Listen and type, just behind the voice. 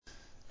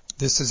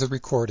This is a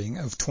recording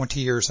of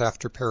 20 Years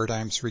After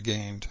Paradigms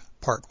Regained,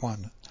 Part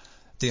 1,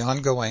 The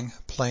Ongoing,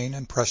 Plain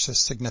and Precious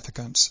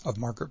Significance of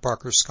Margaret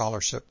Barker's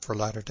Scholarship for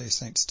Latter-day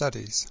Saint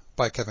Studies,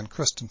 by Kevin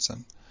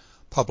Christensen,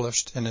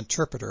 published in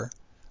Interpreter,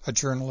 a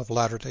journal of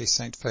Latter-day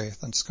Saint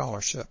faith and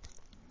scholarship.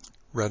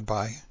 Read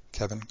by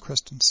Kevin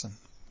Christensen.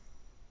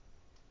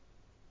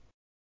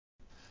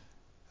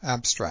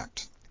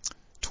 Abstract.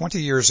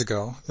 20 years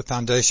ago, the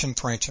Foundation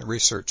for Ancient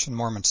Research in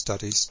Mormon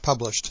Studies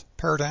published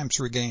Paradigms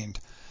Regained,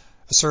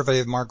 a survey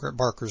of Margaret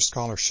Barker's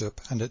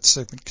scholarship and its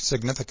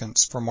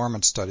significance for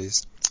Mormon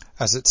studies,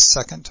 as its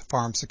second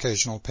Farms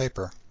Occasional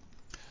paper.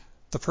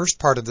 The first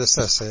part of this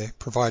essay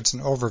provides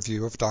an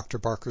overview of Dr.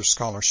 Barker's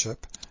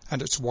scholarship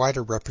and its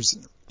wider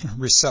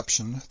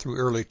reception through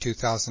early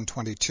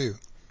 2022,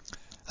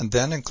 and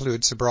then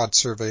includes a broad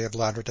survey of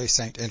Latter-day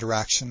Saint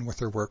interaction with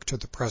her work to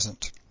the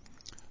present.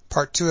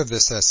 Part 2 of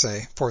this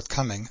essay,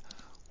 forthcoming,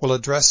 will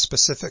address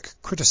specific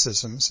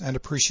criticisms and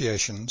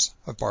appreciations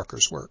of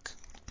Barker's work.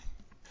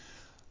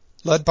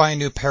 Led by a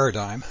new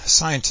paradigm,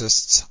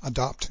 scientists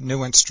adopt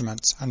new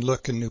instruments and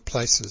look in new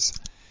places.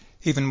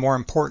 Even more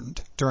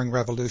important, during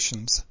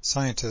revolutions,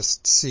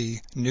 scientists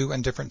see new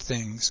and different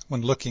things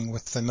when looking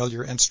with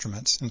familiar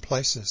instruments in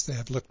places they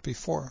have looked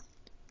before.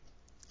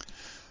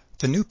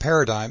 The new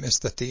paradigm is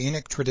that the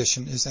Enoch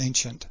tradition is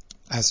ancient,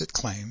 as it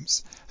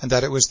claims, and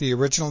that it was the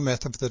original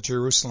myth of the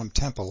Jerusalem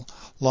temple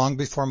long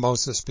before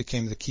Moses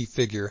became the key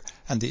figure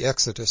and the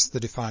Exodus the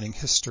defining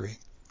history.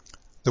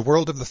 The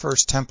world of the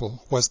first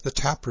temple was the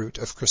taproot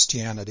of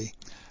Christianity,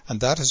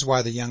 and that is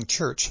why the young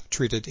church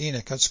treated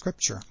Enoch as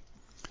scripture.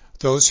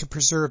 Those who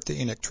preserved the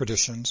Enoch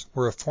traditions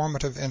were a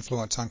formative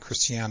influence on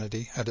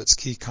Christianity and its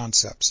key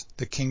concepts,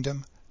 the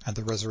kingdom and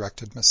the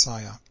resurrected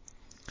Messiah.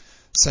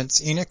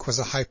 Since Enoch was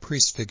a high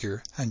priest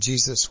figure and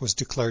Jesus was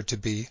declared to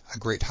be a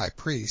great high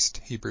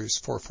priest, Hebrews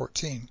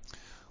 4:14,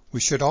 we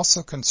should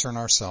also concern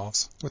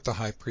ourselves with the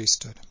high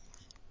priesthood.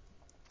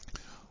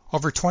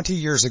 Over 20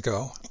 years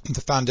ago,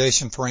 the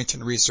Foundation for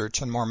Ancient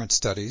Research in Mormon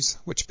Studies,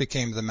 which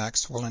became the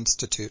Maxwell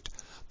Institute,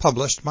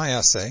 published my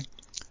essay,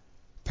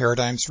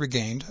 Paradigms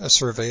Regained, a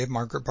survey of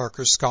Margaret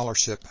Barker's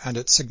scholarship and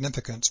its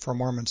significance for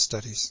Mormon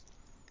studies.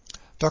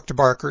 Dr.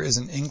 Barker is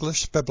an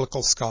English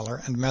biblical scholar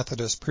and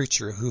Methodist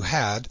preacher who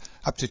had,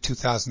 up to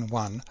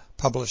 2001,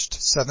 published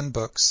 7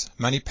 books,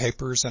 many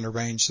papers in a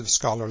range of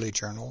scholarly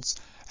journals,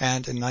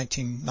 and in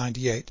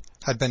 1998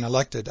 had been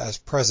elected as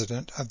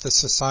president of the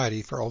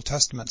Society for Old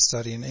Testament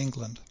Study in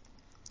England.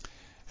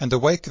 In the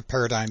wake of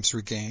Paradigms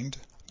Regained,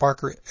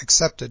 Barker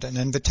accepted an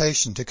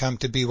invitation to come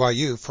to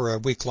BYU for a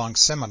week-long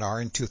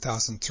seminar in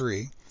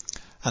 2003,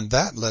 and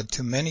that led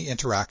to many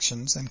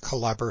interactions and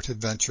collaborative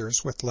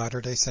ventures with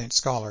Latter-day Saint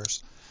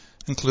scholars,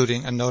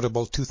 including a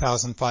notable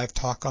 2005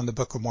 talk on the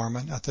Book of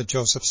Mormon at the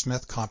Joseph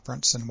Smith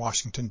Conference in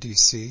Washington,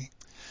 D.C.,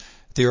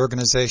 the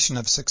organization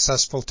of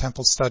successful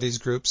temple studies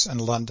groups in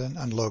London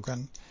and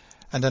Logan,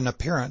 and an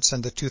appearance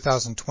in the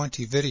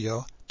 2020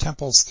 video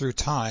Temples Through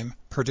Time,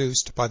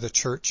 produced by the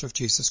Church of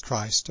Jesus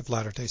Christ of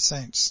Latter-day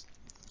Saints.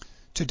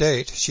 To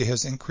date, she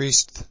has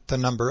increased the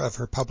number of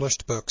her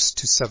published books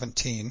to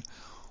 17,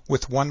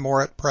 with one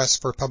more at press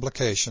for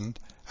publication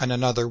and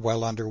another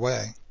well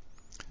underway.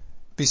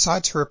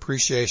 Besides her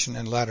appreciation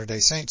in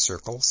Latter-day Saint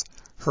circles,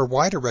 her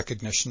wider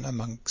recognition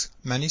amongst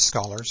many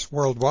scholars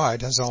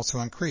worldwide has also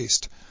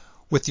increased,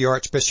 with the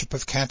Archbishop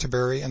of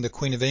Canterbury and the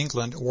Queen of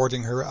England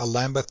awarding her a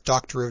Lambeth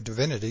Doctor of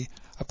Divinity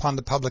upon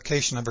the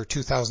publication of her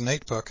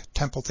 2008 book,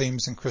 Temple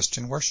Themes in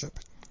Christian Worship,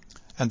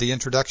 and the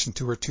introduction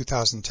to her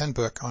 2010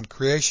 book on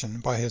creation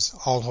by His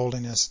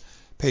All-Holiness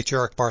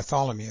Patriarch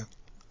Bartholomew.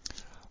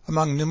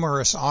 Among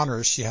numerous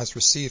honors she has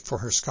received for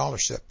her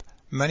scholarship,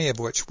 many of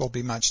which will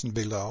be mentioned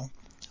below,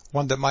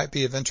 one that might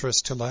be of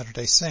interest to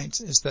Latter-day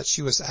Saints is that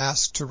she was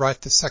asked to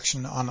write the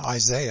section on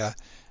Isaiah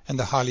in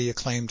the highly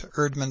acclaimed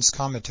Erdman's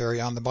Commentary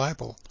on the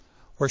Bible,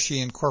 where she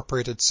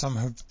incorporated some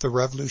of the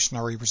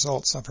revolutionary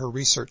results of her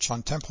research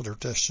on temple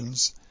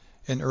traditions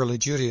in early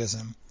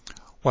Judaism,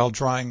 while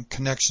drawing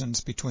connections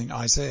between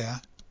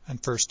Isaiah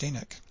and 1st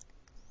Enoch.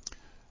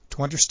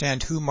 To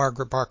understand who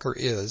Margaret Barker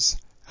is,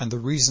 and the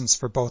reasons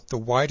for both the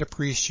wide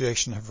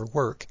appreciation of her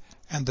work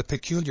and the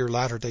peculiar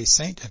Latter-day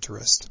Saint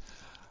interest,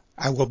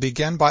 I will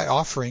begin by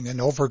offering an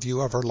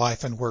overview of her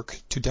life and work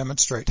to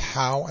demonstrate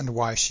how and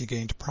why she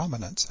gained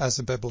prominence as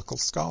a biblical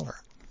scholar.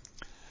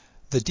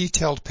 The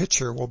detailed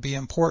picture will be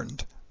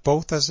important,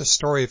 both as a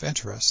story of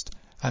interest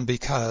and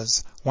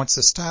because, once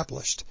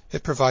established,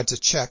 it provides a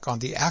check on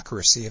the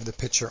accuracy of the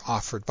picture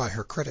offered by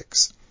her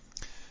critics.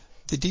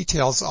 The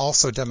details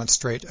also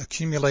demonstrate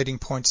accumulating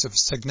points of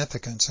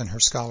significance in her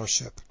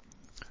scholarship.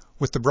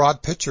 With the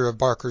broad picture of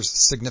Barker's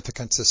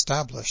significance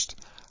established,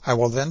 I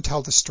will then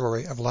tell the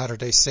story of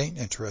Latter-day Saint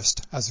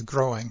interest as a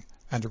growing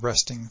and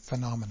arresting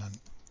phenomenon.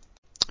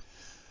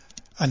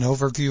 An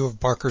overview of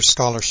Barker's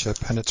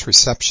scholarship and its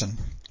reception.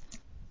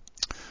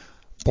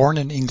 Born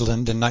in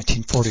England in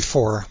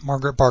 1944,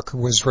 Margaret Barker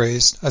was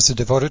raised as a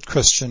devoted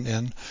Christian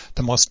in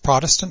the most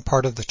Protestant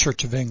part of the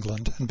Church of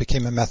England and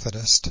became a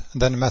Methodist,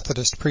 and then a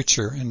Methodist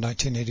preacher in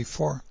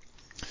 1984.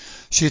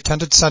 She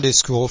attended Sunday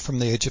school from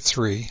the age of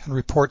 3 and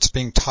reports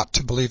being taught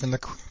to believe in the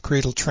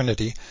creedal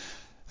Trinity,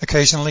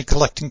 occasionally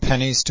collecting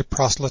pennies to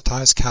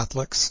proselytize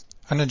Catholics,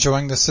 and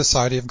enjoying the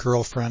society of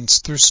girlfriends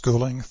through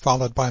schooling,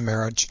 followed by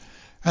marriage,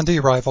 and the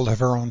arrival of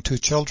her own 2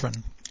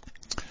 children.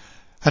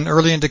 An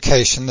early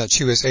indication that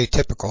she was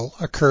atypical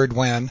occurred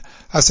when,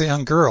 as a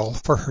young girl,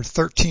 for her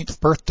 13th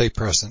birthday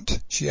present,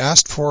 she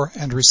asked for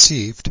and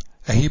received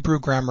a Hebrew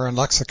grammar and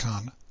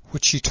lexicon,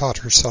 which she taught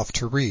herself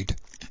to read.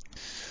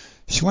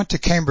 She went to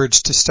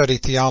Cambridge to study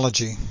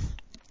theology.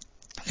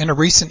 In a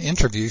recent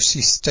interview,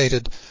 she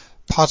stated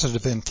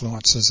positive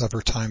influences of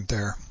her time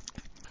there.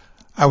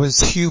 I was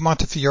Hugh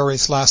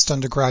Montefiore's last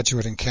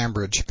undergraduate in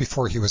Cambridge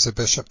before he was a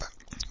bishop.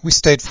 We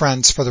stayed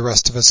friends for the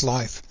rest of his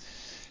life.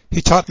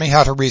 He taught me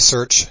how to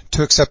research,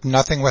 to accept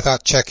nothing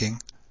without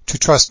checking, to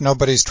trust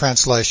nobody's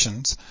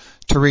translations,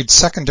 to read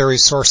secondary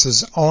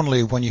sources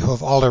only when you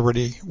have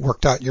already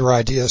worked out your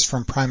ideas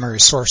from primary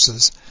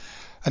sources,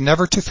 and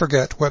never to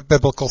forget what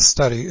biblical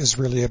study is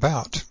really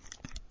about.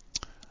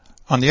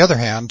 On the other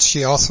hand,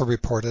 she also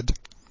reported,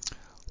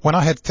 when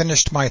I had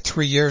finished my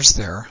 3 years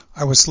there,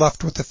 I was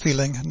left with a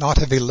feeling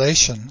not of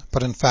elation,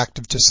 but in fact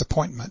of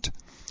disappointment.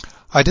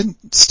 I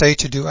didn't stay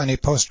to do any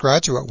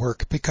postgraduate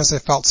work because I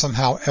felt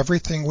somehow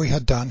everything we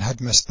had done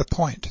had missed the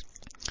point.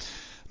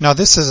 Now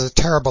this is a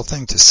terrible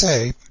thing to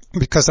say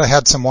because I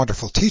had some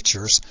wonderful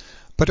teachers,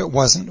 but it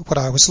wasn't what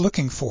I was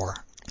looking for.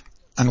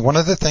 And one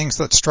of the things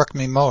that struck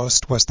me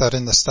most was that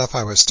in the stuff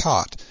I was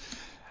taught,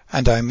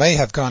 and I may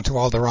have gone to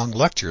all the wrong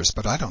lectures,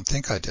 but I don't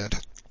think I did,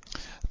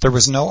 there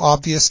was no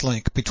obvious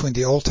link between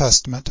the Old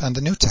Testament and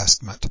the New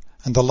Testament,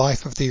 and the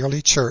life of the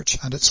early church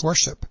and its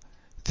worship.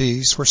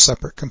 These were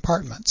separate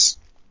compartments.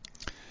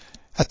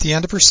 At the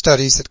end of her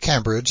studies at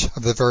Cambridge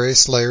of the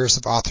various layers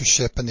of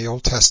authorship in the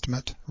Old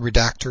Testament,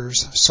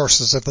 redactors,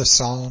 sources of the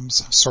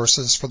Psalms,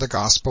 sources for the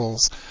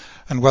Gospels,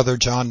 and whether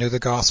John knew the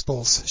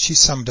Gospels, she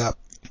summed up,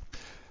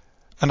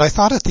 and I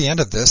thought at the end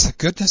of this,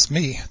 goodness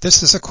me,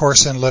 this is a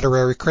course in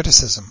literary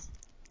criticism.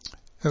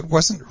 It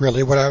wasn't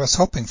really what I was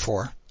hoping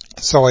for,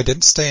 so I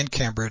didn't stay in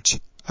Cambridge.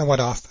 I went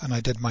off and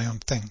I did my own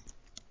thing.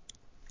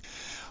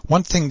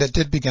 One thing that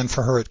did begin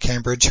for her at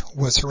Cambridge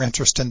was her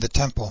interest in the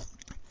temple.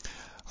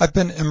 I've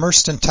been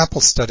immersed in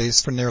temple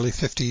studies for nearly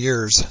 50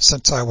 years,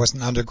 since I was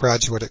an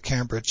undergraduate at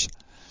Cambridge.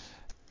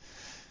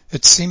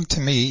 It seemed to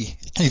me,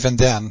 even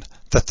then,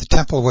 that the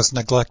temple was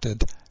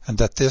neglected and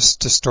that this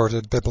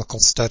distorted biblical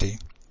study.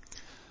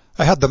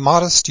 I had the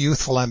modest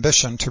youthful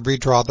ambition to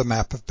redraw the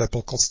map of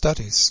biblical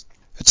studies.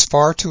 It's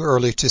far too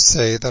early to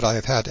say that I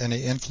have had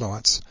any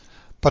influence,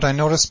 but I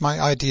noticed my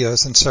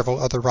ideas in several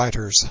other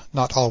writers,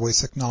 not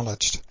always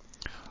acknowledged.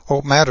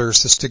 What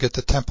matters is to get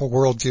the temple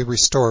worldview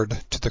restored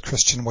to the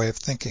Christian way of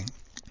thinking.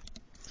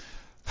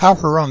 How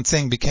her own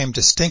thing became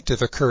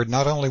distinctive occurred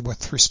not only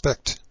with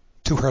respect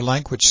to her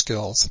language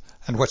skills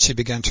and what she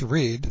began to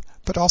read,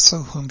 but also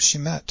whom she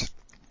met.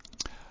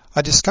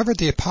 I discovered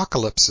the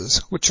apocalypses,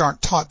 which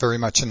aren't taught very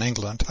much in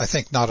England, I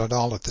think not at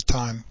all at the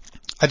time.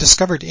 I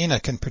discovered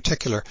Enoch in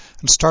particular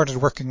and started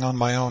working on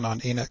my own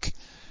on Enoch.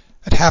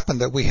 It happened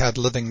that we had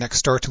living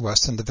next door to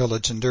us in the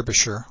village in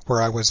Derbyshire,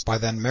 where I was by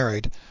then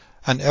married,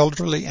 an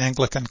elderly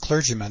Anglican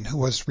clergyman who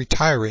was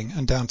retiring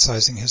and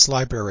downsizing his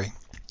library.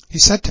 He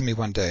said to me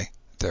one day,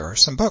 "There are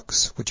some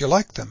books. Would you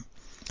like them?"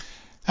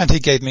 And he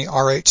gave me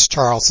R.H.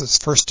 Charles's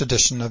first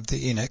edition of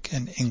the Enoch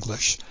in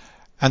English,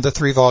 and the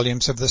 3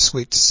 volumes of the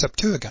Sweet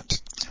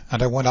Septuagint.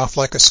 And I went off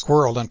like a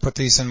squirrel and put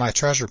these in my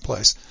treasure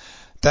place.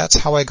 That's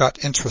how I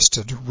got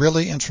interested,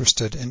 really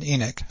interested in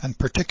Enoch, and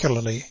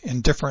particularly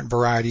in different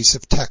varieties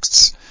of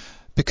texts,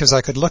 because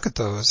I could look at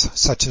those,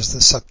 such as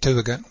the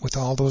Septuagint, with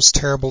all those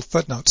terrible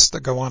footnotes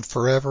that go on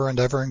forever and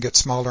ever and get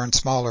smaller and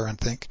smaller, and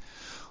think,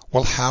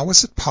 well, how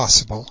is it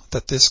possible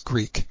that this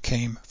Greek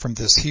came from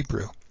this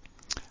Hebrew?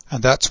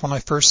 And that's when I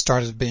first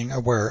started being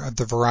aware of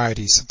the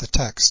varieties of the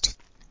text.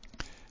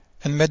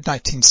 In the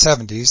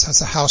mid-1970s,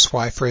 as a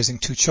housewife raising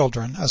 2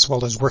 children, as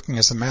well as working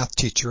as a math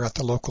teacher at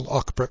the local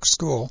Oakbrook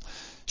school,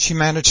 she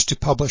managed to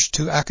publish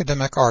 2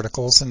 academic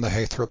articles in the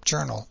Haythrop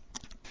Journal.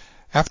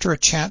 After a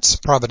chance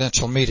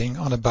providential meeting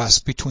on a bus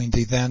between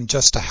the then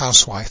just a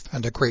housewife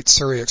and a great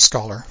Syriac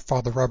scholar,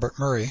 Father Robert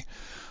Murray,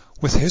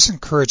 with his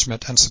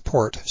encouragement and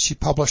support, she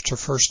published her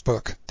first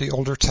book, The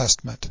Older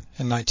Testament,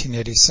 in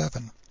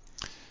 1987.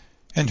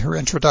 In her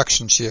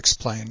introduction, she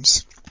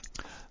explains,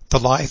 "The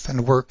life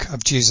and work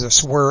of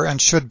Jesus were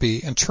and should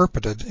be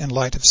interpreted in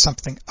light of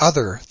something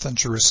other than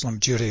Jerusalem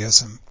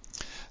Judaism.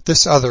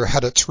 This other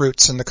had its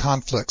roots in the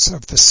conflicts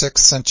of the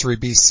 6th century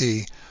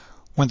BC,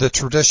 when the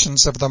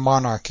traditions of the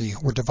monarchy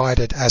were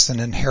divided as an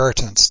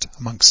inheritance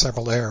among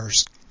several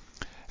heirs.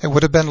 It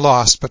would have been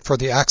lost but for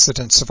the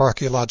accidents of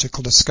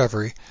archaeological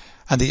discovery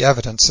and the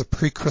evidence of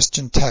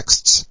pre-Christian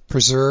texts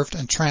preserved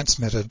and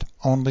transmitted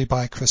only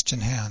by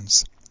Christian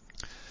hands."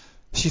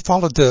 She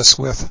followed this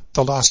with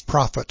The Lost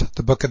Prophet,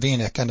 the Book of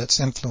Enoch and its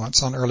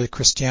influence on early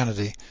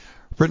Christianity,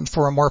 written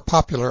for a more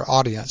popular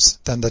audience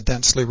than the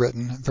densely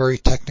written, very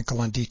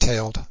technical and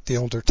detailed The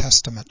Older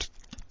Testament.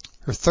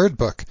 Her third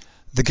book,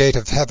 The Gate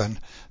of Heaven,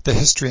 The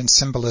History and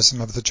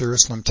Symbolism of the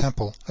Jerusalem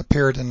Temple,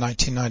 appeared in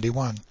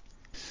 1991.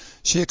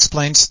 She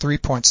explains 3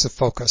 points of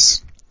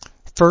focus.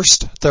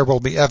 First, there will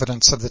be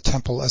evidence of the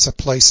temple as a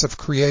place of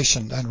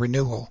creation and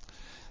renewal.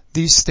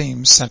 These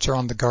themes center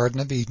on the Garden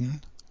of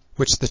Eden,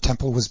 which the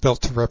temple was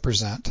built to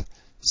represent.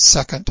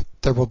 Second,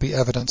 there will be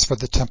evidence for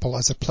the temple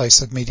as a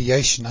place of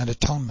mediation and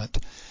atonement,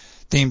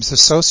 themes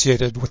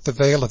associated with the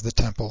veil of the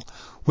temple,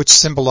 which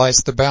symbolize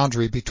the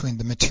boundary between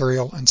the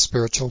material and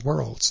spiritual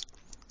worlds.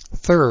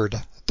 Third,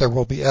 there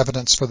will be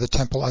evidence for the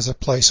temple as a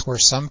place where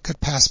some could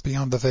pass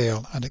beyond the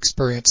veil and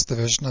experience the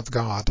vision of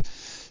God,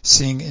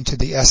 seeing into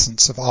the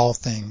essence of all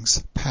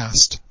things,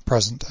 past,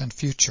 present, and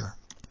future.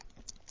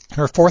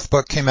 Her 4th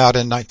book came out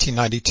in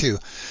 1992,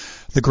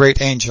 The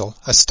Great Angel,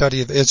 A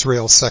Study of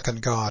Israel's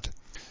Second God.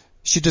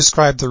 She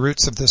described the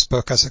roots of this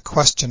book as a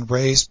question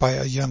raised by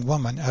a young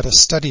woman at a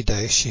study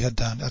day she had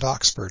done at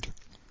Oxford.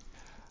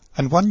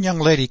 And one young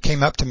lady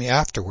came up to me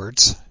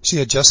afterwards. She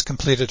had just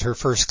completed her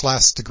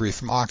first-class degree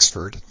from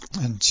Oxford,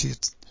 and she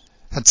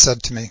had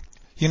said to me,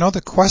 "You know, the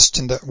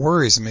question that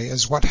worries me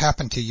is what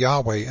happened to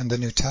Yahweh in the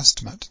New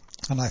Testament."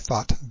 And I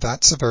thought,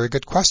 that's a very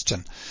good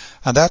question.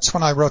 And that's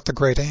when I wrote The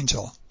Great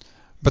Angel.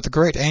 But The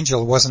Great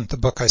Angel wasn't the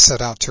book I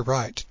set out to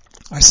write.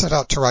 I set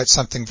out to write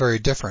something very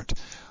different.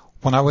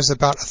 When I was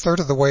about a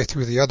third of the way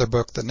through the other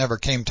book that never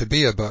came to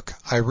be a book,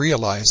 I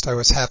realized I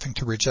was having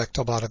to reject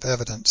a lot of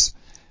evidence.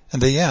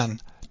 In the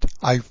end,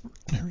 I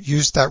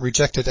used that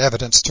rejected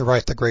evidence to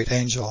write The Great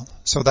Angel,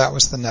 so that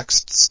was the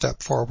next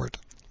step forward.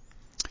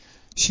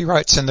 She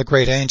writes in The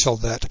Great Angel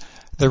that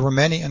there were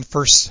many in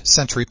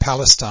first-century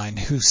Palestine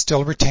who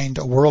still retained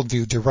a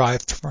worldview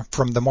derived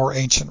from the more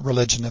ancient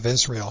religion of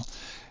Israel,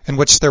 in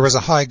which there was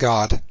a high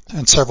God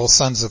and several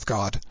sons of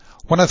God,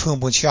 one of whom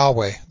was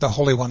Yahweh, the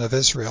Holy One of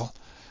Israel.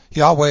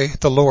 Yahweh,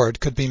 the Lord,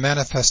 could be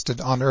manifested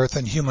on earth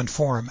in human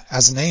form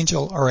as an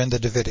angel or in the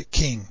Davidic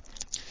king.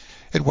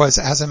 It was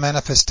as a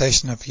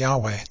manifestation of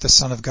Yahweh, the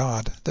Son of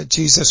God, that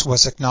Jesus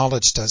was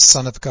acknowledged as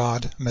Son of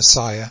God,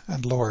 Messiah,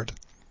 and Lord.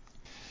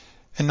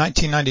 In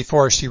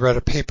 1994, she read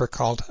a paper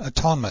called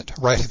Atonement,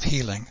 Rite of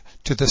Healing,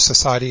 to the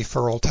Society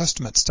for Old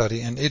Testament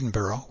Study in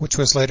Edinburgh, which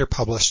was later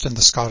published in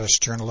the Scottish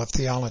Journal of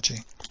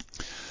Theology.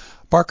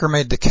 Barker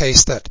made the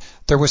case that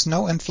there was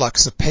no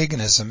influx of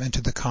paganism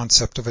into the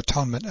concept of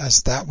atonement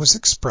as that was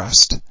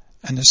expressed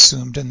and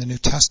assumed in the New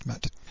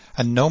Testament,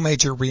 and no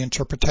major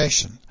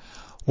reinterpretation.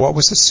 What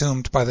was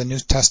assumed by the New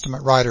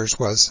Testament writers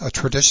was a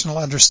traditional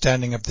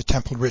understanding of the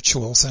temple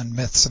rituals and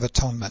myths of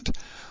atonement.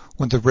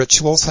 When the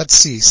rituals had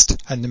ceased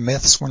and the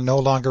myths were no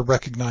longer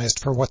recognized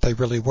for what they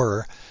really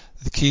were,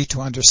 the key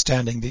to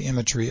understanding the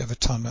imagery of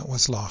atonement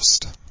was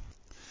lost.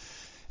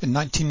 In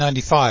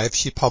 1995,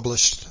 she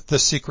published The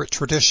Secret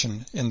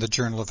Tradition in the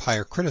Journal of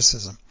Higher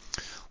Criticism,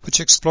 which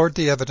explored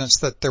the evidence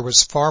that there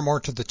was far more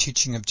to the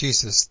teaching of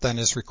Jesus than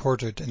is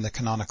recorded in the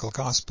canonical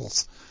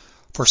Gospels.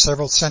 For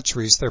several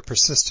centuries there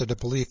persisted a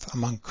belief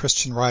among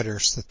Christian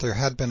writers that there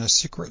had been a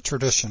secret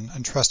tradition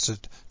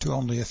entrusted to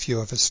only a few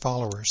of his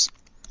followers.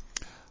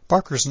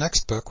 Barker's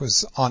next book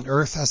was On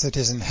Earth as It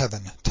Is in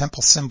Heaven,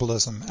 Temple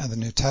Symbolism and the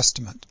New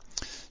Testament.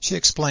 She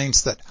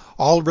explains that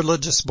all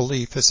religious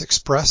belief is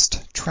expressed,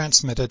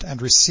 transmitted,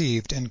 and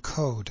received in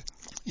code.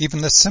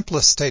 Even the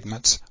simplest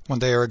statements, when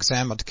they are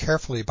examined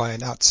carefully by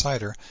an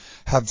outsider,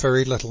 have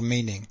very little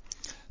meaning.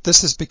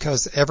 This is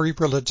because every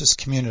religious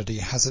community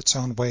has its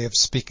own way of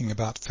speaking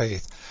about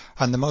faith,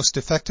 and the most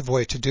effective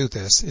way to do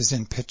this is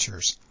in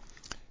pictures.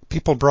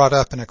 People brought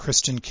up in a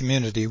Christian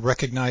community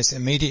recognize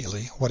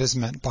immediately what is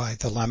meant by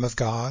the Lamb of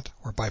God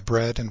or by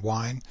bread and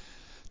wine.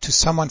 To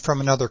someone from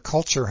another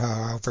culture,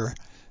 however,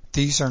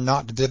 these are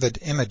not vivid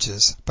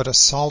images, but a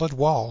solid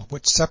wall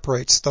which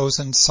separates those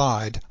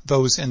inside,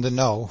 those in the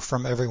know,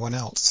 from everyone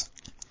else.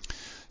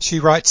 She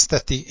writes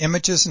that the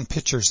images and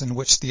pictures in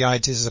which the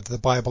ideas of the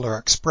Bible are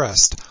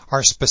expressed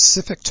are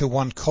specific to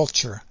one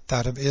culture,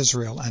 that of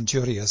Israel and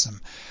Judaism,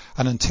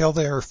 and until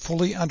they are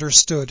fully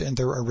understood in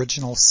their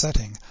original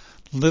setting,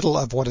 little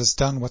of what is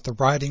done with the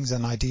writings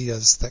and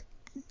ideas that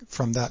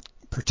from that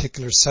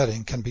particular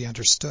setting can be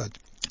understood.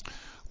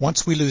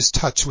 Once we lose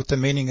touch with the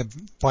meaning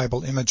of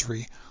Bible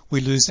imagery,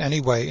 we lose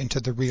any way into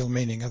the real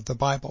meaning of the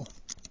Bible.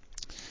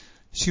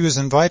 She was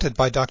invited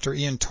by Dr.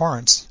 Ian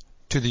Torrance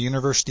to the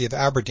University of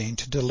Aberdeen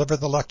to deliver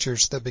the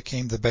lectures that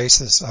became the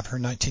basis of her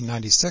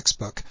 1996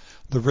 book,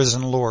 The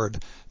Risen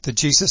Lord, the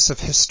Jesus of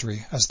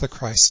History as the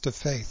Christ of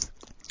Faith.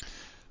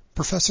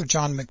 Professor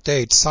John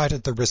McDade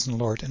cited the Risen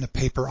Lord in a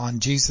paper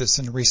on Jesus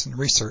in recent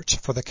research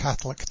for the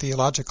Catholic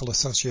Theological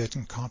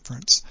Association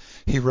Conference.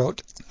 He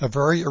wrote, "A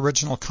very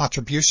original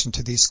contribution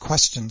to these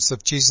questions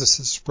of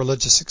Jesus'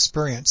 religious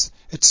experience,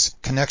 its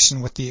connection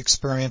with the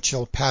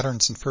experiential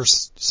patterns in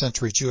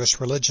first-century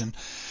Jewish religion,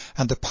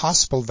 and the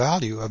possible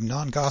value of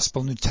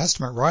non-gospel New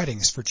Testament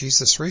writings for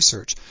Jesus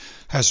research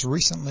has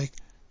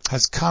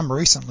come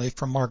recently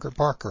from Margaret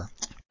Barker.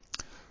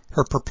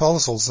 Her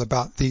proposals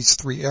about these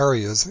three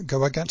areas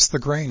go against the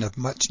grain of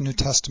much New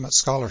Testament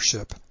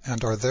scholarship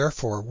and are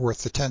therefore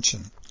worth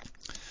attention."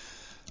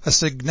 A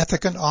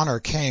significant honor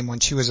came when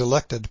she was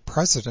elected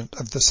president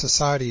of the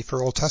Society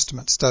for Old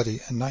Testament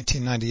Study in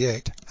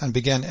 1998 and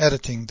began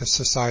editing the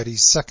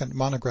Society's second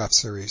monograph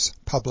series,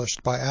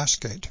 published by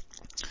Ashgate.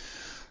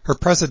 Her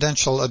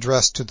presidential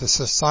address to the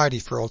Society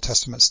for Old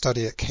Testament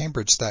Study at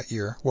Cambridge that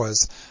year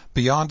was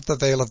 "Beyond the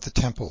Veil of the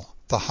Temple,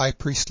 the High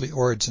Priestly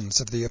Origins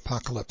of the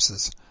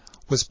Apocalypses,"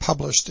 was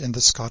published in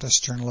the Scottish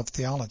Journal of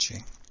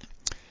Theology.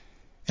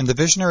 In the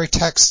visionary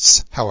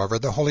texts, however,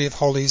 the Holy of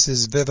Holies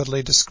is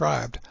vividly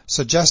described,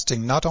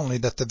 suggesting not only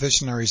that the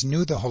visionaries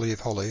knew the Holy of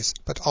Holies,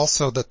 but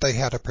also that they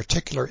had a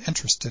particular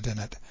interest in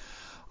it.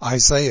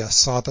 Isaiah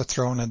saw the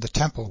throne and the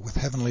temple with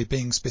heavenly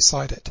beings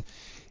beside it.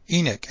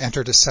 Enoch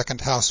entered a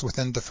second house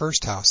within the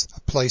first house,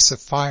 a place of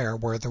fire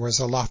where there was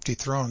a lofty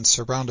throne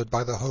surrounded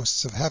by the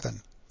hosts of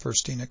heaven. 1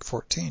 Enoch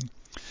 14.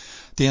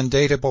 The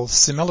undateable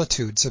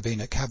similitudes of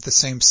Enoch have the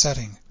same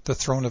setting, the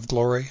throne of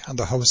glory and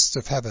the hosts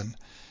of heaven.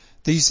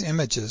 These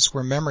images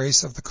were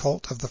memories of the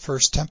cult of the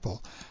first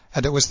temple,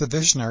 and it was the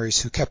visionaries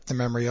who kept the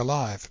memory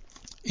alive.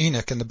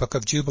 Enoch in the book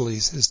of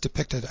Jubilees is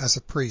depicted as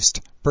a priest,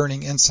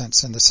 burning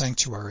incense in the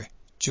sanctuary,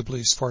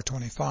 Jubilees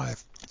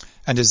 4:25.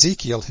 And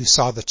Ezekiel, who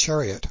saw the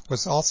chariot,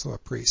 was also a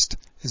priest,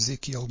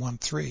 Ezekiel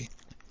 1:3.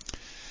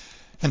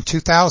 In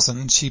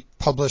 2000, she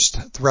published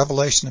The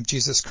Revelation of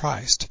Jesus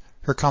Christ,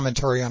 her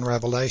commentary on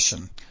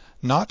Revelation,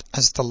 not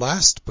as the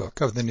last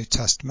book of the New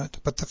Testament,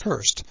 but the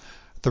first,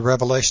 the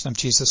revelation of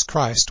Jesus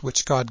Christ,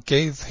 which God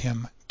gave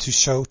him to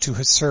show to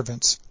his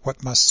servants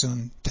what must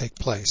soon take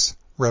place,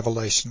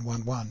 Revelation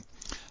 1:1.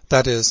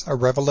 That is, a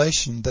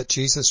revelation that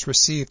Jesus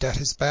received at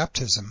his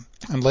baptism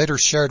and later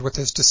shared with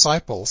his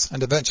disciples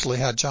and eventually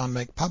had John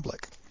make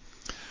public.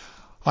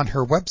 On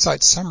her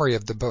website summary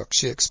of the book,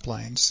 she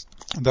explains,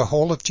 the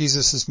whole of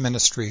Jesus'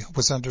 ministry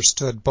was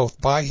understood both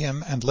by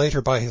him and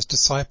later by his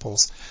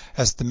disciples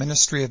as the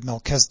ministry of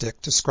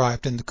Melchizedek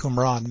described in the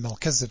Qumran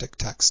Melchizedek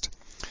text.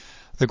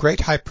 The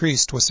great high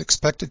priest was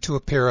expected to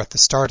appear at the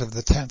start of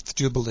the 10th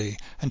Jubilee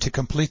and to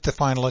complete the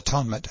final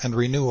atonement and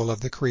renewal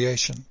of the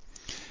creation.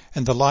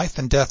 In the life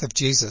and death of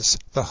Jesus,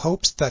 the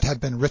hopes that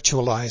had been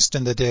ritualized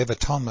in the Day of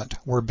Atonement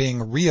were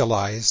being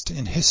realized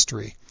in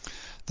history.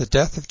 The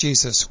death of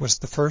Jesus was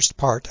the first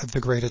part of the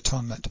Great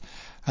Atonement,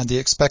 and the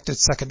expected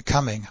second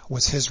coming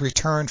was his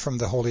return from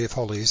the Holy of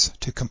Holies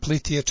to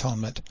complete the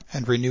atonement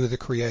and renew the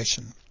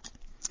creation.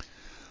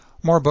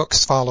 More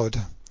books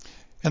followed.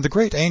 In The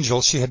Great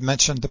Angel, she had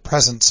mentioned the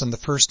presence in the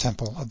first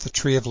temple of the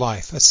Tree of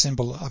Life, a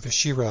symbol of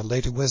Asherah,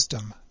 Lady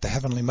Wisdom, the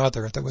Heavenly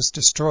Mother that was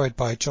destroyed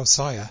by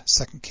Josiah,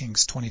 2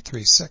 Kings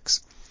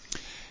 23:6.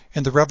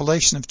 In the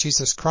Revelation of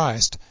Jesus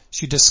Christ,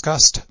 she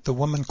discussed the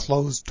woman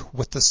clothed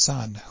with the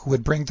sun, who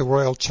would bring the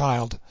royal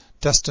child,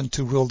 destined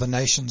to rule the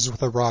nations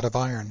with a rod of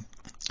iron.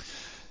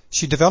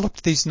 She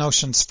developed these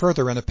notions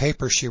further in a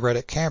paper she read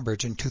at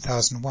Cambridge in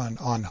 2001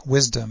 on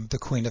Wisdom, the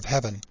Queen of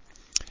Heaven.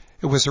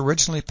 It was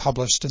originally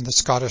published in the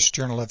Scottish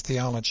Journal of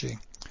Theology.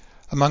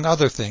 Among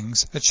other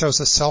things, it shows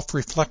a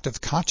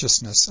self-reflective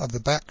consciousness of the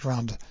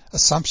background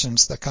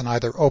assumptions that can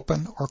either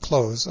open or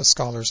close a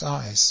scholar's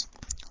eyes.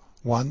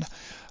 1.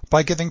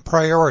 By giving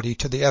priority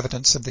to the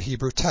evidence of the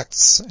Hebrew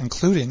texts,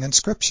 including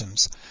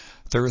inscriptions.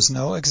 There is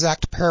no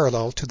exact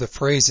parallel to the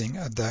phrasing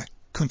of the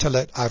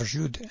Kuntalet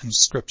Arjud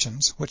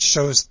inscriptions, which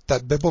shows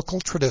that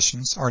biblical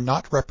traditions are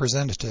not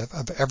representative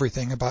of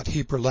everything about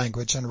Hebrew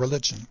language and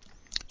religion.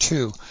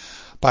 2.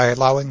 By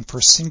allowing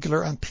for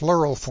singular and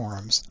plural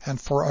forms,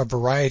 and for a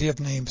variety of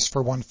names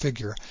for one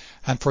figure,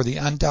 and for the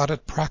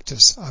undoubted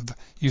practice of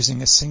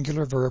using a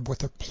singular verb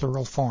with a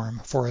plural form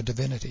for a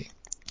divinity.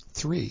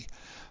 3.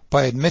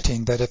 By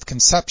admitting that if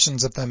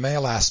conceptions of the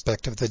male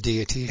aspect of the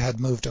deity had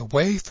moved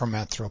away from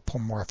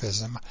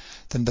anthropomorphism,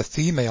 then the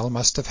female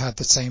must have had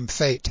the same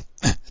fate.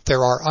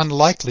 There are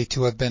unlikely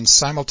to have been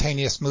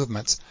simultaneous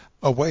movements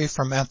away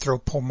from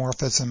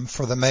anthropomorphism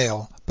for the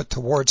male, but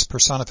towards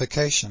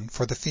personification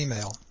for the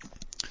female.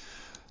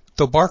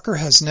 Though Barker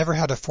has never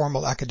had a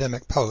formal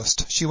academic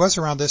post, she was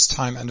around this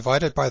time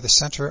invited by the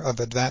Center of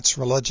Advanced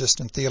Religious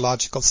and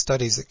Theological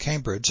Studies at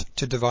Cambridge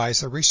to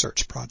devise a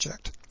research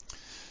project.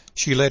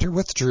 She later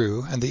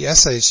withdrew, and the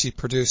essays she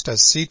produced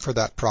as seed for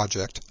that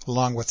project,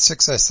 along with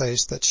 6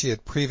 essays that she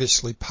had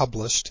previously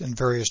published in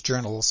various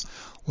journals,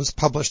 was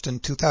published in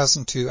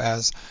 2002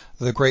 as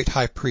The Great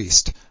High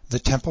Priest, The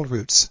Temple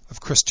Roots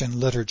of Christian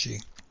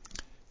Liturgy.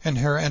 In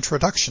her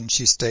introduction,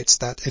 she states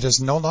that it is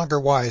no longer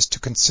wise to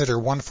consider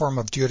one form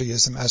of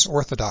Judaism as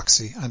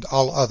orthodoxy and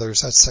all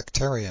others as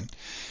sectarian.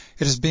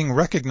 It is being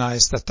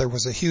recognized that there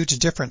was a huge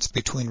difference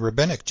between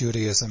Rabbinic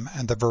Judaism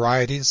and the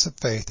varieties of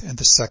faith in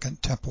the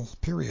Second Temple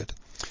period.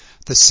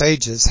 The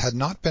sages had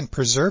not been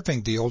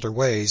preserving the older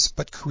ways,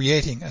 but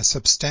creating a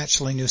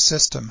substantially new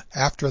system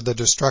after the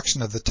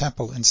destruction of the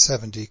Temple in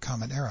 70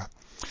 Common Era.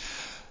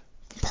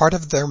 Part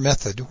of their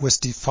method was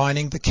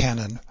defining the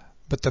canon,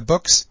 but the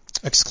books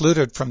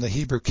excluded from the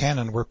Hebrew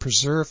canon were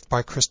preserved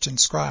by Christian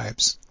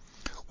scribes.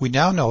 We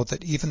now know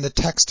that even the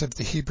text of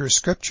the Hebrew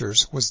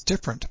Scriptures was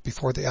different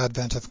before the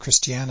advent of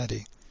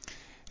Christianity.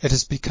 It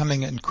is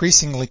becoming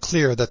increasingly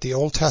clear that the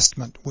Old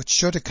Testament, which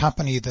should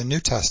accompany the New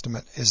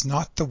Testament, is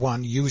not the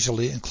one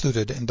usually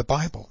included in the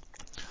Bible.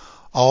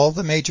 All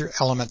the major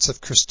elements of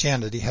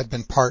Christianity had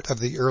been part of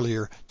the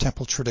earlier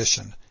temple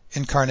tradition: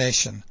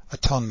 incarnation,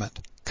 atonement,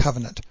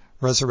 covenant,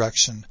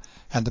 resurrection,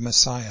 and the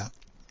Messiah.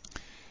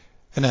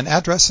 In an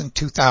address in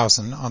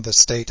 2000 on the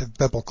state of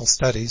biblical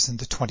studies in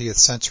the 20th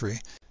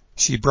century,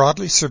 she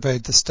broadly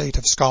surveyed the state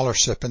of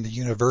scholarship in the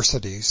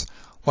universities,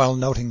 while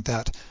noting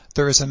that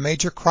there is a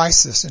major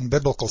crisis in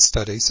biblical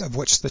studies of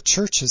which the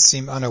churches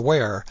seem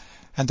unaware,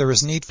 and there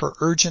is need for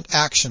urgent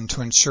action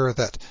to ensure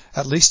that,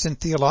 at least in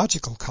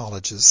theological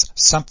colleges,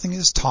 something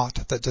is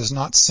taught that does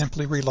not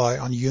simply rely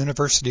on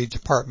university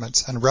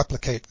departments and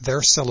replicate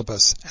their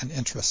syllabus and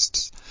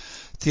interests.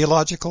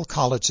 Theological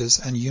colleges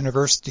and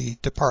university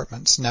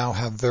departments now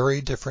have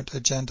very different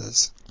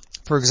agendas.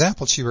 For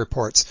example, she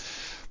reports,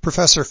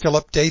 Professor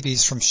Philip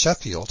Davies from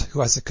Sheffield,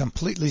 who has a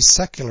completely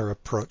secular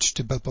approach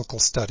to biblical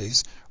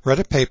studies, read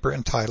a paper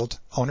entitled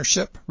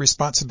Ownership,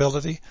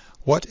 Responsibility,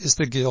 What is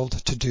the Guild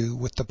to Do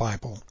with the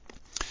Bible?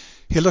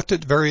 He looked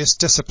at various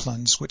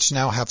disciplines which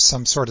now have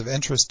some sort of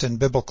interest in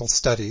biblical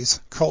studies,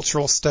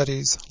 cultural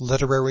studies,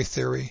 literary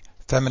theory,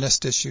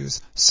 feminist issues,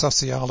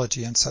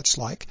 sociology, and such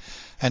like,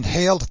 and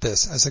hailed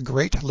this as a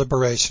great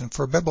liberation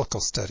for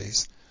biblical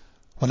studies.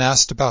 When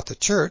asked about the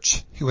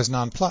church, he was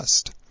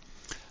nonplussed.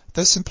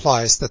 This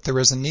implies that there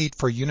is a need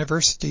for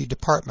university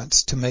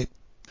departments to make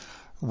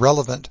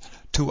relevant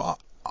to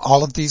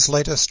all of these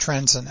latest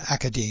trends in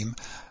academe,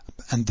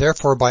 and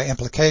therefore by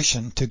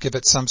implication to give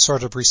it some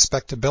sort of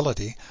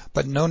respectability,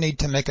 but no need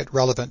to make it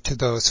relevant to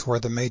those who are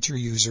the major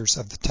users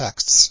of the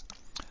texts.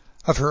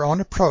 Of her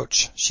own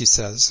approach, she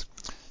says,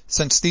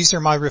 since these are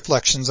my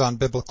reflections on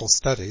biblical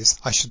studies,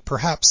 I should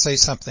perhaps say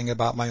something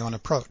about my own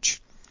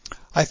approach.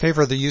 I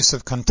favor the use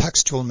of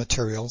contextual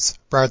materials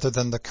rather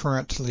than the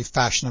currently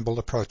fashionable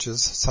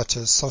approaches such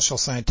as social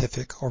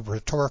scientific or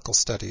rhetorical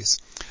studies.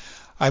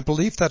 I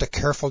believe that a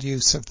careful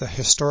use of the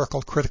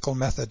historical critical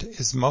method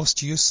is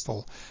most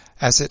useful,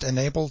 as it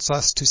enables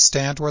us to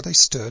stand where they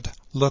stood,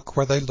 look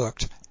where they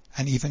looked,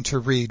 and even to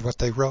read what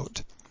they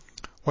wrote.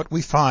 What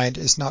we find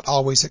is not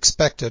always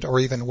expected or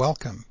even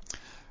welcome.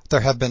 There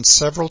have been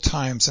several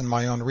times in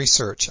my own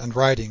research and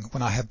writing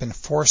when I have been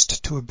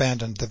forced to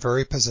abandon the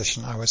very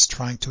position I was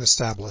trying to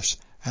establish,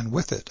 and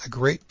with it a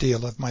great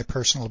deal of my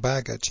personal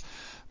baggage,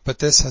 but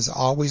this has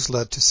always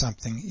led to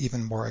something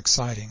even more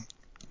exciting.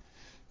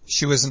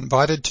 She was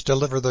invited to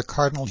deliver the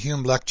Cardinal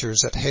Hume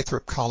Lectures at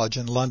Haythorpe College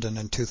in London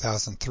in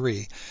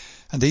 2003,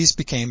 and these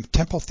became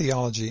Temple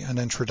Theology: An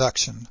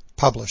Introduction,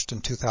 published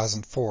in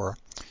 2004.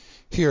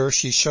 Here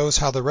she shows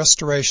how the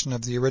restoration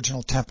of the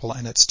original temple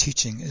and its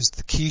teaching is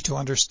the key to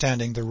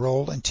understanding the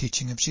role and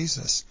teaching of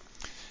Jesus.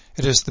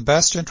 It is the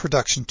best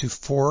introduction to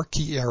 4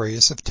 key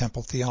areas of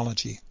temple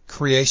theology: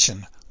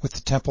 creation, with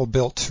the temple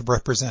built to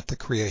represent the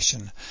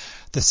creation;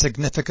 the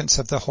significance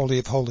of the Holy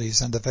of Holies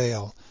and the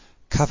veil;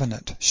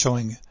 covenant,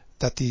 showing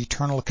that the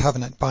eternal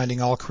covenant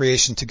binding all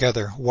creation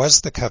together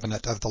was the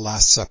covenant of the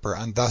Last Supper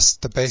and thus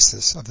the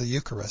basis of the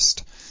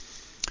Eucharist;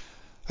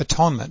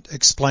 atonement,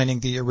 explaining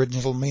the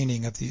original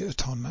meaning of the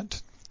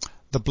atonement;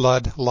 the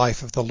blood,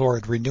 life of the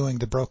Lord, renewing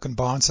the broken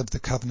bonds of the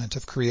covenant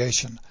of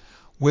creation;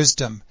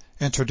 wisdom,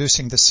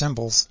 introducing the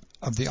symbols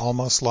of the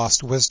almost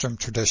lost wisdom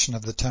tradition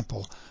of the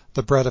temple;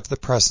 the bread of the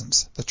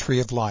presence, the tree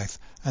of life,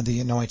 and the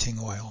anointing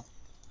oil.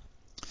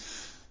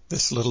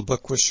 This little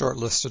book was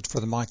shortlisted for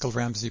the Michael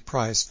Ramsey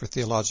Prize for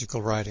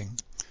Theological Writing.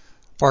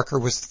 Barker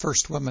was the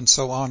first woman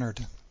so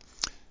honored.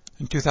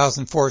 In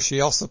 2004,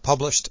 she also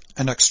published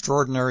An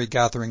Extraordinary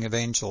Gathering of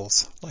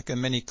Angels, like a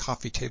mini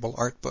coffee table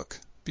art book,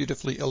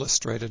 beautifully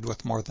illustrated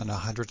with more than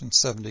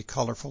 170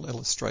 colorful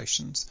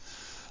illustrations,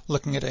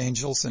 looking at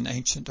angels in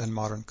ancient and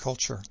modern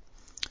culture.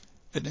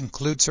 It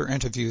includes her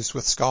interviews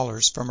with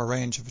scholars from a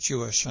range of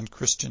Jewish and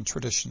Christian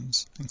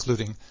traditions,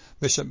 including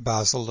Bishop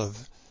Basil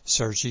of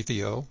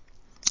Sarajevo,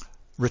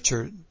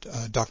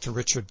 Dr.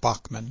 Richard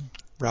Bachman,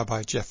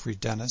 Rabbi Jeffrey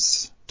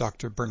Dennis,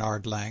 Dr.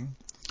 Bernard Lang,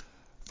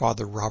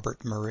 Father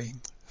Robert Murray,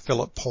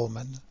 Philip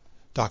Pullman,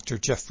 Dr.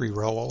 Jeffrey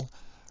Rowell,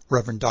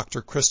 Reverend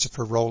Dr.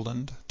 Christopher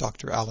Rowland,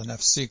 Dr. Alan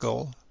F.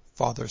 Siegel,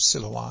 Father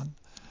Silouan,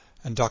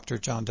 and Dr.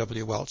 John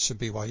W. Welch of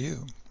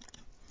BYU.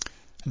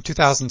 In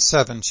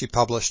 2007, she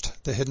published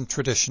The Hidden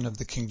Tradition of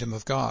the Kingdom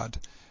of God,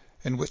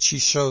 in which she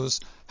shows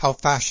how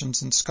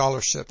fashions and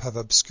scholarship have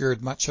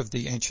obscured much of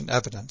the ancient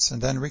evidence, and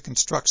then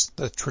reconstructs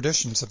the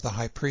traditions of the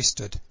high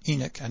priesthood,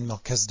 Enoch and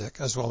Melchizedek,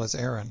 as well as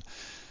Aaron,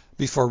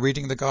 before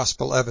reading the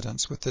gospel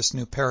evidence with this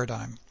new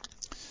paradigm.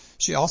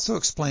 She also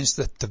explains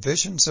that the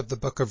visions of the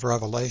book of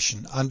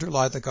Revelation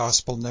underlie the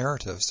gospel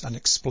narratives and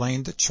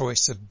explain the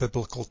choice of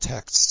biblical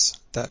texts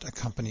that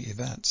accompany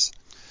events.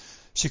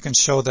 She can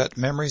show that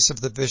memories of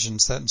the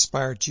visions that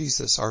inspired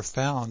Jesus are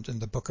found in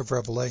the book of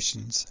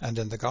Revelations and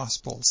in the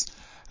Gospels,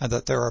 and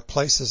that there are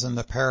places in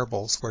the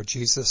parables where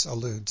Jesus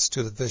alludes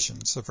to the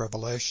visions of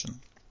Revelation.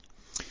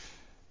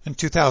 In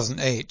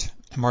 2008,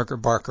 Margaret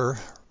Barker,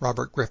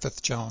 Robert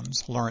Griffith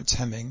Jones, Lawrence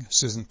Hemming,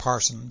 Susan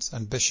Parsons,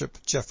 and Bishop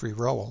Jeffrey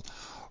Rowell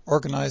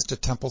organized a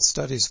temple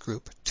studies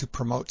group to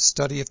promote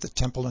study of the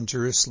temple in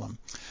Jerusalem,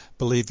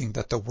 believing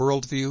that the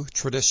worldview,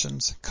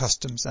 traditions,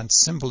 customs, and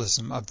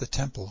symbolism of the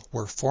temple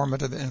were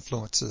formative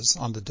influences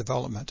on the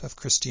development of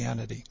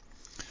Christianity.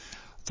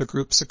 The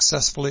group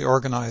successfully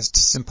organized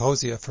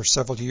symposia for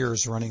several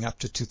years running up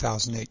to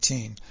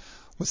 2018,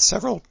 with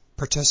several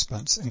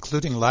participants,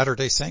 including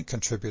Latter-day Saint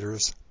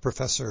contributors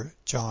Professor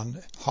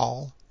John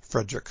Hall,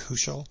 Frederick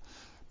Huschel,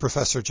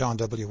 Professor John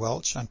W.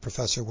 Welch, and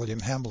Professor William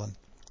Hamblin.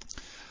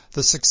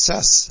 The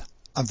success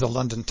of the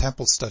London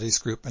Temple Studies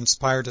Group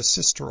inspired a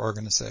sister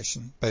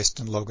organization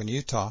based in Logan,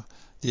 Utah,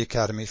 the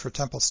Academy for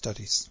Temple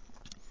Studies.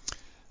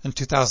 In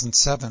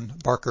 2007,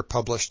 Barker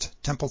published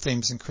Temple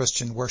Themes in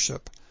Christian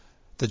Worship.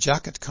 The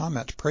jacket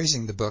comment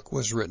praising the book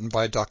was written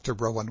by Dr.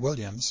 Rowan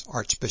Williams,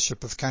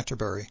 Archbishop of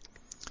Canterbury.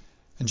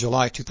 In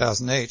July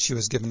 2008, she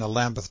was given a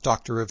Lambeth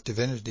Doctor of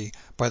Divinity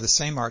by the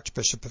same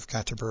Archbishop of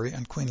Canterbury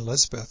and Queen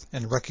Elizabeth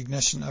in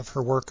recognition of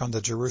her work on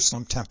the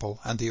Jerusalem Temple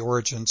and the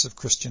origins of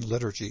Christian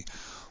liturgy,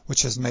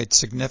 which has made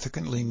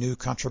significantly new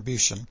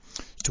contribution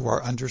to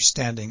our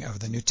understanding of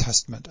the New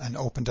Testament and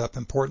opened up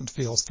important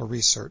fields for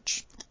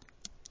research.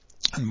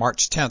 On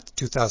March 10,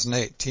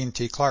 2008,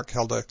 T.N.T. Clark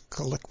held a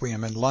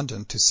colloquium in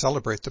London to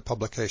celebrate the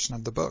publication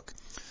of the book.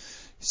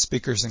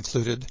 Speakers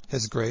included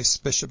His Grace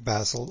Bishop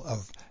Basil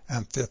of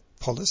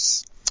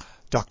Amphipolis,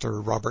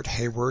 Dr. Robert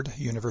Hayward,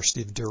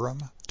 University of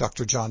Durham,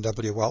 Dr. John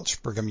W.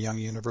 Welch, Brigham Young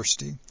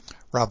University,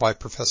 Rabbi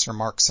Professor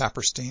Mark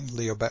Saperstein,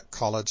 Leo Beck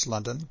College,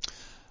 London,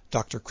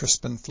 Dr.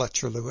 Crispin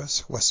Fletcher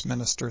Lewis,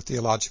 Westminster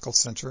Theological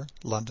Centre,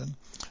 London,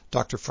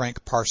 Dr.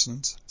 Frank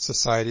Parsons,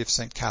 Society of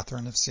St.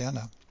 Catherine of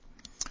Siena.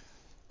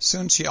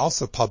 Soon she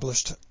also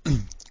published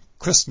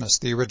Christmas,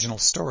 the Original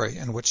Story,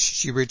 in which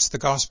she reads the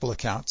Gospel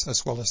accounts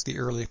as well as the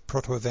early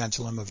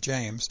Proto-Evangelium of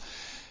James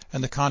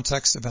in the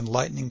context of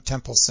enlightening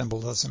temple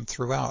symbolism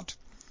throughout.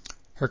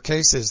 Her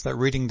case is that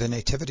reading the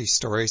nativity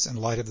stories in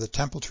light of the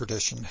temple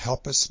tradition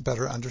help us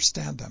better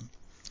understand them.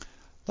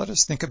 Let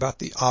us think about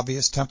the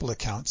obvious temple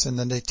accounts in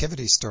the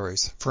nativity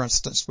stories, for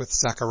instance with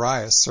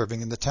Zacharias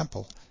serving in the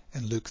temple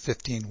in Luke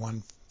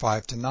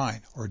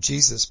 15:1-5-9, or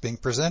Jesus being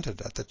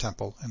presented at the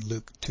temple in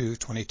Luke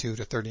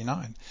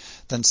 2:22-39,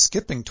 then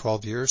skipping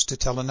 12 years to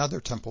tell another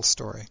temple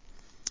story.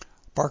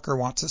 Barker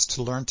wants us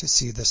to learn to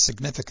see the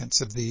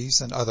significance of these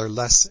and other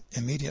less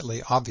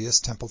immediately obvious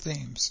temple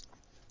themes.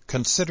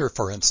 Consider,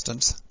 for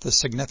instance, the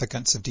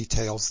significance of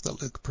details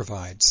that Luke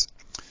provides.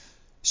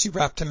 She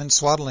wrapped him in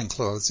swaddling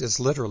clothes is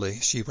literally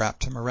she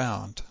wrapped him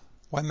around.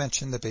 Why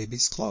mention the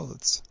baby's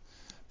clothes?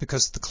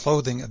 Because the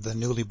clothing of the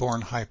newly born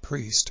high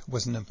priest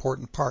was an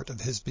important part of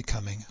his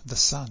becoming the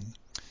Son.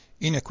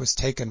 Enoch was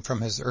taken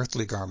from his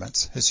earthly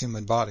garments, his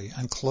human body,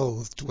 and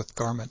clothed with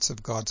garments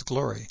of God's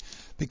glory,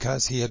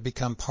 because he had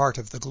become part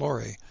of the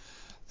glory.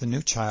 The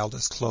new child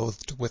is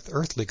clothed with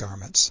earthly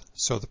garments,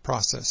 so the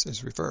process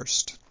is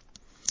reversed.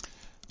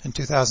 In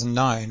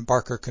 2009,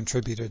 Barker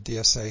contributed the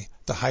essay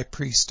The High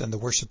Priest and the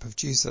Worship of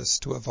Jesus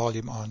to a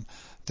volume on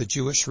the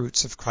Jewish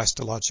roots of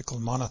Christological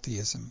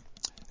monotheism,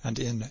 and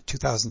in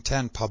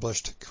 2010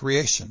 published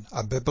Creation,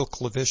 a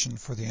Biblical Vision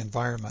for the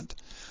Environment,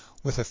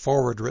 with a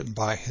foreword written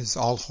by His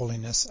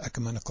All-Holiness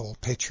Ecumenical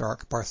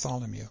Patriarch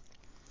Bartholomew.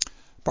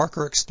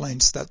 Barker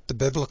explains that the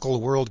biblical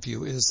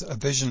worldview is a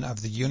vision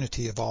of the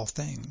unity of all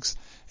things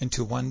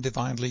into one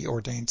divinely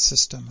ordained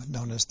system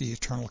known as the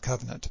Eternal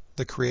Covenant,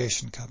 the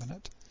Creation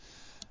Covenant.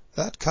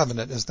 That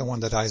covenant is the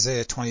one that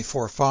Isaiah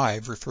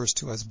 24:5 refers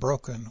to as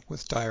broken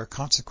with dire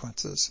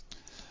consequences.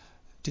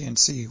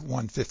 D&C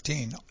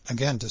 1:15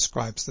 again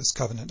describes this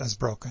covenant as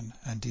broken,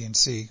 and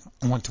D&C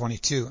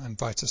 1:22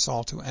 invites us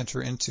all to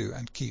enter into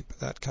and keep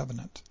that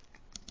covenant.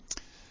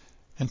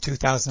 In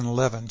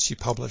 2011, she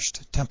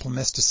published Temple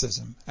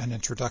Mysticism, an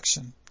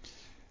Introduction.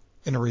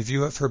 In a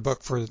review of her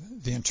book for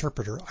The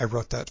Interpreter, I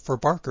wrote that for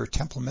Barker,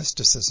 temple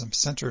mysticism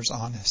centers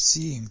on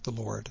seeing the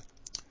Lord.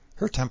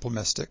 Her temple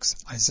mystics,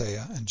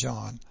 Isaiah and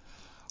John,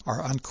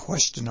 are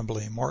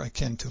unquestionably more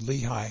akin to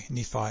Lehi,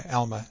 Nephi,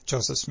 Alma,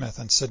 Joseph Smith,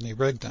 and Sidney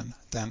Rigdon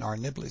than are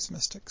Nibley's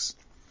mystics.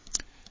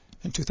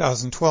 In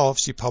 2012,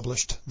 she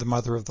published The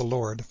Mother of the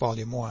Lord,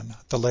 Volume 1,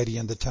 The Lady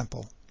in the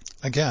Temple.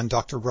 Again,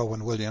 Dr.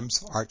 Rowan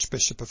Williams,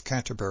 Archbishop of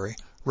Canterbury,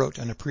 wrote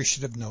an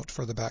appreciative note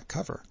for the back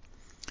cover.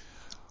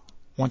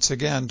 Once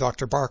again,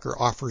 Dr. Barker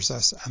offers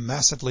us a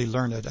massively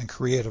learned and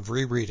creative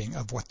rereading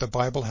of what the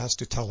Bible has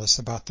to tell us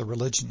about the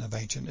religion of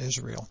ancient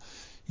Israel,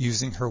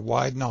 using her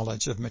wide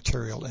knowledge of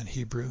material in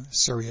Hebrew,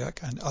 Syriac,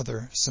 and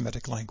other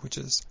Semitic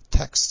languages,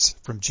 texts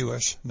from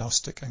Jewish,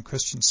 Gnostic, and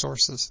Christian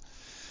sources.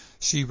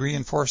 She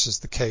reinforces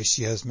the case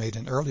she has made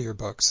in earlier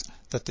books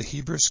that the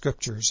Hebrew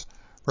Scriptures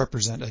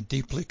represent a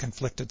deeply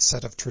conflicted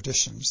set of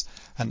traditions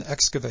and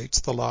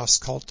excavates the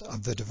lost cult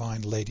of the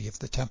Divine Lady of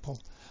the Temple,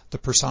 the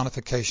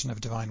personification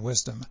of divine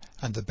wisdom,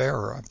 and the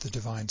bearer of the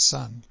divine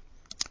Son.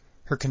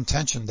 Her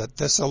contention that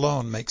this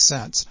alone makes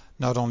sense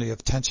not only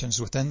of tensions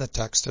within the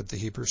text of the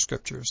Hebrew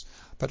Scriptures,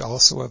 but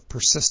also of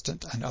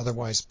persistent and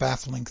otherwise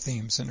baffling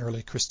themes in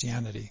early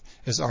Christianity,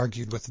 is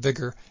argued with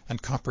vigor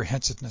and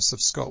comprehensiveness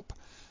of scope.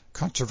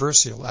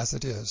 Controversial as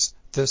it is,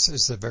 This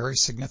is a very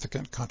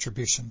significant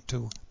contribution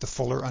to the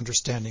fuller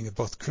understanding of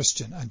both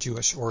Christian and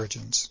Jewish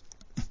origins.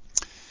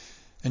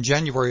 In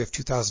January of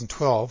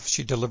 2012,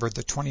 she delivered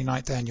the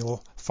 29th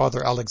annual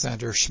Father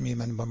Alexander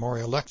Schmemann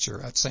Memorial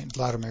Lecture at St.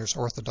 Vladimir's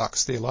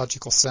Orthodox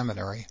Theological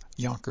Seminary,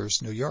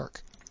 Yonkers, New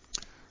York.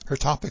 Her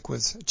topic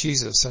was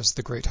Jesus as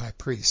the Great High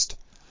Priest.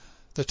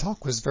 The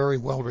talk was very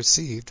well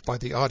received by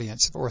the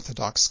audience of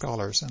Orthodox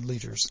scholars and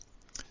leaders.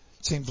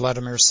 St.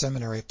 Vladimir's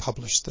Seminary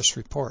published this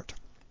report.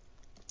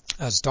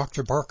 As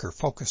Dr. Barker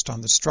focused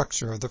on the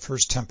structure of the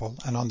First Temple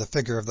and on the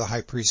figure of the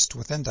high priest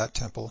within that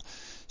temple,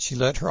 she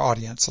led her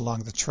audience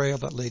along the trail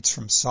that leads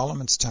from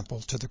Solomon's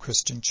Temple to the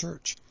Christian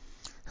Church.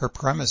 Her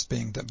premise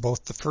being that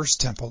both the First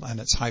Temple and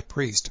its high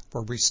priest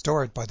were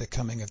restored by the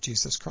coming of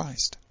Jesus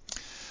Christ.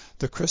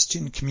 The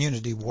Christian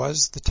community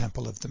was the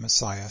temple of the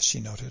Messiah, she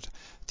noted,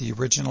 the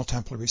original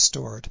temple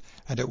restored,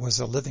 and it was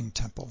a living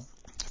temple.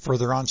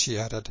 Further on, she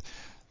added,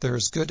 there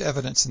is good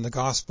evidence in the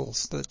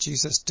Gospels that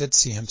Jesus did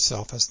see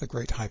himself as the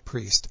great high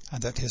priest,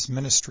 and that his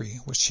ministry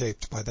was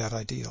shaped by that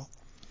ideal.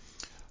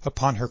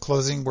 Upon her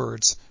closing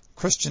words,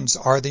 Christians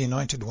are the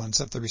anointed ones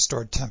of the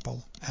restored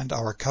temple, and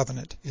our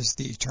covenant is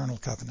the eternal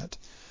covenant.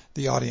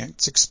 The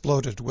audience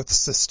exploded with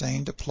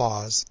sustained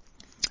applause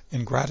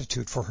in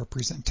gratitude for her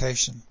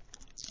presentation.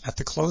 At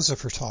the close of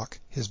her talk,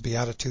 His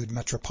Beatitude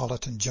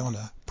Metropolitan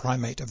Jonah,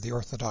 Primate of the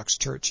Orthodox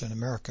Church in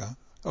America,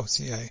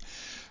 OCA,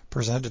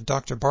 presented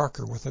Dr.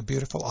 Barker with a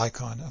beautiful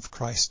icon of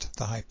Christ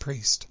the High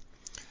Priest.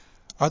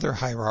 Other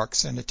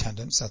hierarchs in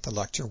attendance at the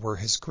lecture were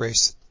His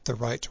Grace the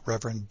Right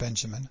Reverend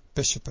Benjamin,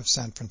 Bishop of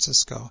San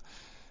Francisco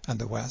and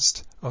the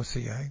West,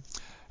 OCA,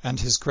 and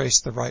His Grace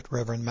the Right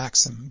Reverend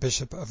Maxim,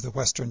 Bishop of the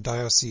Western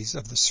Diocese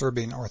of the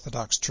Serbian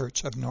Orthodox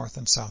Church of North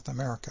and South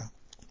America.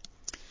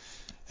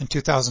 In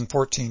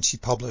 2014, she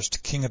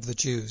published King of the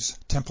Jews,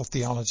 Temple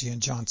Theology in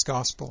John's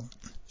Gospel.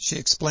 She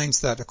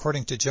explains that,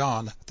 according to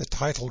John, the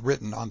title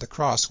written on the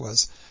cross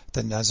was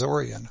the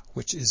Nazorian,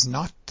 which is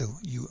not the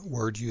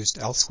word used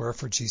elsewhere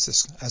for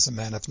Jesus as a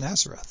man of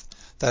Nazareth.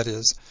 That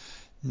is,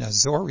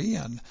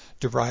 Nazorian,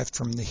 derived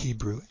from the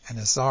Hebrew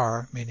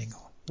Nazar, meaning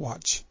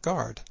watch,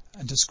 guard,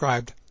 and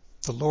described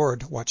the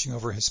Lord watching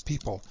over his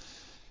people.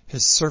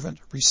 His servant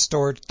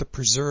restored the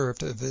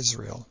preserved of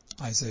Israel,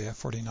 Isaiah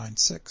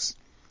 49:6.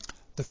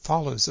 The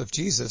followers of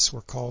Jesus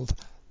were called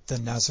the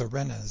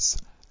Nazarenes,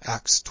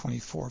 Acts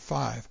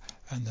 24:5,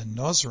 and the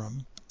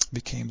Nozrim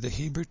became the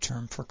Hebrew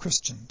term for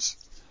Christians.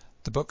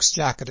 The book's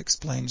jacket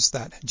explains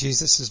that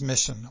Jesus'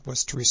 mission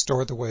was to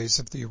restore the ways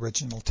of the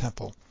original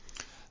temple.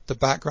 The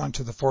background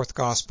to the fourth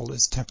gospel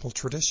is temple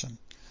tradition.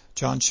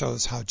 John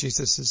shows how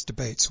Jesus'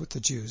 debates with the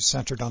Jews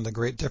centered on the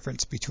great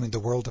difference between the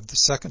world of the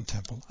second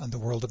temple and the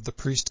world of the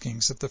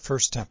priest-kings of the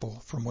first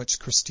temple from which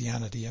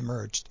Christianity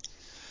emerged.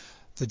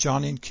 The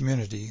Johannine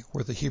community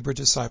were the Hebrew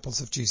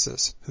disciples of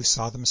Jesus who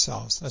saw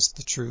themselves as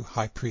the true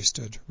high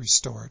priesthood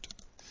restored.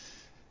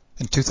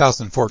 In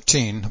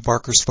 2014,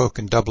 Barker spoke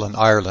in Dublin,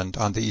 Ireland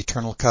on the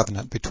eternal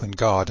covenant between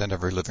God and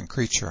every living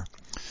creature.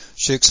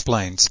 She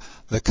explains,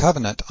 the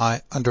covenant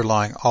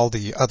underlying all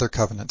the other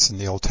covenants in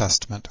the Old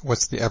Testament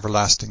was the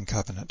everlasting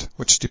covenant,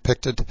 which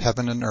depicted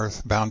heaven and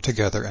earth bound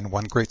together in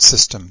one great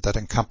system that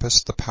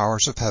encompassed the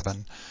powers of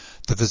heaven,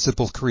 the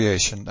visible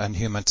creation, and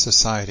human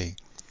society.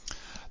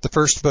 The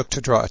first book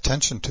to draw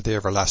attention to the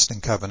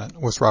everlasting covenant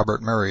was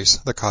Robert Murray's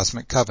The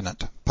Cosmic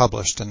Covenant,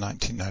 published in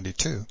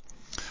 1992.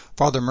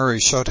 Father Murray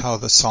showed how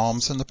the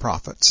Psalms and the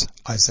prophets,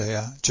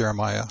 Isaiah,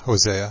 Jeremiah,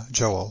 Hosea,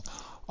 Joel,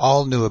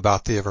 all knew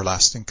about the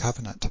everlasting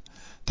covenant.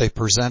 They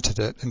presented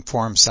it in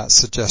forms that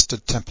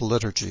suggested temple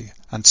liturgy,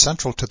 and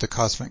central to the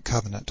cosmic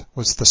covenant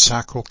was the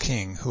sacral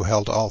king who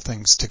held all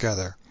things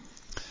together.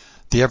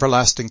 The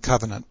everlasting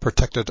covenant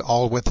protected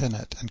all within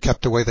it and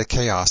kept away the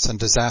chaos and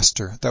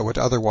disaster that would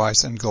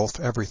otherwise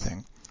engulf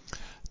everything.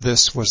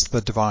 This was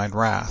the divine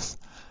wrath.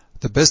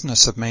 The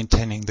business of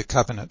maintaining the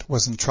covenant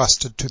was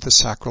entrusted to the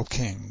sacral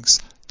kings,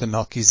 the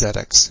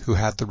Melchizedeks, who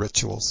had the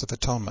rituals of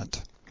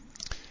atonement.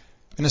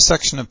 In a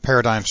section of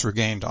Paradigms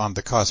Regained on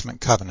the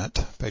Cosmic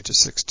Covenant, pages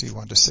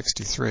 61 to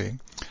 63,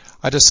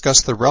 I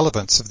discuss the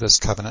relevance of this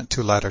covenant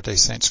to Latter-day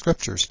Saint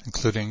scriptures,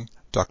 including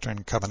Doctrine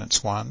and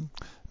Covenants 1,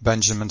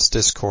 Benjamin's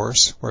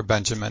Discourse, where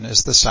Benjamin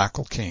is the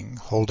sacral king,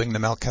 holding the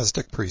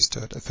Melchizedek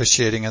priesthood,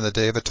 officiating in the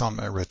Day of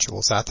Atonement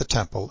rituals at the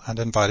temple, and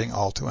inviting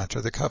all to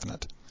enter the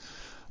covenant.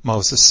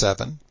 Moses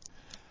 7,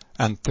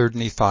 and 3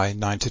 Nephi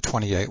 9 to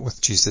 28 with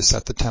Jesus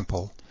at the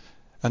temple,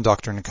 and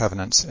Doctrine and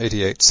Covenants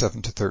 88,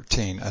 7 to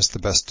 13 as the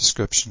best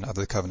description of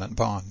the covenant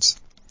bonds.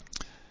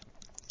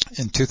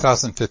 In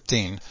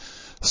 2015,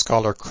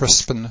 scholar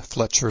Crispin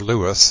Fletcher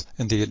Lewis,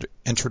 in the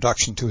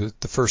introduction to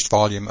the first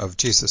volume of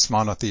Jesus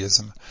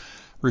Monotheism,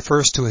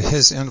 refers to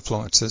his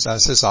influences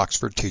as his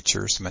Oxford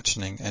teachers,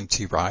 mentioning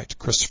N.T. Wright,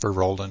 Christopher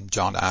Rowland,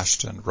 John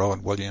Ashton,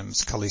 Rowan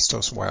Williams,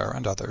 Callistos Ware,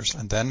 and others,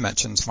 and then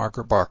mentions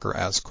Margaret Barker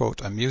as,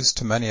 quote, a muse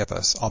to many of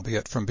us,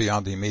 albeit from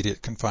beyond the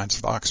immediate confines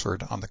of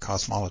Oxford, on the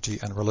cosmology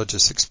and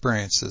religious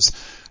experiences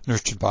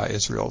nurtured by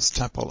Israel's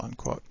temple,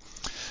 unquote.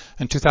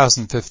 In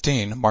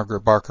 2015,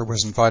 Margaret Barker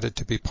was invited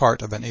to be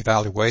part of an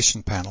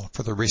evaluation panel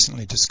for the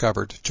recently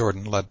discovered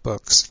Jordan-led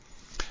books.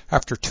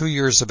 After 2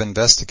 years of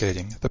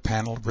investigating, the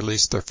panel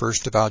released their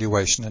first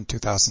evaluation in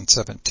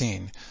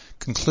 2017,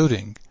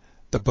 concluding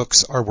the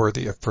books are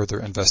worthy of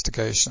further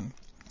investigation.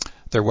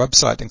 Their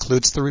website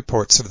includes the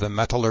reports of the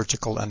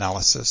metallurgical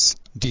analysis,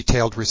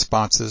 detailed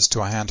responses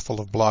to a handful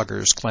of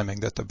bloggers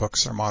claiming that the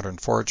books are modern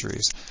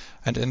forgeries,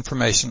 and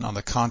information on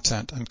the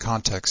content and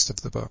context of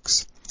the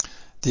books.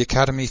 The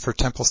Academy for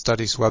Temple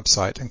Studies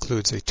website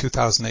includes a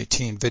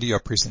 2018 video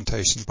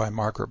presentation by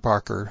Margaret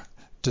Barker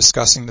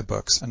discussing the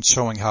books and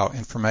showing how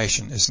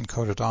information is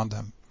encoded on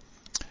them.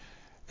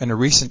 In a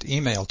recent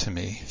email to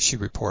me, she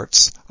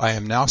reports, "I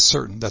am now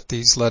certain that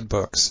these lead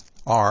books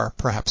are,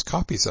 perhaps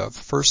copies of,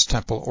 First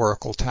Temple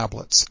Oracle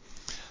tablets.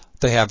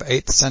 They have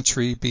 8th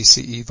century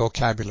BCE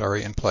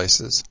vocabulary in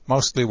places,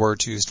 mostly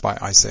words used by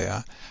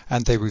Isaiah,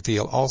 and they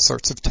reveal all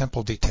sorts of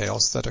temple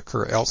details that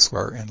occur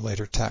elsewhere in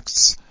later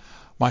texts.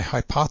 My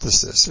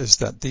hypothesis is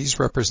that these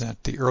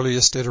represent the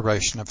earliest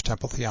iteration of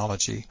temple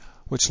theology,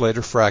 which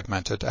later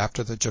fragmented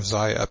after the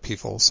Josiah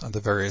upheavals and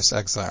the various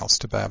exiles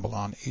to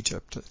Babylon,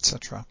 Egypt,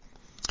 etc.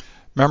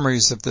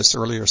 Memories of this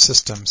earlier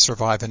system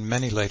survive in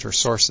many later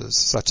sources,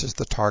 such as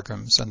the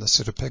Targums and the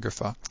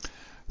Pseudepigrapha.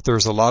 There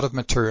is a lot of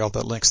material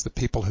that links the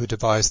people who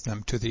devised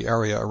them to the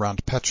area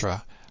around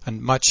Petra,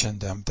 and much in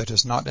them that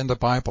is not in the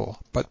Bible,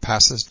 but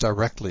passes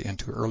directly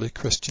into early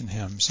Christian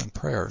hymns and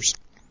prayers."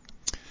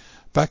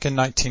 Back in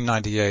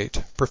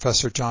 1998,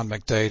 Professor John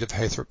McDade of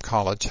Haythrop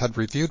College had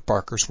reviewed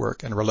Barker's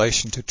work in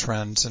relation to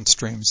trends and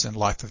streams in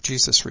Life of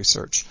Jesus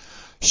research,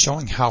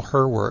 showing how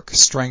her work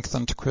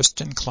strengthened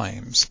Christian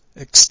claims,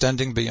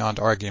 extending beyond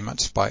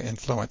arguments by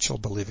influential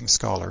believing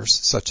scholars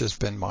such as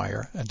Ben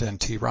Meyer and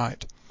N.T.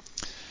 Wright.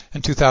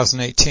 In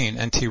 2018,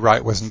 N.T.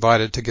 Wright was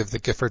invited to give the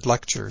Gifford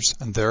Lectures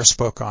and there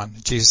spoke on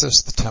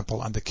Jesus, the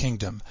Temple, and the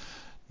Kingdom,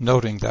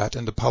 noting that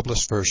in the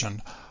published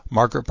version,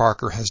 Margaret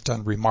Barker has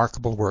done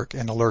remarkable work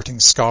in alerting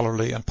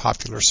scholarly and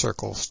popular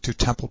circles to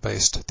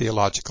temple-based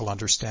theological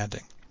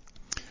understanding.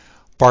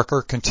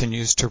 Barker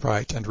continues to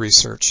write and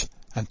research,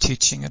 and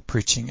teaching and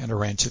preaching in a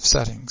range of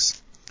settings.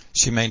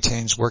 She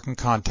maintains working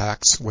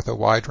contacts with a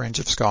wide range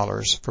of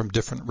scholars from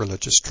different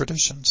religious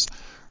traditions.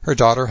 Her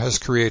daughter has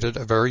created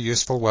a very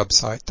useful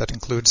website that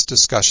includes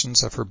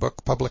discussions of her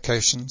book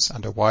publications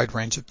and a wide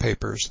range of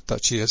papers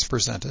that she has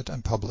presented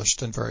and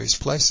published in various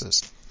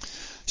places.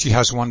 She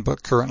has one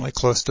book currently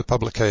close to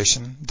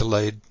publication,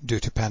 delayed due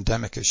to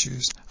pandemic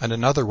issues, and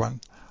another one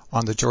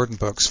on the Jordan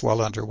books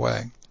well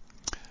underway.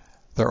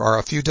 There are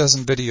a few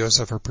dozen videos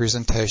of her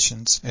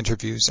presentations,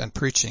 interviews, and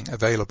preaching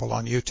available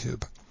on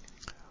YouTube.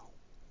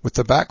 With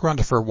the background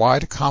of her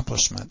wide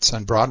accomplishments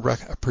and broad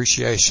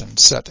appreciation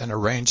set in a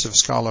range of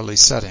scholarly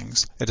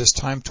settings, it is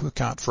time to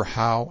account for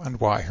how and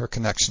why her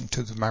connection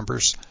to the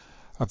members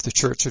of the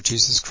Church of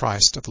Jesus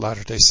Christ of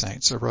Latter-day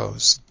Saints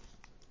arose.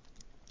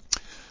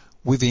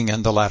 Weaving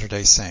in the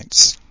Latter-day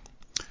Saints.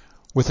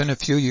 Within a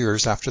few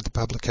years after the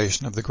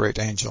publication of The Great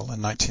Angel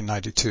in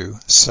 1992,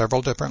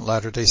 several different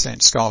Latter-day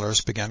Saint scholars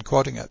began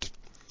quoting it.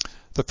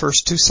 The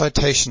first 2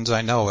 citations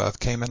I know of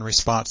came in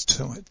response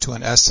to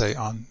an essay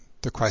on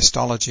the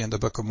Christology in the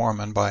Book of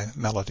Mormon by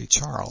Melody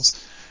Charles,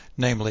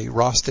 namely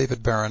Ross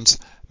David Barron's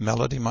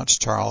Melody Munch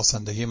Charles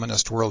and the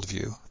Humanist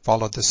Worldview,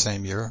 followed the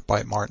same year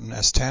by Martin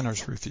S.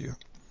 Tanner's review.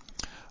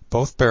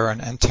 Both Barron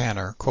and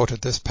Tanner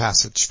quoted this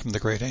passage from The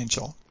Great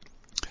Angel.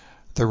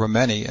 There were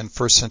many in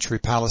first-century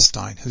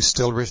Palestine who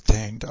still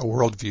retained a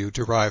worldview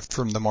derived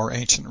from the more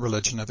ancient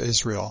religion of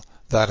Israel,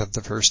 that of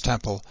the First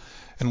Temple,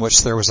 in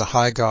which there was a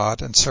high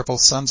God and several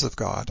sons of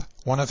God,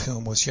 one of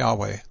whom was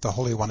Yahweh, the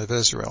Holy One of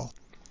Israel.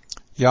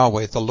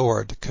 Yahweh, the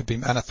Lord, could be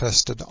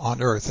manifested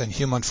on earth in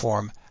human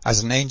form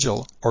as an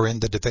angel or in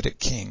the Davidic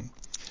king.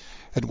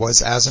 It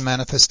was as a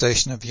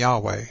manifestation of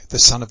Yahweh, the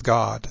Son of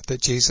God,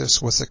 that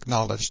Jesus was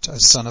acknowledged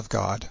as Son of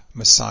God,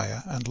 Messiah,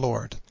 and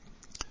Lord.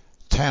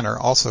 Tanner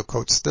also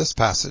quotes this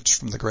passage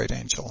from the Great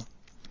Angel.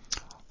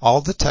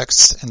 All the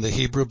texts in the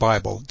Hebrew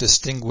Bible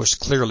distinguish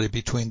clearly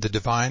between the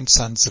divine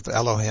sons of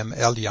Elohim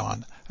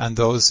Elyon and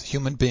those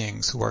human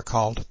beings who are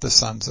called the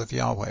sons of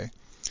Yahweh.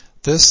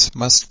 This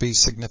must be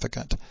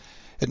significant.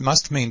 It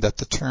must mean that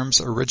the terms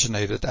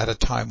originated at a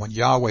time when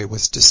Yahweh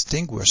was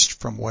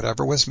distinguished from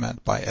whatever was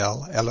meant by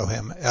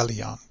Elohim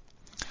Elyon.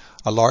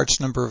 A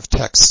large number of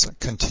texts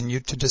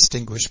continued to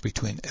distinguish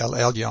between El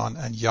Elyon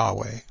and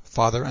Yahweh,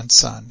 Father and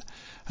Son,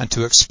 and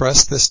to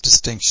express this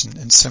distinction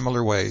in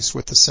similar ways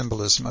with the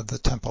symbolism of the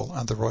temple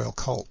and the royal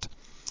cult.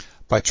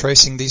 By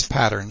tracing these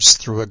patterns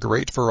through a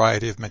great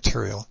variety of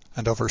material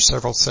and over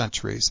several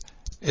centuries,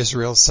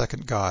 Israel's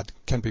second God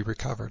can be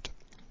recovered.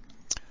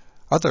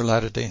 Other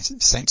Latter-day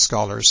Saint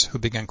scholars who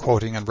began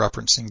quoting and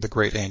referencing the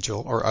Great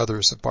Angel or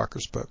others of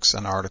Barker's books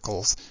and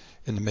articles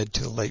in the mid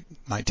to late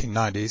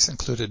 1990s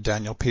included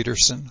Daniel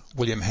Peterson,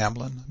 William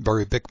Hamlin,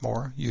 Barry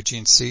Bickmore,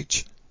 Eugene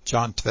Seach,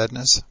 John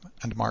Tvednes,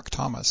 and Mark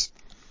Thomas.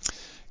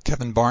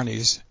 Kevin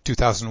Barney's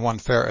 2001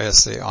 Fair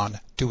essay on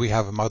Do We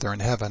Have a Mother in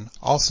Heaven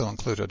also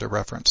included a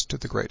reference to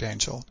the Great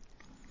Angel.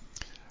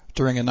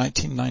 during a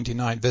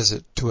 1999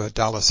 visit to a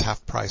Dallas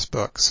Half-Price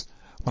Books.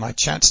 When I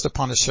chanced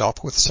upon a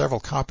shelf with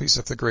several copies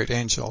of The Great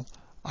Angel,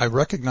 I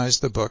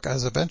recognized the book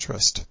as of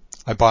interest.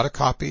 I bought a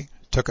copy,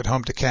 took it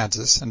home to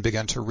Kansas, and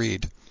began to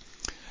read.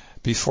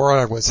 Before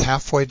I was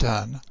halfway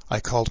done,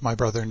 I called my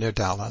brother near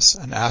Dallas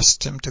and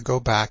asked him to go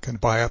back and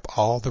buy up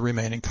all the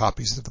remaining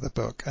copies of the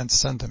book and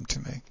send them to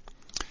me.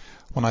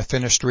 When I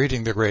finished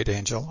reading The Great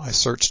Angel, I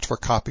searched for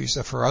copies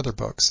of her other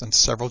books and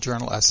several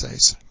journal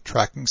essays,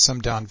 tracking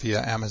some down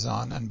via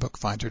Amazon and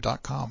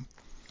Bookfinder.com.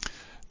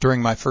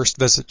 During my first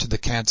visit to the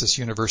Kansas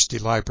University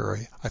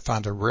Library, I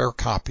found a rare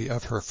copy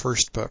of her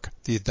first book,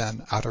 the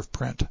then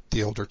out-of-print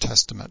The Older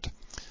Testament.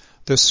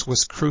 This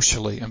was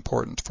crucially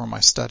important for my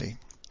study.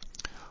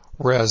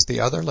 Whereas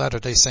the other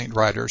Latter-day Saint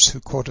writers who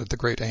quoted The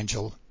Great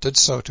Angel did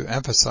so to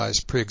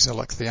emphasize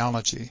pre-exilic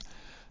theology,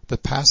 the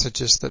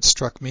passages that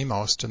struck me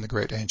most in The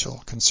Great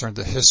Angel concerned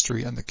the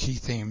history and the key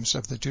themes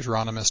of the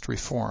Deuteronomist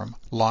reform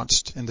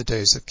launched in the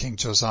days of King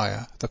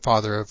Josiah, the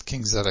father of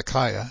King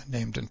Zedekiah,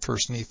 named in 1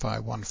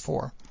 Nephi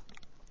 1:4.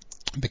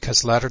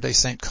 Because Latter-day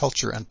Saint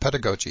culture and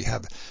pedagogy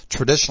have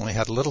traditionally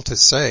had little to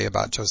say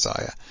about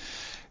Josiah,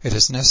 it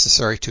is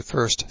necessary to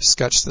first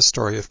sketch the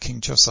story of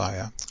King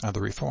Josiah and the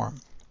reform.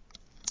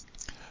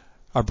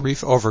 A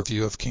brief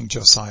overview of King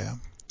Josiah.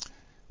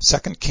 2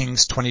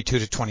 Kings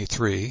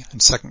 22-23 and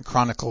 2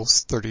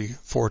 Chronicles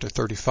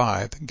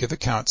 34-35 give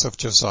accounts of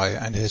Josiah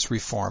and his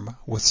reform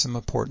with some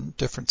important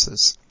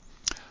differences.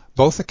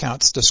 Both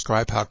accounts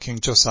describe how King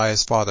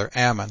Josiah's father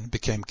Ammon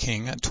became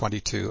king at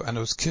 22 and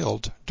was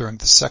killed during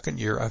the second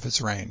year of his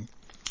reign.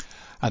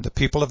 And the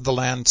people of the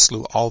land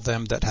slew all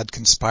them that had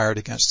conspired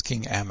against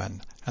King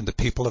Ammon, and the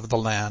people of the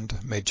land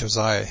made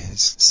Josiah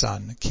his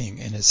son king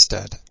in his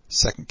stead.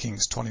 2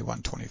 Kings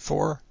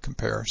 21:24,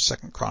 compare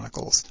 2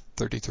 Chronicles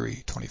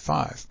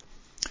 33:25.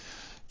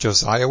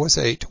 Josiah was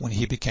 8 when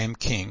he became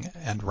king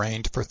and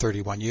reigned for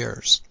 31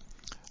 years.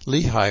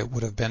 Lehi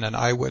would have been an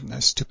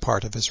eyewitness to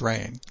part of his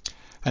reign,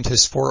 and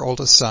his 4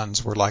 oldest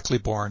sons were likely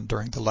born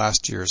during the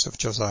last years of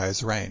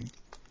Josiah's reign.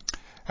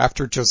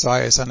 After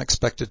Josiah's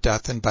unexpected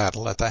death in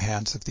battle at the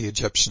hands of the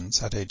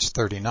Egyptians at age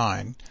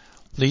 39,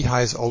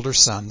 Lehi's older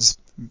sons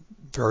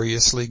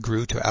variously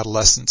grew to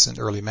adolescence and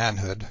early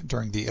manhood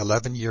during the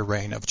 11-year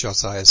reign of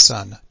Josiah's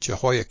son,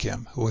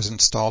 Jehoiakim, who was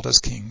installed as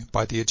king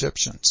by the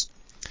Egyptians.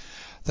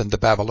 Then the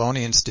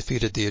Babylonians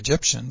defeated the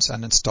Egyptians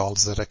and installed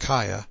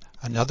Zedekiah,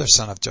 another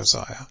son of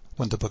Josiah,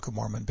 when the Book of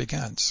Mormon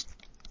begins.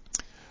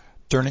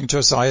 During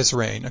Josiah's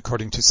reign,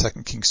 according to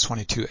 2 Kings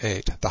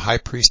 22:8, the high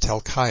priest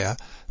Hilkiah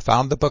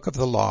found the book of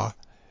the law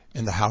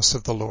in the house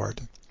of the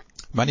Lord.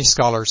 Many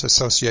scholars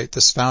associate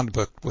this found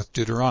book with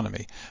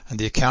Deuteronomy, and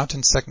the account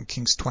in 2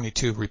 Kings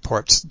 22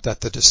 reports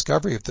that the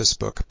discovery of this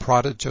book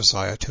prodded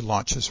Josiah to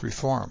launch his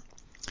reform.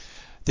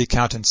 The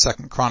account in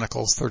 2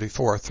 Chronicles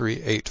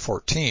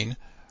 34:3-8-14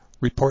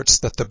 reports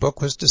that the book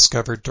was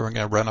discovered during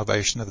a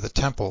renovation of the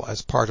temple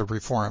as part of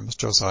reforms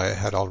Josiah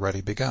had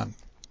already begun.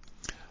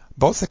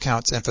 Both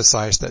accounts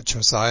emphasize that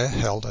Josiah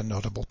held a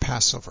notable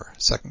Passover,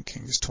 2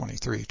 Kings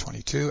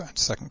 23:22 and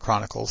 2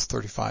 Chronicles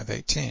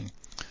 35:18.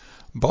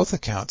 Both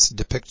accounts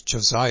depict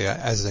Josiah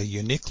as a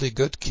uniquely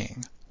good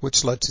king,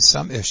 which led to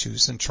some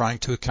issues in trying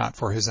to account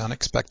for his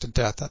unexpected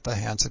death at the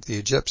hands of the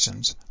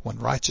Egyptians, when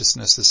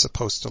righteousness is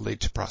supposed to lead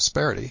to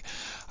prosperity,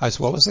 as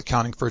well as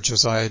accounting for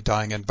Josiah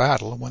dying in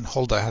battle when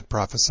Huldah had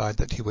prophesied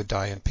that he would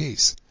die in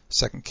peace,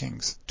 2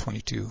 Kings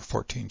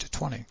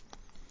 22:14-20.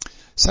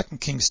 2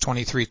 Kings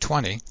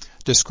 23:20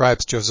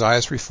 describes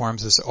Josiah's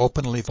reforms as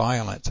openly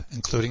violent,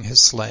 including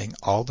his slaying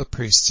all the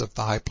priests of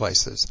the high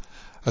places,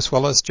 as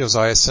well as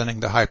Josiah sending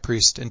the high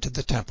priest into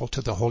the temple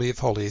to the Holy of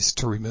Holies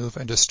to remove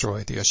and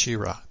destroy the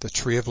Asherah, the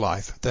tree of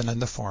life, then in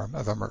the form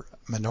of a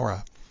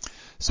menorah.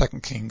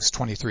 2 Kings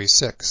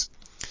 23:6.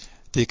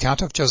 The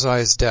account of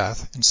Josiah's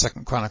death in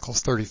 2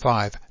 Chronicles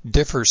 35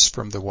 differs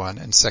from the one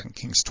in 2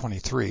 Kings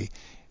 23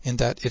 in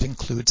that it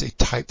includes a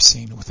type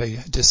scene with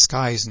a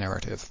disguise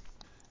narrative.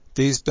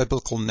 These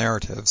biblical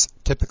narratives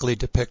typically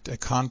depict a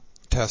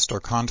contest or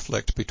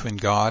conflict between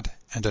God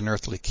and an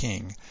earthly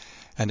king,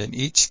 and in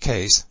each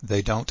case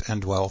they don't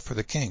end well for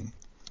the king.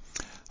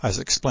 As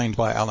explained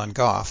by Alan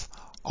Goff,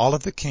 all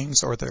of the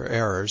kings or their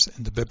heirs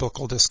in the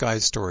biblical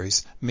disguise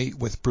stories meet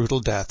with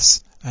brutal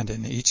deaths, and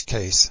in each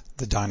case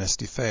the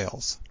dynasty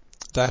fails.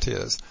 That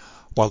is,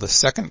 while the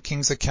 2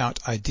 Kings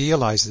account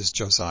idealizes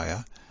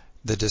Josiah,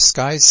 the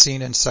disguise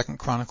scene in 2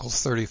 Chronicles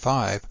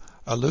 35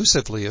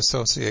 elusively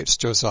associates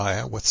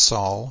Josiah with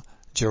Saul,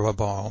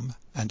 Jeroboam,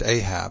 and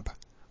Ahab,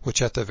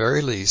 which at the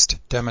very least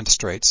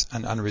demonstrates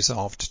an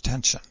unresolved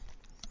tension.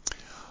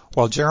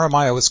 While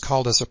Jeremiah was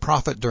called as a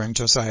prophet during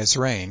Josiah's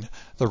reign,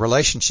 the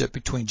relationship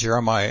between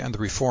Jeremiah and the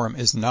reform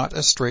is not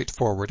as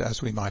straightforward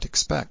as we might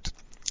expect.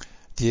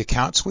 The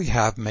accounts we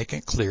have make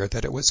it clear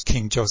that it was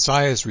King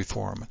Josiah's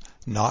reform,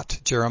 not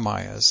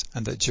Jeremiah's,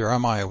 and that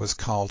Jeremiah was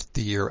called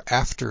the year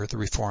after the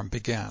reform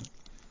began.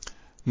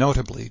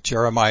 Notably,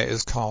 Jeremiah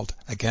is called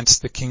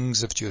against the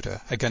kings of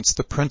Judah, against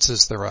the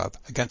princes thereof,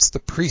 against the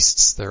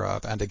priests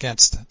thereof, and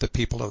against the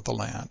people of the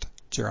land.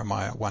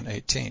 Jeremiah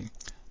 1:18.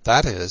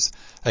 that is,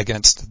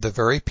 against the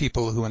very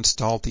people who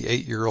installed the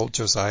 8-year-old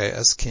Josiah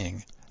as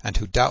king, and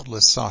who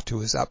doubtless saw to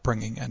his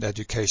upbringing and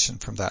education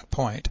from that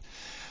point,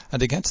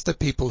 and against the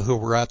people who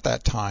were at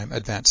that time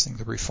advancing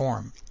the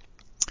reform.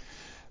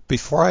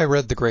 Before I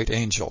read The Great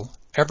Angel,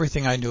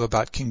 everything I knew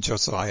about King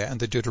Josiah and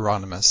the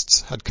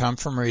Deuteronomists had come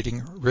from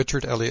reading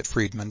Richard Elliott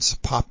Friedman's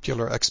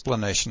popular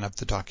explanation of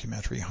the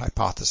documentary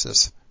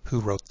hypothesis, Who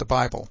Wrote the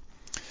Bible?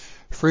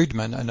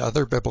 Friedman and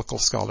other biblical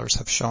scholars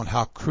have shown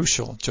how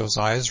crucial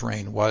Josiah's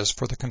reign was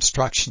for the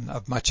construction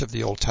of much of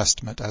the Old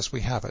Testament as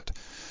we have it,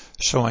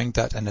 showing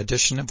that an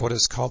edition of what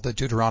is called the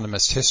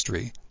Deuteronomist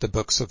history, the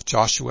books of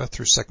Joshua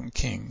through 2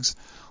 Kings,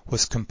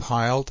 was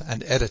compiled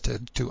and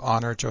edited to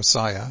honor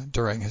Josiah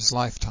during his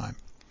lifetime.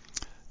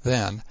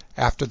 Then,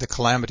 after the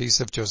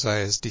calamities of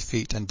Josiah's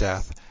defeat and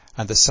death,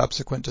 and the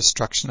subsequent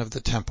destruction of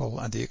the temple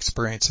and the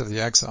experience of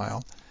the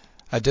exile,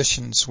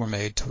 additions were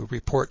made to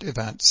report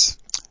events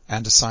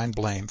and assign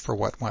blame for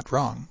what went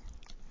wrong.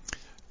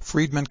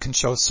 Friedman can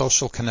show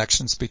social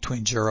connections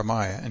between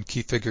Jeremiah and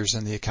key figures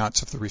in the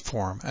accounts of the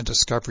Reform and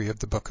discovery of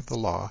the Book of the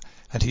Law,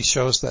 and he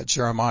shows that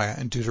Jeremiah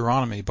and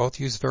Deuteronomy both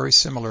use very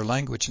similar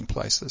language in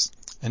places.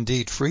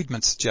 Indeed,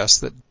 Friedman suggests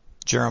that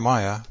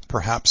Jeremiah,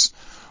 perhaps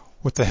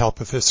with the help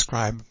of his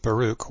scribe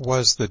Baruch,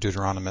 was the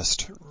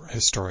Deuteronomist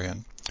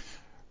historian.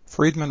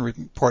 Friedman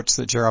reports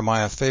that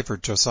Jeremiah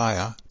favored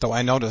Josiah, though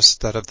I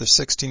noticed that of the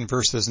 16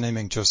 verses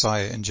naming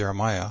Josiah in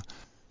Jeremiah,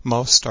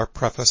 most are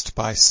prefaced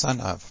by son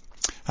of,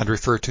 and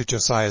refer to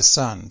Josiah's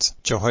sons,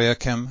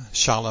 Jehoiakim,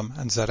 Shallum,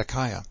 and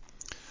Zedekiah.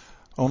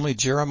 Only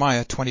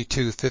Jeremiah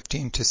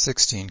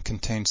 22:15-16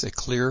 contains a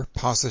clear,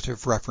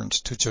 positive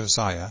reference to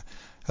Josiah,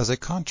 as a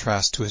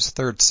contrast to his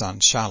third son,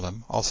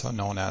 Shallum, also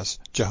known as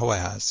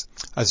Jehoahaz,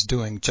 as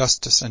doing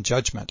justice and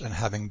judgment and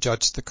having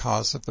judged the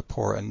cause of the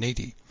poor and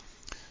needy.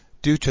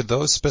 Due to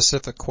those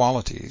specific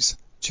qualities,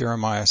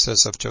 Jeremiah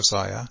says of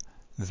Josiah,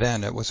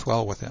 "Then it was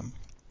well with him."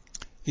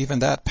 Even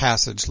that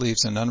passage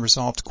leaves an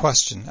unresolved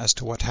question as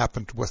to what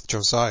happened with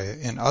Josiah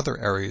in other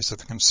areas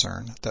of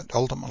concern that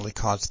ultimately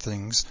caused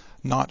things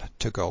not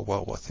to go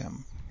well with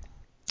him.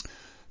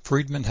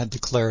 Friedman had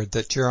declared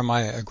that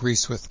Jeremiah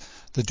agrees with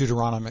the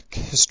Deuteronomic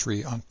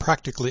history on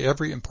practically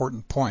every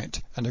important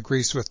point and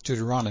agrees with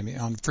Deuteronomy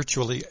on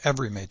virtually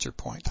every major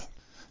point.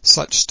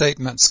 Such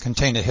statements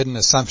contain a hidden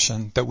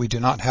assumption that we do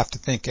not have to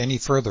think any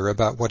further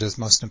about what is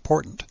most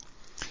important.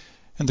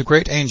 In The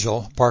Great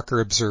Angel, Barker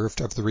observed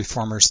of the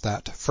Reformers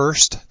that,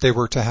 first, they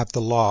were to have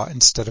the law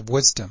instead of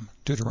wisdom,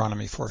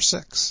 Deuteronomy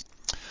 4:6.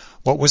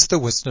 What was the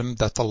wisdom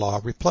that the law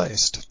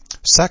replaced?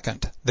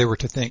 Second, they were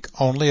to think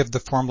only of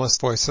the formless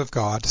voice of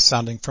God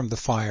sounding from the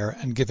fire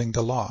and giving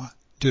the law,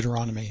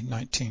 Deuteronomy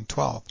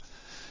 19:12.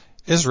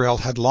 Israel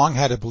had long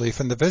had a belief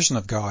in the vision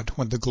of God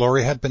when the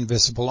glory had been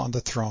visible on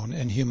the throne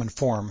in human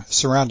form,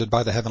 surrounded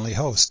by the heavenly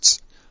hosts.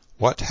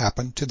 What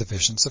happened to the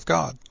visions of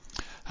God?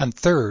 And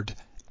third,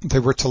 they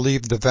were to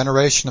leave the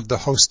veneration of the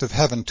host of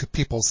heaven to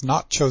peoples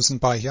not chosen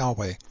by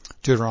Yahweh,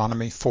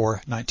 Deuteronomy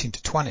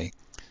 4:19-20.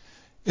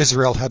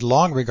 Israel had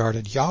long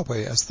regarded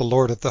Yahweh as the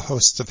Lord of the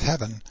hosts of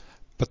heaven,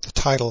 but the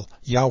title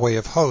Yahweh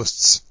of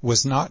hosts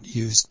was not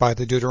used by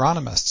the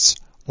Deuteronomists.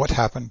 What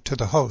happened to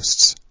the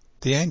hosts,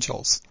 the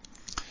angels?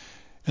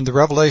 In the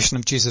revelation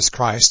of Jesus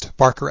Christ,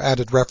 Barker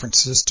added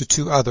references to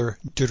two other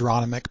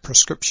Deuteronomic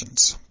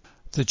prescriptions.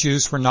 The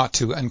Jews were not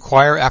to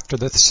inquire after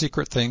the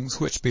secret things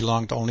which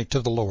belonged only to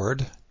the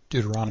Lord,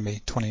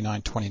 Deuteronomy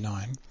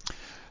 29:29.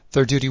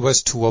 Their duty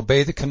was to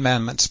obey the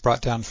commandments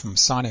brought down from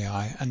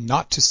Sinai and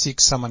not to seek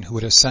someone who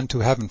would ascend to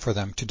heaven for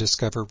them to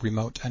discover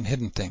remote and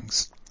hidden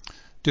things,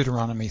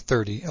 Deuteronomy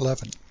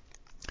 30:11.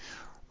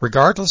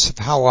 Regardless of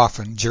how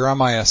often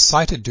Jeremiah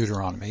cited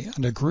Deuteronomy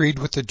and agreed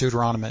with the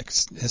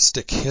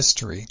Deuteronomistic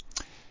history,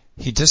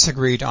 he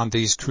disagreed on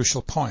these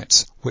crucial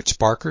points, which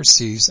Barker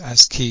sees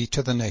as key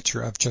to the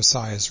nature of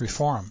Josiah's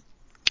reform.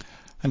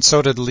 And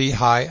so did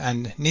Lehi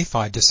and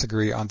Nephi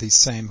disagree on these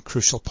same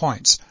crucial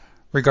points,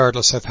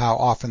 regardless of how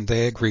often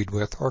they agreed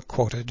with or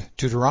quoted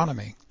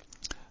Deuteronomy.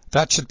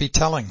 That should be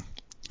telling.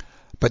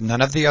 But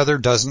none of the other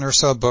dozen or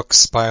so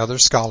books by other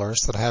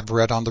scholars that I have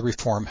read on the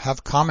Reform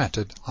have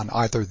commented on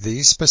either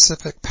these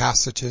specific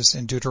passages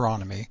in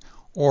Deuteronomy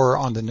or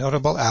on the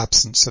notable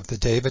absence of the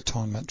Day of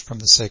Atonement from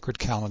the sacred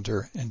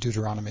calendar in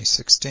Deuteronomy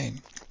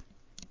 16.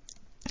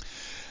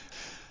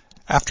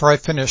 After I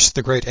finished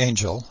The Great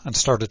Angel and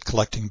started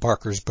collecting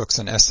Barker's books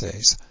and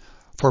essays,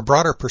 for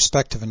broader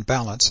perspective and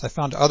balance, I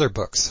found other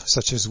books,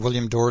 such as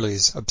William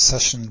Dorley's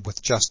Obsession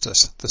with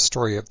Justice, The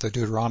Story of the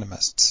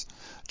Deuteronomists,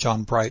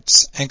 John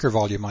Bright's Anchor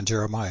volume on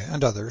Jeremiah,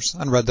 and others,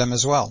 and read them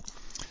as well.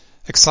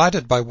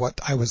 Excited by what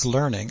I was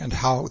learning and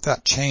how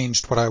that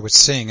changed what I was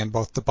seeing in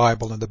both the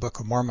Bible and the Book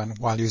of Mormon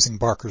while using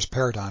Barker's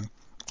paradigm,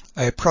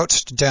 I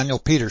approached Daniel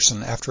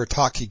Peterson after a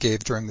talk he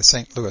gave during the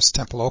St. Louis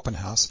Temple Open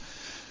House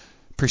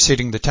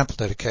preceding the temple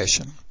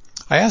dedication.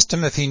 I asked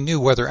him if he knew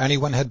whether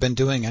anyone had been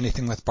doing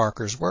anything with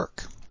Barker's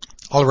work.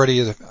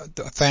 Already a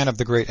fan of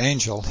The Great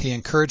Angel, he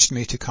encouraged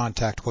me to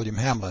contact William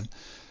Hamlin,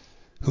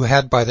 who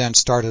had by then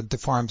started the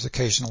Farm's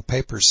Occasional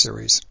Papers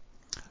series.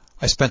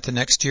 I spent the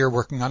next year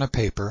working on a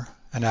paper,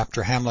 and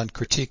after Hamlin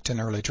critiqued an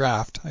early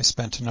draft, I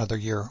spent another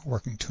year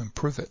working to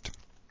improve it.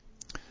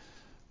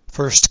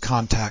 First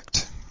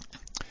contact.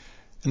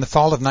 In the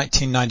fall of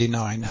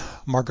 1999,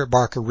 Margaret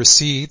Barker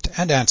received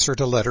and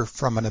answered a letter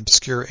from an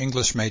obscure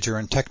English major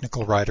and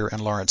technical writer in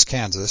Lawrence,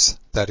 Kansas,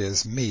 that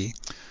is, me,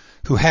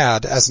 who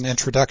had, as an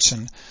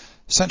introduction,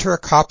 sent her a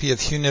copy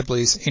of Hugh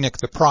Nibley's Enoch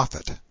the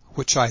Prophet,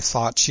 which I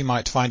thought she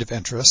might find of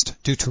interest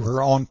due to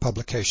her own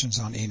publications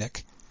on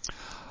Enoch.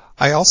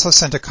 I also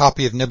sent a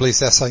copy of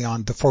Nibley's essay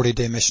on the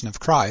 40-Day Mission of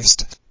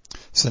Christ,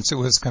 since it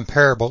was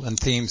comparable in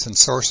themes and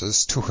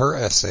sources to her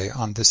essay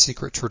on The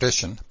Secret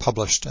Tradition,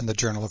 published in the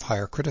Journal of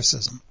Higher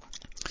Criticism.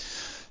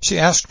 She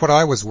asked what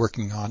I was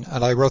working on,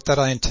 and I wrote that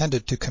I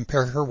intended to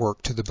compare her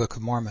work to the Book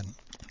of Mormon.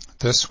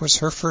 This was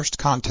her first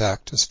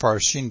contact, as far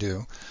as she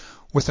knew,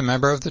 with a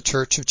member of the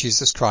Church of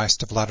Jesus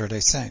Christ of Latter-day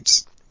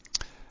Saints.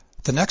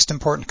 The next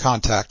important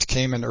contact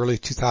came in early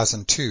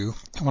 2002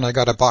 when I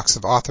got a box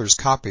of authors'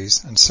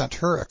 copies and sent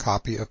her a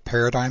copy of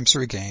Paradigms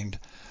Regained,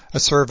 a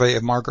survey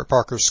of Margaret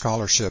Barker's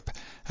scholarship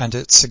and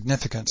its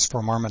significance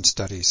for Mormon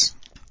studies.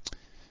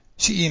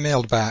 She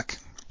emailed back,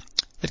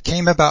 "It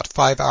came about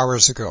 5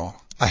 hours ago.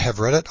 I have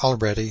read it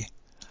already.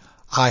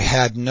 I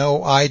had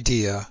no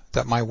idea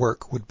that my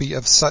work would be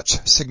of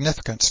such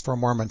significance for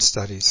Mormon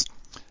studies.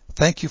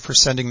 Thank you for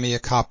sending me a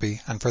copy,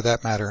 and for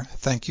that matter,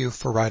 thank you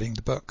for writing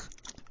the book."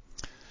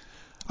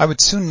 I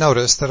would soon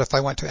notice that if I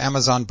went to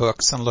Amazon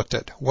Books and looked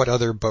at what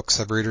other books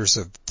have readers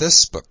of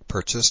this book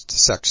purchased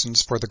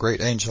sections for The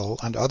Great Angel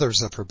and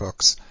others of her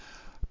books,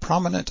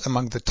 prominent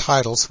among the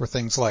titles were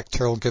things like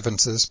Terrell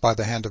Givens's By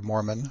the Hand of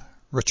Mormon,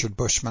 Richard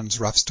Bushman's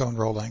Rough Stone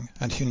Rolling,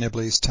 and Hugh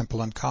Nibley's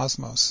Temple and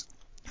Cosmos.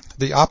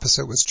 The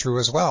opposite was true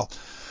as well.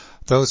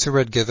 Those who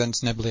read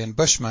Givens, Nibley, and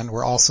Bushman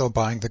were also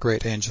buying The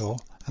Great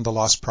Angel and The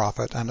Lost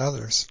Prophet and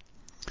others.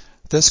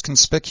 This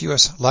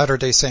conspicuous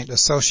Latter-day Saint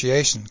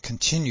association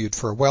continued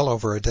for well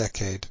over a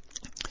decade.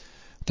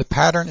 The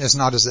pattern is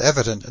not as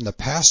evident in the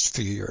past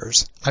few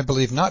years, I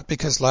believe not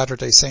because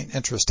Latter-day Saint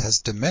interest has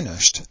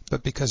diminished,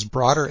 but because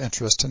broader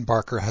interest in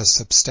Barker has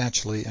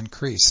substantially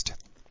increased.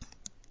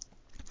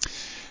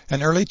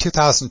 In early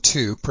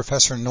 2002,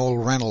 Professor Noel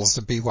Reynolds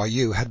of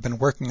BYU had been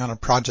working on a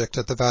project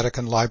at the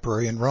Vatican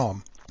Library in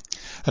Rome,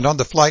 and on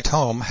the flight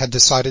home had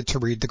decided to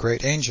read The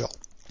Great Angel.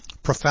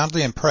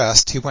 Profoundly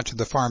impressed, he went to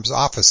the farm's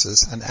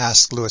offices and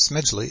asked Louis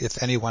Midgley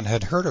if anyone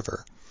had heard of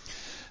her.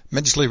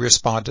 Midgley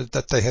responded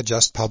that they had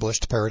just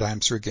published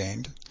Paradigms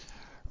Regained.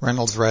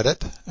 Reynolds read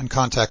it and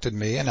contacted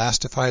me and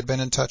asked if I had been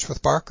in touch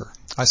with Barker.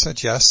 I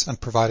said yes and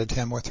provided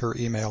him with her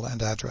email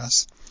and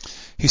address.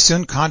 He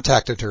soon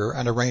contacted her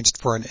and arranged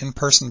for an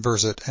in-person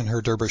visit in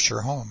her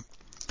Derbyshire home.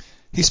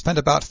 He spent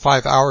about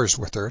 5 hours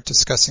with her,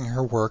 discussing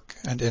her work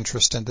and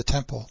interest in the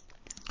temple.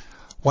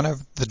 One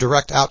of the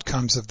direct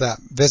outcomes of that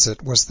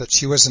visit was that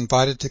she was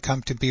invited to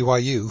come to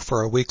BYU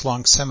for a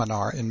week-long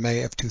seminar in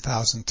May of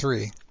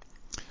 2003.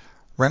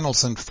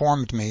 Reynolds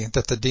informed me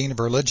that the Dean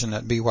of Religion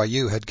at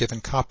BYU had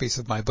given copies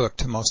of my book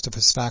to most of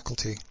his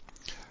faculty.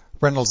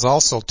 Reynolds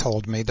also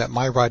told me that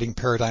my writing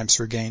Paradigms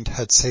Regained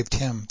had saved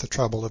him the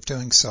trouble of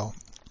doing so.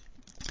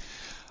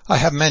 I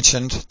have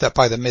mentioned that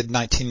by the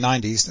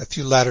mid-1990s, a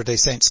few Latter-day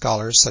Saint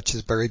scholars such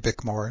as Barry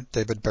Bickmore,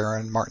 David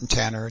Barron, Martin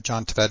Tanner,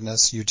 John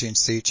Tvednes, Eugene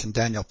Seach, and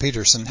Daniel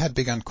Peterson had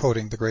begun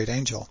quoting The Great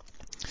Angel.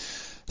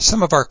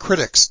 Some of our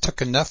critics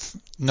took enough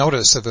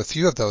notice of a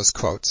few of those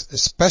quotes,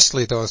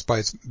 especially those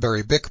by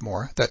Barry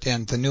Bickmore, that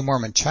in The New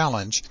Mormon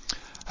Challenge,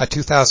 a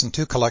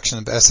 2002 collection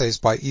of essays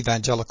by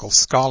evangelical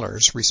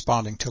scholars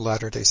responding to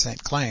Latter-day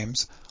Saint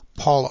claims,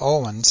 Paul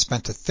Owen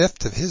spent a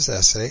fifth of his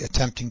essay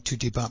attempting to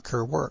debunk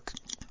her work.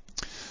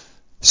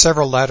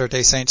 Several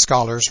Latter-day Saint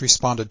scholars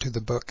responded to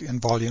the book in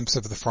volumes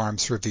of the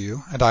Farms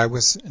Review, and I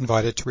was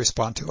invited to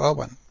respond to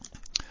Owen.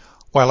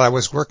 While I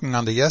was working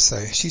on the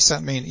essay, she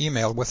sent me an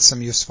email with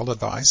some useful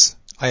advice.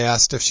 I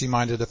asked if she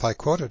minded if I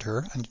quoted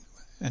her,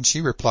 and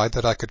she replied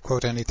that I could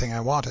quote anything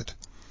I wanted.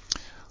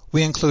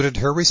 We included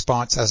her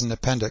response as an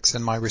appendix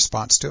in my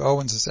response to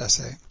Owen's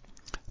essay.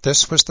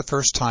 This was the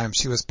first time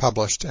she was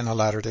published in a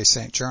Latter-day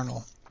Saint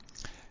journal.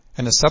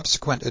 In a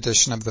subsequent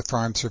edition of the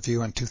Farms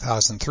Review in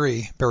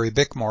 2003, Barry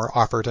Bickmore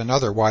offered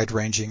another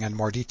wide-ranging and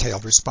more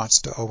detailed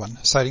response to Owen,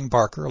 citing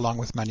Barker along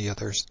with many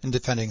others in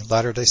defending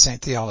Latter-day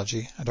Saint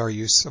theology and our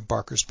use of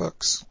Barker's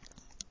books.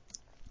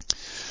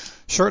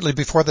 Shortly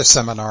before the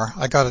seminar,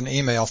 I got an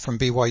email from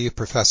BYU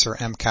professor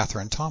M.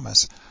 Catherine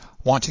Thomas,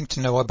 wanting to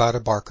know about a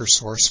Barker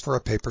source for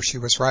a paper she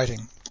was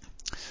writing.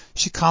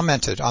 She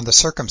commented on the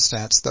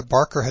circumstance that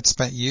Barker had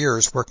spent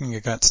years working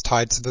against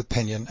tides of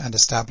opinion and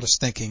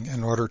established thinking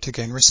in order to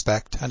gain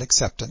respect and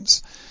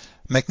acceptance,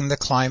 making the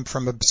climb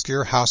from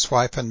obscure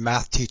housewife and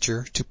math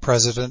teacher to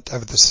president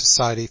of the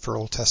Society for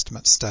Old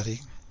Testament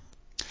Study.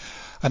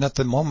 And at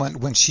the moment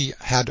when she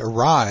had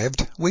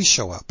arrived, we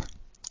show up.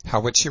 How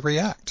would she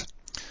react?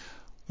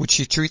 Would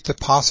she treat the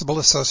possible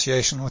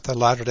association with the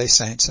Latter-day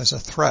Saints as a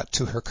threat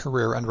to her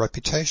career and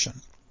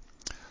reputation?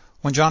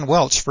 When John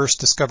Welch first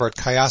discovered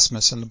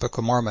chiasmus in the Book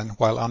of Mormon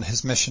while on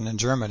his mission in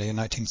Germany in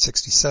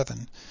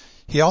 1967,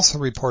 He also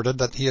reported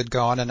that he had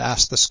gone and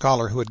asked the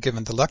scholar who had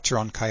given the lecture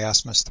on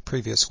chiasmus the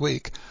previous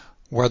week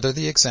whether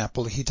the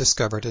example he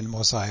discovered in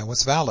Mosiah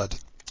was valid.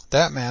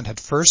 That man had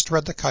first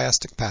read the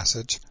chiastic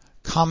passage,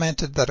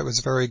 commented that it was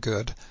very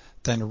good,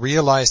 then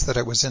realized that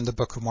it was in the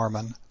Book of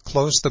Mormon,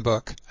 closed the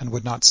book, and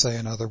would not say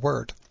another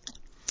word.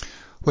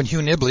 When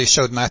Hugh Nibley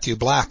showed Matthew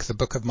Black the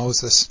Book of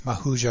Moses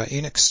Mahuja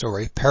Enoch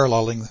story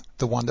paralleling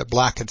the one that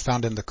Black had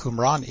found in the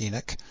Qumran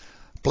Enoch,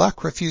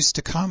 Black refused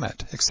to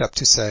comment except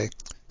to say,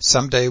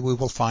 "Someday we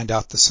will find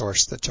out the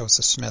source that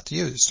Joseph Smith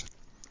used."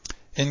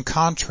 In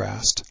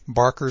contrast,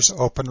 Barker's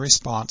open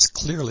response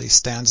clearly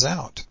stands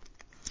out.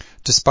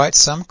 Despite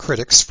some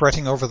critics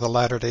fretting over the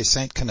Latter-day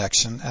Saint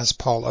connection, as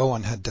Paul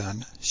Owen had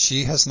done,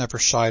 she has never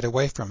shied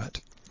away from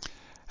it.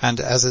 And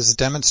as is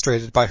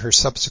demonstrated by her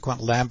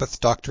subsequent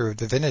Lambeth Doctor of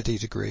Divinity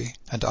degree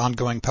and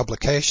ongoing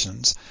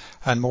publications,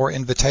 and more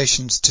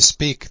invitations to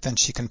speak than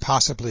she can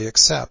possibly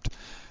accept,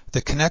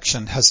 the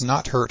connection has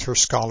not hurt her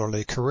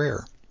scholarly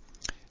career.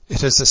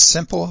 It is a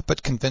simple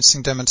but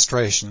convincing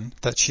demonstration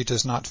that she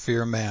does not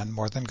fear man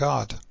more than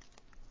God.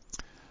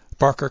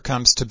 Barker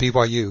comes to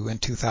BYU in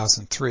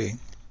 2003.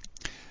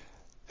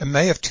 In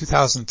May of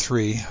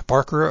 2003,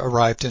 Barker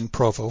arrived in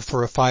Provo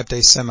for a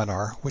 5-day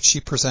seminar which she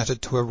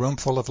presented to a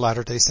roomful of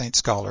Latter-day Saint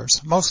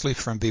scholars, mostly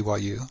from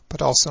BYU,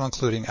 but also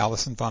including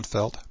Alison von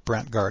Felt,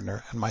 Brent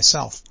Gardner, and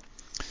myself.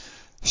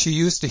 She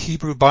used a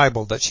Hebrew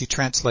Bible that she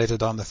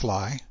translated on the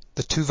fly,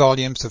 the 2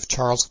 volumes of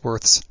Charles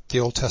Worth's The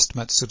Old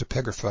Testament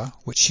Pseudepigrapha,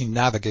 which she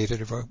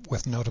navigated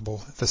with notable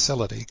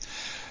facility,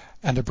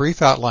 and a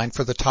brief outline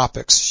for the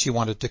topics she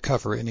wanted to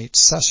cover in each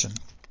session.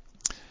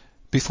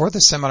 Before the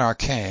seminar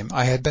came,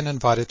 I had been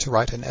invited to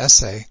write an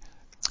essay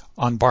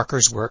on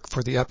Barker's work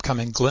for the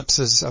upcoming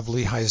Glimpses of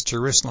Lehi's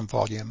Jerusalem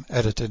volume,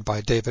 edited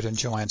by David and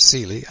Joanne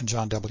Seeley and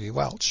John W.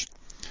 Welch.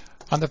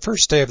 On the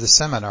first day of the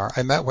seminar,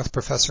 I met with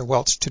Professor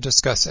Welch to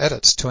discuss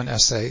edits to an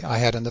essay I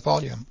had in the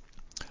volume.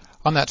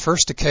 On that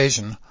first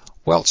occasion,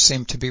 Welch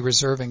seemed to be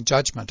reserving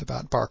judgment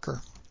about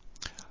Barker.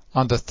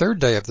 On the third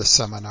day of the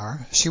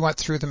seminar, she went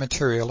through the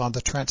material on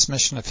the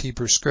transmission of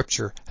Hebrew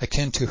Scripture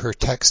akin to her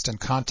text and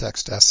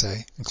context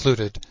essay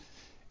included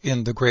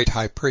in The Great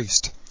High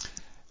Priest.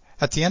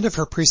 At the end of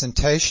her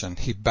presentation,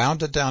 he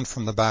bounded down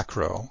from the back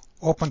row,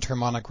 opened her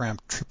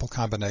monogrammed triple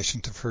combination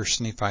to 1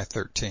 Nephi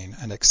 13,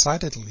 and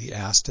excitedly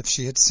asked if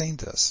she had seen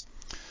this.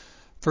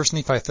 1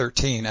 Nephi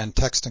 13 and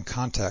Text and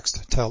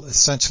Context tell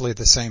essentially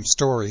the same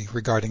story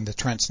regarding the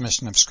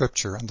transmission of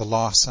Scripture and the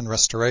loss and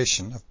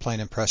restoration of plain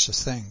and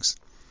precious things.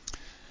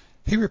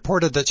 He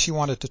reported that she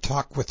wanted to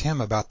talk with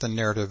him about the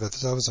narrative of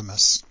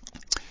Zosimus.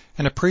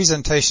 In a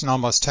presentation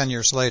almost 10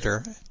 years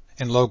later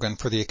in Logan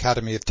for the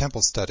Academy of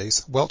Temple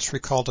Studies, Welch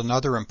recalled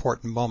another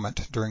important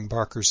moment during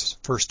Barker's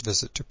first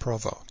visit to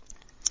Provo.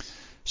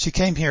 She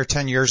came here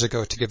 10 years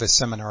ago to give a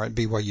seminar at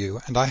BYU,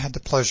 and I had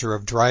the pleasure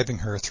of driving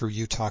her through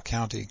Utah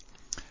County.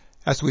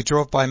 As we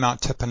drove by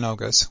Mount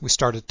Timpanogos, we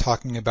started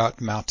talking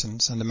about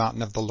mountains and the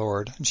mountain of the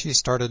Lord, and she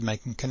started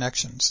making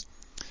connections.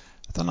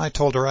 Then I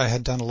told her I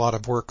had done a lot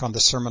of work on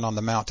the Sermon on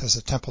the Mount as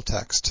a temple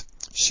text.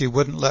 She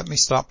wouldn't let me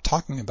stop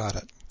talking about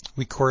it.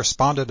 We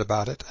corresponded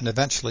about it, and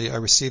eventually I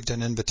received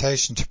an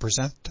invitation to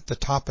present the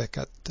topic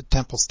at the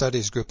Temple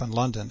Studies Group in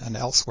London and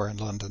elsewhere in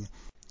London.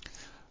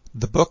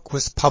 The book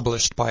was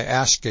published by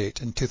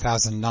Ashgate in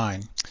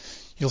 2009.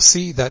 You'll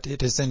see that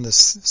it is in the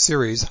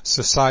series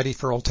Society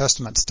for Old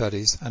Testament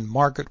Studies, and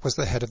Margaret was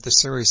the head of the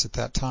series at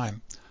that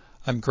time.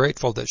 I'm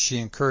grateful that she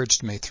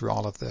encouraged me through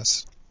all of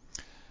this.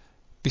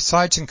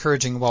 Besides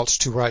encouraging Welch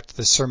to write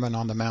the Sermon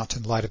on the Mount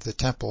in light of the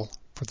temple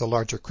for the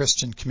larger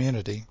Christian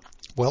community,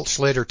 Welch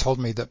later told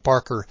me that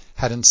Barker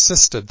had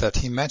insisted that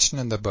he mention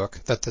in the book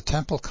that the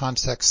temple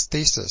context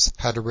thesis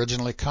had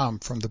originally come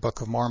from the Book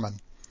of Mormon.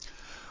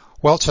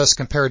 Welch has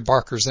compared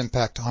Barker's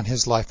impact on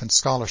his life and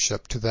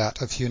scholarship to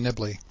that of Hugh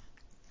Nibley.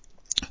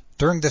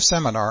 During the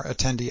seminar,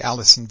 attendee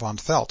Alison von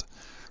Felt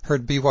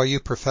heard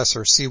BYU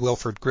professor C.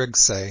 Wilford Griggs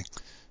say,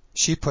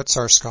 "She puts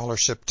our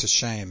scholarship to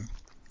shame."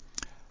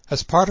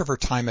 As part of her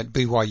time at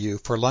BYU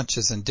for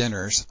lunches and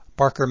dinners,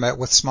 Barker met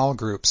with small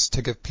groups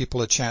to give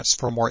people a chance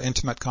for more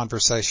intimate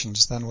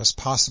conversations than was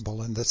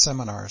possible in the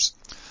seminars.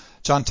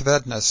 John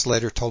Tvednes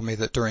later told me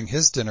that during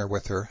his dinner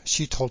with her,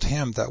 she told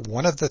him that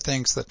one of the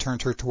things that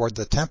turned her toward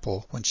the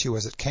temple when she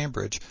was at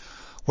Cambridge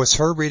was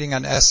her reading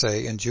an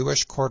essay in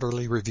Jewish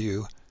Quarterly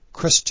Review,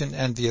 Christian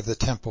Envy of the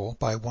Temple,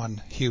 by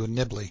one Hugh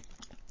Nibley.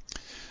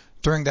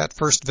 During that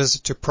first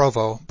visit to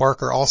Provo,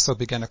 Barker also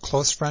began a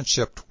close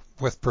friendship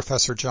with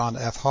Professor John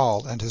F.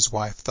 Hall and his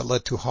wife that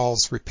led to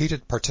Hall's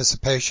repeated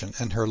participation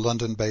in her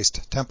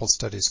London-based Temple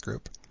Studies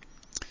group.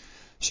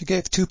 She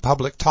gave 2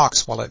 public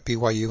talks while at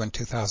BYU in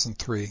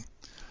 2003.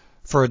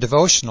 For a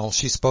devotional,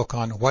 she spoke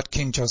on What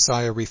King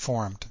Josiah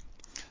Reformed.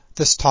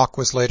 This talk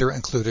was later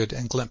included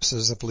in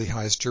Glimpses of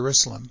Lehi's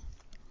Jerusalem.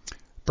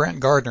 Brent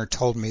Gardner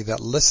told me that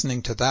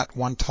listening to that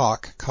one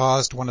talk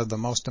caused one of the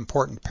most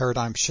important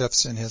paradigm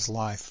shifts in his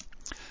life.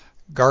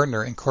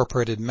 Gardner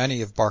incorporated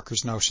many of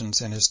Barker's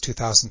notions in his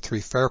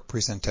 2003 FAIR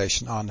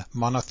presentation on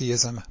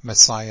Monotheism,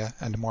 Messiah,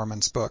 and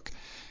Mormon's Book,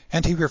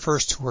 and he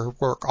refers to her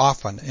work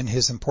often in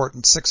his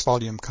important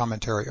 6-volume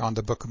commentary on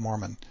the Book of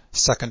Mormon,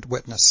 Second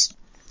Witness.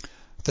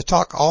 The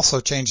talk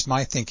also changed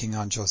my thinking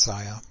on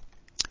Josiah.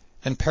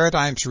 In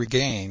Paradigms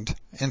Regained,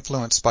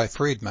 influenced by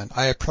Friedman,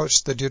 I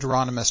approached the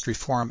Deuteronomist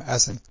reform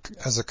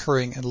as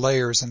occurring in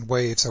layers and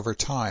waves over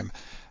time,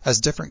 as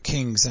different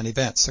kings and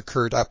events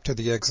occurred up to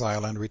the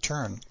exile and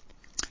return.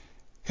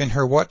 In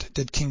her What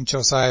Did King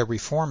Josiah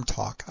Reform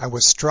talk, I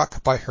was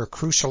struck by her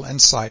crucial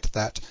insight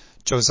that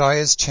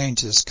Josiah's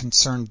changes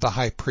concerned the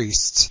high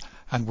priests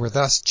and were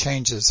thus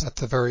changes at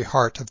the very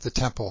heart of the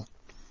temple.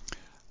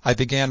 I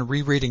began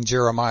rereading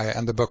Jeremiah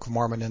and the Book of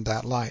Mormon in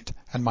that light,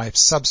 and my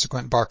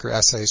subsequent Barker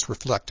essays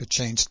reflect a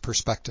changed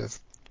perspective.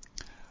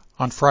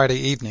 On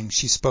Friday evening,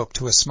 she spoke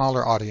to a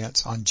smaller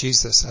audience on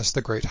Jesus as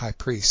the great high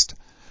priest.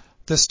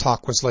 This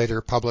talk was later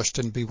published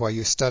in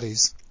BYU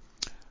Studies.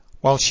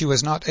 While she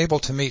was not able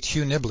to meet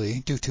Hugh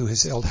Nibley due to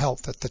his ill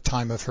health at the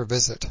time of her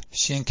visit,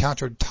 she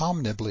encountered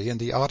Tom Nibley in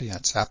the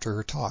audience after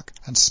her talk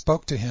and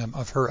spoke to him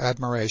of her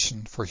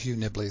admiration for Hugh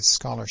Nibley's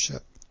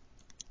scholarship.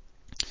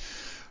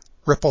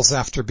 Ripples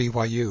after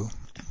BYU.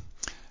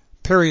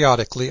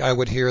 Periodically, I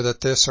would hear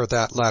that this or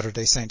that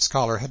Latter-day Saint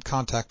scholar had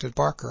contacted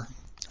Barker.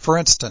 For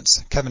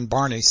instance, Kevin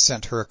Barney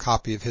sent her a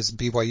copy of his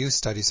BYU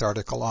Studies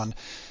article on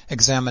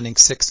examining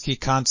 6 key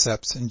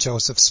concepts in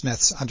Joseph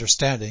Smith's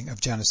understanding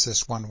of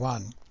Genesis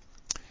 1:1.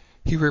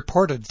 He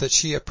reported that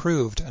she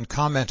approved and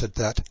commented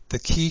that the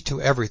key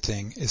to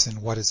everything is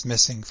in what is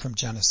missing from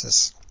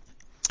Genesis.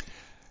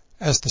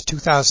 As the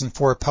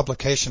 2004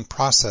 publication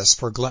process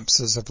for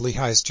Glimpses of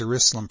Lehi's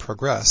Jerusalem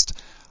progressed,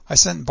 I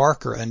sent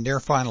Barker a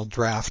near-final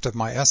draft of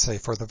my essay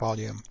for the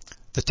volume,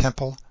 The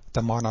Temple,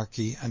 the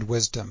Monarchy, and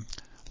Wisdom,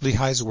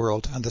 Lehi's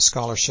World and the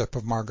Scholarship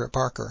of Margaret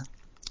Barker.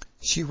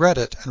 She read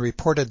it and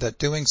reported that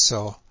doing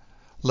so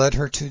led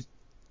her to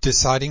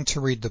deciding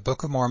to read the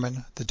Book of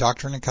Mormon, the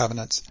Doctrine and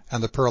Covenants,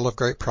 and the Pearl of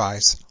Great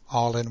Price,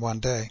 all in one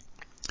day.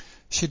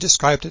 She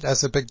described it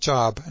as a big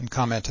job and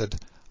commented,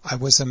 "I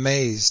was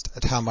amazed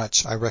at how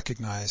much I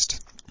recognized."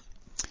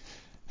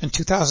 In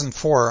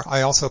 2004,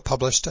 I also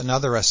published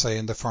another essay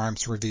in the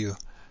Farms Review,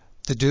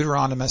 The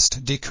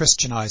Deuteronomist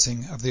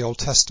Dechristianizing of the Old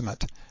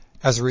Testament,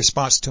 as a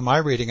response to my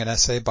reading an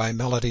essay by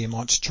Melody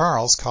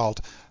Monch-Charles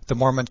called The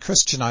Mormon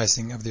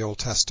Christianizing of the Old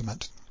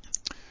Testament.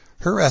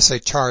 Her essay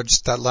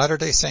charged that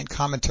Latter-day Saint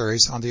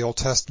commentaries on the Old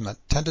Testament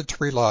tended to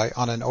rely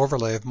on an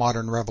overlay of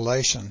modern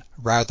revelation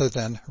rather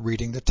than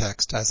reading the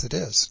text as it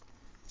is.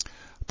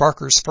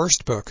 Barker's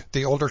first book,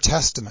 The Older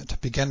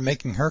Testament, began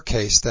making her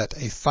case that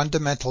a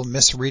fundamental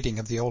misreading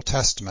of the Old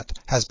Testament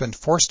has been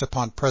forced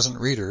upon present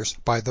readers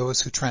by those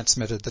who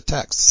transmitted the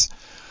texts.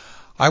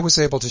 I was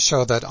able to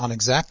show that on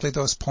exactly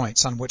those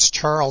points on which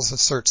Charles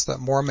asserts that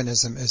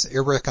Mormonism is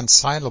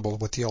irreconcilable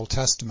with the Old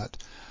Testament,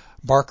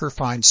 Barker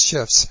finds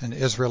shifts in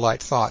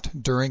Israelite thought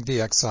during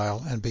the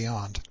exile and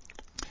beyond.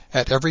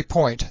 At every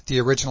point, the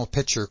original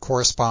picture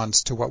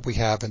corresponds to what we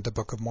have in the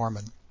Book of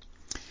Mormon.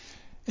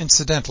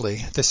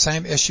 Incidentally, the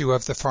same issue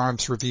of the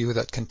Farms Review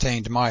that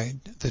contained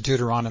The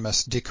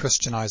Deuteronomist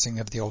Dechristianizing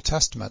of the Old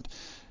Testament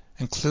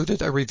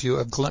included a review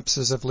of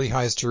Glimpses of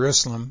Lehi's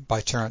Jerusalem by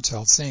Terence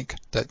L. Zink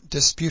that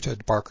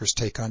disputed Barker's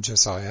take on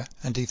Josiah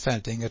and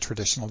defending a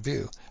traditional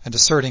view, and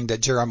asserting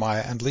that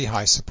Jeremiah and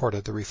Lehi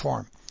supported the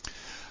reform.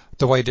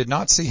 Though I did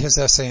not see his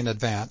essay in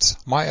advance,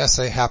 my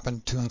essay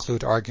happened to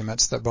include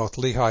arguments that both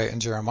Lehi and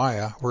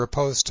Jeremiah were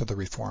opposed to the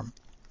reform.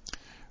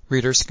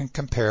 Readers can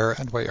compare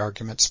and weigh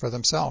arguments for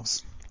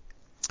themselves.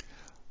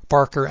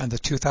 Barker and the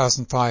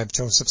 2005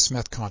 Joseph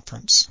Smith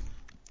Conference.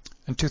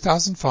 In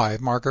 2005,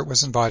 Margaret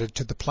was invited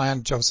to the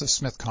planned Joseph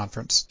Smith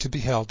Conference to be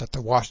held at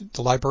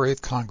the Library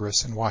of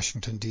Congress in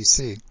Washington,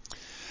 D.C.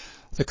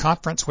 The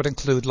conference would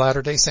include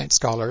Latter-day Saint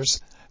scholars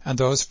and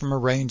those from a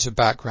range of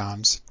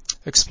backgrounds,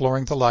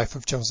 exploring the life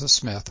of Joseph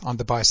Smith on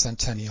the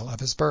bicentennial of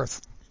his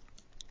birth.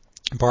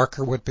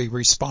 Barker would be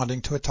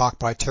responding to a talk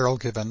by Terrell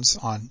Givens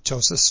on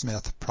Joseph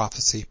Smith,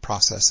 Prophecy,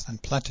 Process,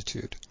 and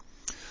Plenitude.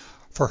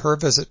 For her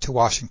visit to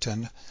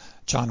Washington,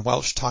 John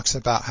Welch talks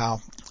about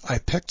how, "I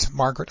picked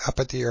Margaret up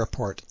at the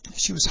airport.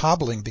 She was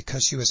hobbling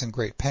because she was in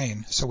great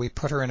pain, so we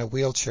put her in a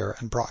wheelchair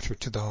and brought her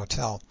to the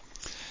hotel.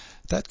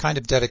 That kind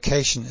of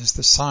dedication is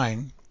the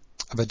sign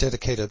of a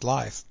dedicated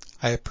life.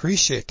 I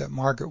appreciate that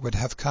Margaret would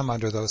have come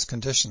under those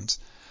conditions.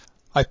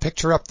 I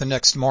picked her up the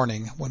next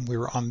morning when we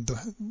were on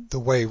the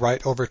way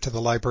right over to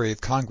the Library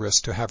of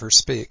Congress to have her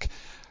speak,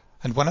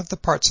 and one of the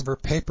parts of her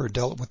paper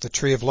dealt with the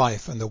tree of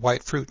life and the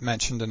white fruit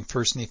mentioned in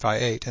 1 Nephi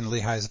 8 in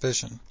Lehi's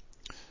vision.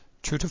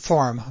 True to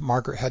form,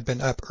 Margaret had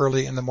been up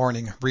early in the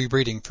morning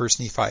rereading 1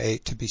 Nephi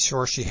 8 to be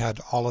sure she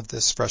had all of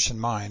this fresh in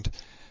mind.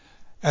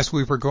 As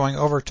we were going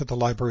over to the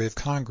Library of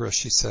Congress,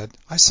 she said,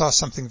 I saw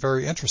something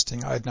very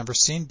interesting I had never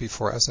seen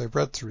before as I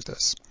read through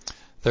this.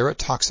 There it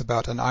talks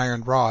about an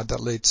iron rod that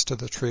leads to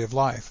the tree of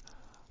life.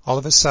 All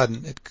of a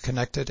sudden it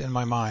connected in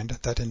my mind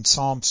that in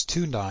Psalms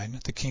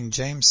 2:9 the King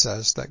James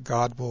says that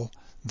God will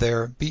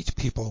there beat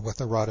people with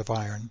a rod of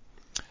iron.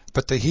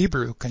 But the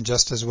Hebrew can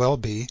just as well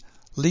be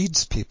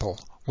leads people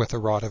with a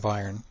rod of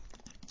iron.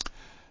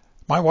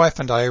 My wife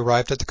and I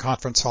arrived at the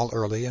conference hall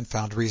early and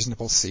found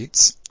reasonable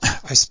seats.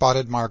 I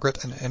spotted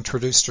Margaret and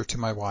introduced her to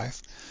my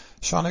wife.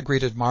 Shauna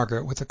greeted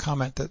Margaret with a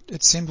comment that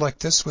it seemed like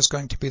this was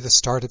going to be the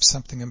start of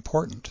something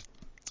important,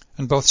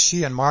 and both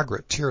she and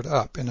Margaret teared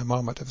up in a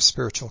moment of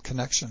spiritual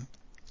connection.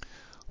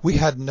 We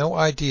had no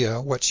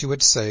idea what she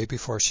would say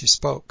before she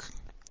spoke.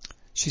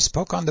 She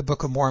spoke on the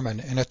Book of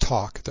Mormon in a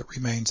talk that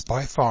remains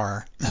by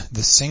far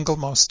the single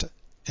most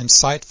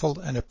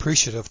insightful and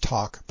appreciative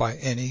talk by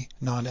any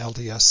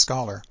non-LDS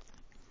scholar.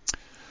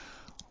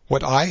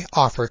 What I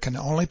offer can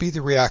only be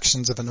the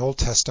reactions of an Old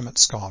Testament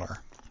scholar.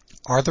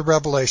 Are the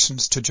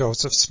revelations to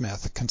Joseph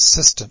Smith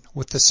consistent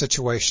with the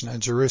situation in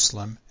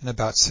Jerusalem in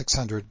about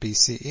 600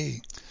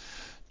 BCE?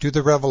 Do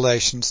the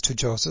revelations to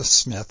Joseph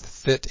Smith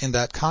fit in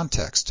that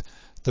context,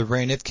 the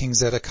reign of King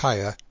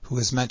Zedekiah, who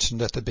is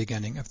mentioned at the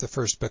beginning of the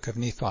first book of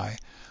Nephi,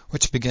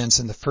 which begins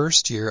in the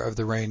first year of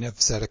the reign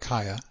of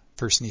Zedekiah,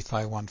 1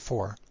 Nephi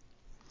 1:4.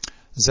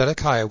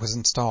 Zedekiah was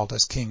installed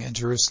as king in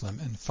Jerusalem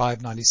in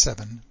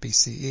 597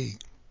 BCE.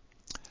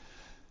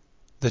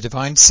 The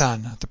divine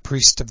son, the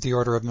priest of the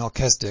order of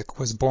Melchizedek,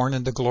 was born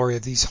in the glory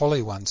of these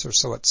holy ones, or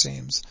so it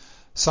seems.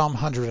 Psalm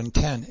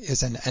 110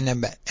 is an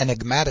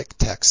enigmatic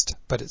text,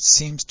 but it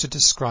seems to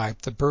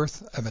describe the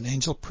birth of an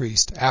angel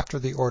priest after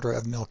the order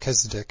of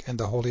Melchizedek in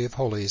the Holy of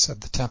Holies of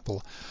the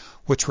temple,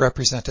 which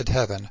represented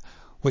heaven,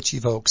 which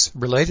evokes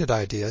related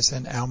ideas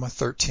in Alma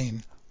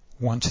 13,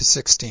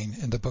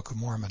 1-16 in the Book of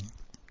Mormon.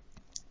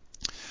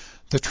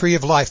 The tree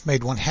of life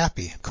made one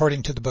happy,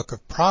 according to the book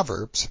of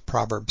Proverbs,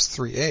 Proverbs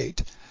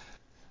 3:8.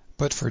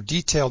 But for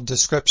detailed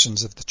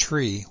descriptions of the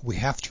tree, we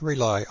have to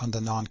rely on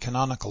the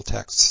non-canonical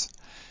texts.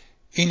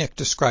 Enoch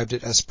described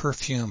it as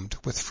perfumed,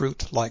 with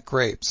fruit like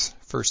grapes,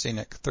 1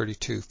 Enoch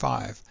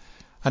 32:5,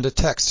 and a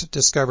text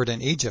discovered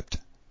in Egypt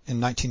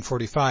in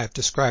 1945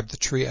 described the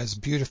tree as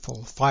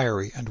beautiful,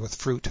 fiery, and with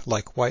fruit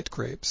like white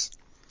grapes.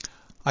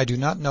 I do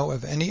not know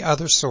of any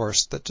other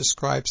source that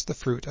describes the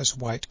fruit as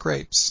white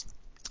grapes.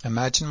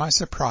 Imagine my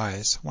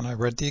surprise when I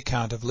read the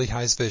account of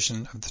Lehi's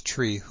vision of the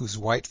tree whose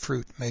white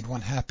fruit made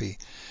one happy,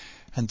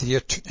 and the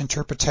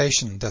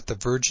interpretation that the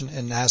Virgin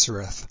in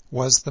Nazareth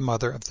was the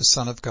mother of the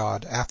Son of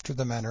God after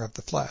the manner of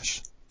the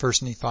flesh,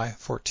 1 Nephi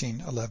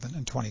 14:11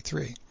 and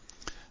 23.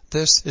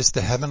 This is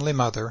the Heavenly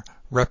Mother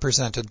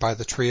represented by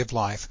the tree of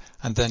life,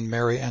 and then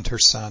Mary and her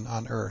Son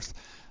on earth.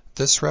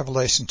 This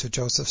revelation to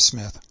Joseph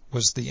Smith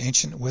was the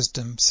ancient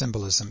wisdom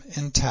symbolism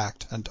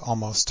intact and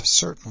almost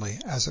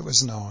certainly as it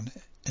was known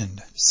in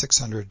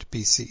 600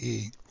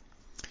 BCE.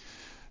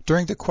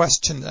 During the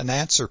question and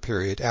answer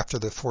period after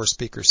the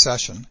four-speaker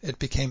session, it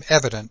became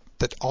evident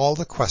that all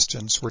the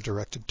questions were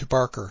directed to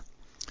Barker.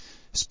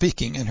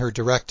 Speaking in her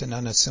direct and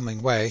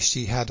unassuming way,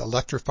 she had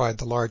electrified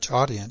the large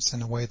audience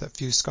in a way that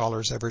few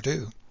scholars ever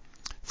do.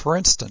 For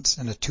instance,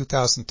 in a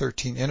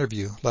 2013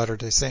 interview,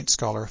 Latter-day Saint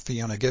scholar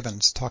Fiona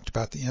Gibbons talked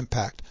about the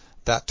impact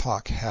that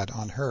talk had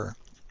on her.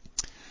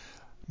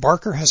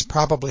 Barker has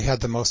probably had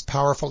the most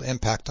powerful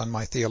impact on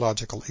my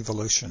theological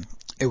evolution.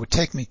 It would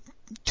take me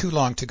too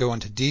long to go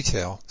into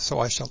detail, so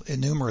I shall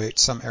enumerate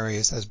some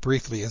areas as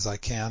briefly as I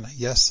can.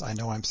 Yes, I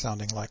know I'm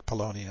sounding like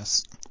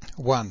Polonius.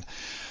 1.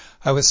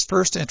 I was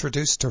first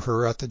introduced to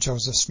her at the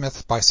Joseph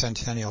Smith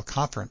Bicentennial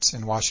Conference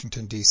in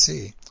Washington,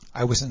 D.C.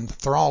 I was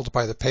enthralled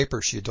by the paper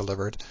she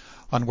delivered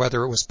on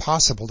whether it was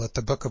possible that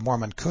the Book of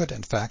Mormon could,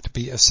 in fact,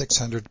 be a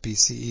 600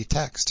 BCE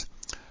text.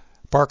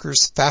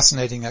 Barker's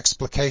fascinating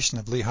explication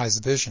of Lehi's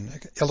vision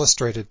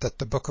illustrated that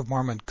the Book of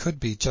Mormon could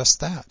be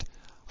just that.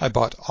 I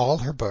bought all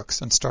her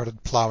books and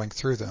started plowing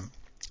through them.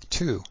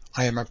 2.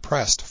 I am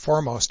impressed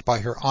foremost by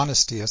her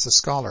honesty as a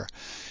scholar.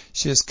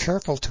 She is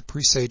careful to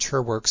presage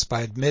her works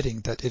by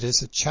admitting that it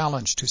is a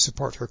challenge to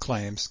support her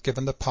claims,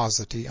 given the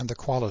paucity and the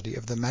quality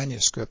of the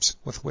manuscripts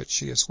with which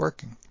she is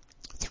working.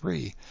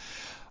 3.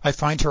 I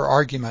find her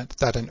argument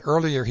that an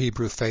earlier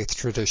Hebrew faith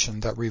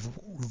tradition that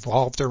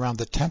revolved around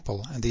the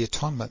temple and the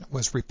atonement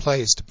was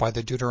replaced by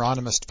the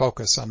Deuteronomist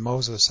focus on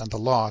Moses and the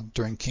law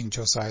during King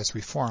Josiah's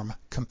reform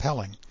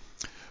compelling.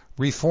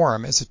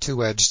 Reform is a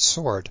two-edged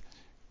sword,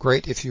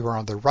 great if you are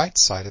on the right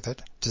side of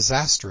it,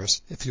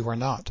 disastrous if you are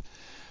not.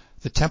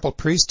 The temple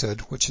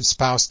priesthood, which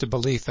espoused a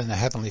belief in a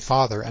Heavenly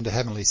Father and a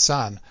Heavenly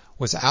Son,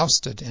 was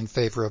ousted in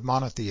favor of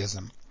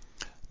monotheism.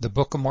 The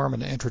Book of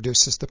Mormon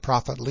introduces the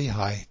prophet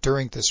Lehi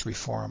during this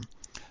reform.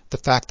 The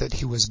fact that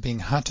he was being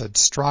hunted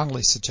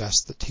strongly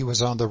suggests that he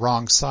was on the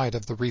wrong side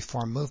of the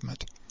reform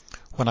movement.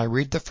 When I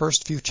read the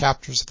first few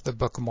chapters of the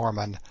Book of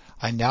Mormon,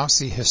 I now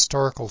see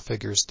historical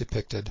figures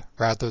depicted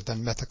rather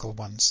than mythical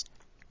ones.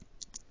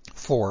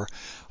 4.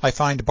 I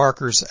find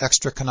Barker's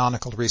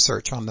extra-canonical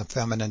research on the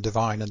feminine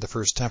divine in the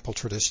First Temple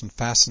tradition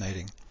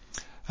fascinating.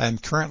 I am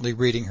currently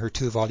reading her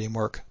 2-volume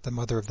work, The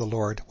Mother of the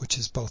Lord, which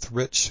is both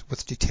rich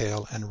with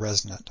detail and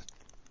resonant.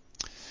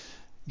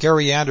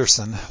 Gary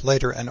Anderson,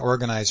 later an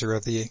organizer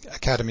of the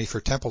Academy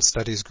for Temple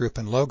Studies group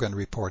in Logan,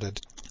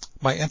 reported,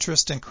 "My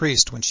interest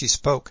increased when she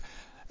spoke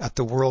at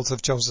the Worlds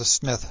of Joseph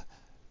Smith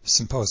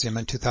Symposium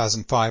in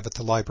 2005 at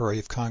the Library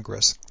of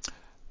Congress.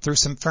 Through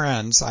some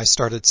friends, I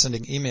started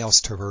sending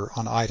emails to her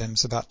on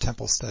items about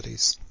temple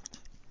studies."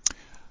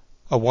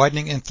 A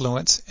Widening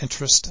Influence,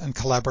 Interest, and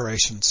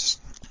Collaborations.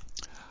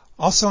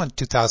 Also in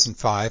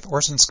 2005,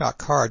 Orson Scott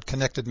Card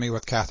connected me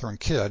with Catherine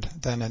Kidd,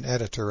 then an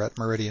editor at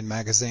Meridian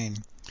Magazine.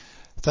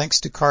 Thanks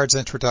to Card's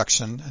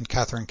introduction and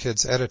Catherine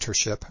Kidd's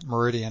editorship,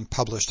 Meridian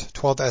published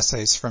 12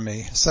 essays from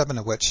me, 7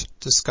 of which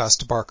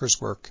discussed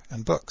Barker's work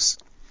and books.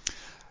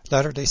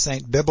 Latter-day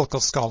Saint biblical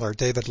scholar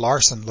David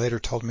Larson later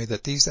told me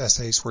that these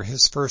essays were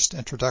his first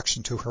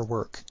introduction to her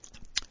work.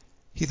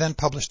 He then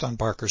published on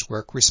Barker's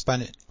work,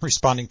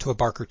 responding to a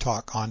Barker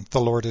talk on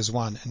The Lord is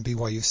One in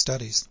BYU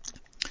Studies.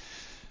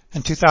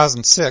 In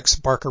 2006,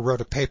 Barker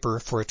wrote a paper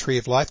for a Tree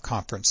of Life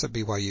conference at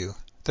BYU.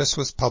 This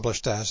was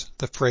published as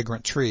The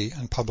Fragrant Tree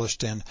and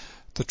published in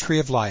The Tree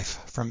of Life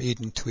from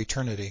Eden to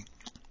Eternity.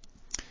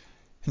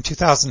 In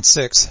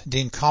 2006,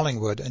 Dean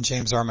Collingwood and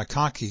James R.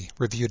 McConkie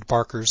reviewed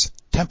Barker's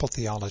Temple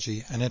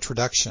Theology, an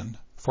Introduction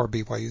for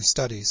BYU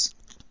Studies.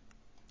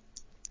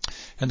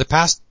 In the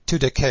past 2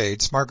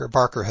 decades, Margaret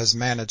Barker has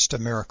managed a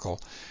miracle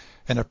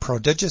in a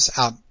prodigious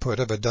output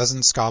of a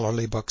dozen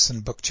scholarly books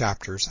and book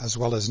chapters, as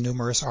well as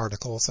numerous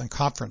articles and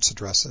conference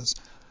addresses.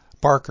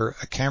 Barker,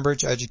 a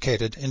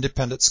Cambridge-educated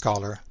independent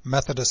scholar,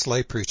 Methodist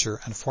lay preacher,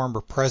 and former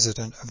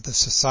president of the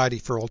Society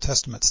for Old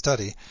Testament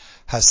Study,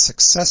 has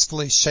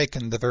successfully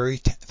shaken the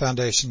very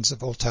foundations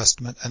of Old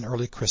Testament and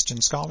early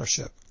Christian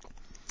scholarship.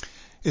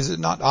 Is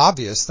it not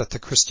obvious that the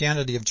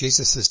Christianity of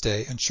Jesus'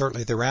 day and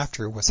shortly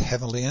thereafter was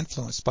heavily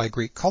influenced by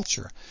Greek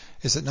culture?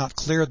 Is it not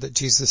clear that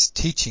Jesus'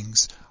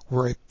 teachings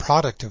were a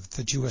product of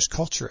the Jewish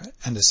culture,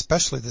 and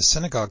especially the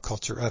synagogue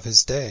culture of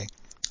his day?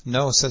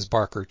 No, says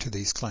Barker to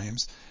these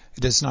claims.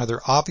 It is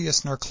neither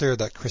obvious nor clear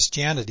that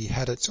Christianity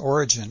had its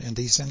origin in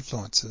these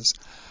influences.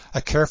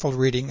 A careful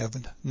reading of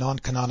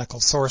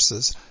non-canonical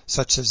sources,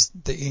 such as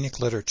the Enoch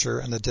literature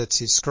and the Dead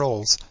Sea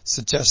Scrolls,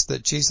 suggests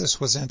that Jesus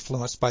was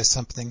influenced by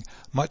something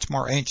much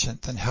more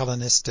ancient than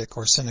Hellenistic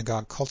or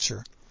synagogue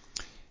culture.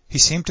 He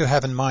seemed to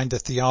have in mind the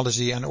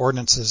theology and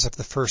ordinances of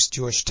the first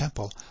Jewish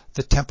temple,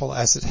 the temple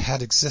as it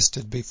had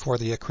existed before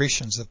the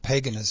accretions of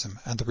paganism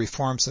and the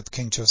reforms of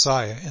King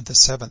Josiah in the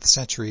 7th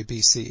century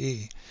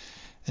BCE.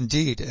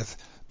 Indeed, if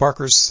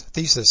Barker's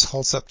thesis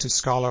holds up to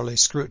scholarly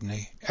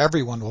scrutiny,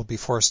 everyone will be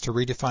forced to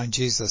redefine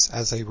Jesus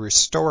as a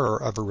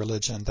restorer of a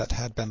religion that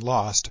had been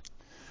lost,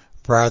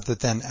 rather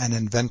than an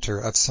inventor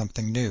of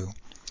something new.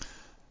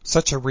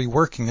 Such a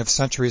reworking of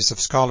centuries of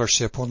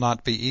scholarship will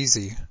not be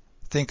easy.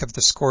 Think of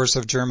the scores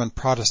of German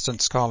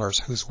Protestant scholars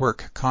whose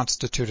work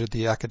constituted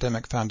the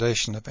academic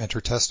foundation of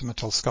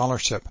intertestamental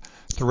scholarship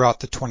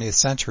throughout the 20th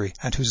century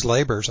and whose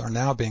labors are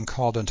now being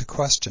called into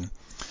question.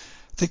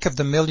 Think of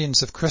the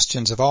millions of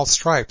Christians of all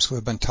stripes who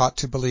have been taught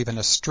to believe in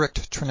a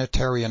strict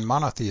Trinitarian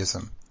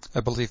monotheism,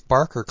 a belief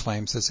Barker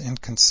claims is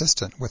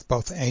inconsistent with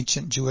both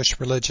ancient Jewish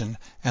religion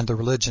and the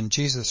religion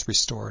Jesus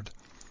restored.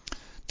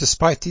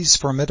 Despite these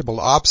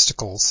formidable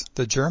obstacles,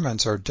 the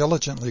Germans are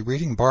diligently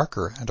reading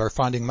Barker and are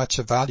finding much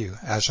of value,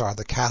 as are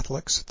the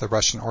Catholics, the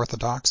Russian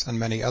Orthodox, and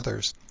many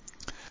others.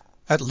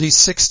 At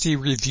least 60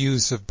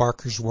 reviews of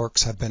Barker's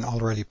works have been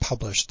already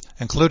published,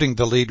 including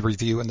the lead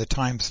review in the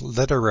Times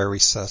Literary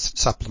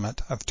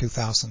Supplement of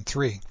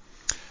 2003.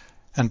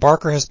 And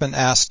Barker has been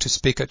asked to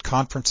speak at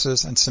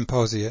conferences and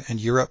symposia in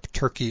Europe,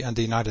 Turkey, and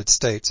the United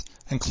States,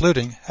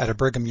 including at a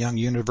Brigham Young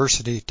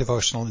University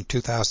devotional in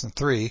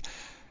 2003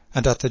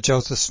 and at the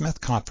Joseph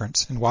Smith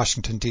Conference in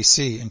Washington,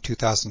 D.C. in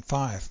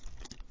 2005.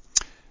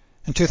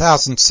 In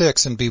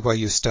 2006, in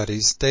BYU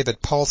Studies,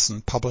 David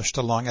Paulson published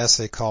a long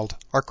essay called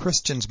Are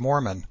Christians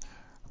Mormon?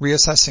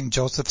 Reassessing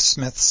Joseph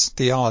Smith's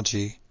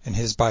Theology in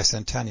his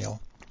Bicentennial.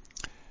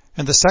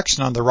 In the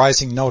section on the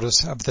rising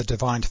notice of the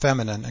divine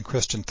feminine in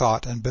Christian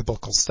thought and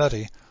biblical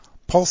study,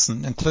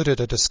 Paulson included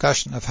a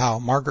discussion of how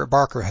Margaret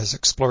Barker has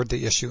explored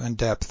the issue in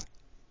depth.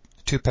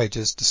 2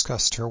 pages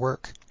discussed her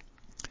work.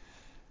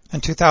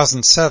 In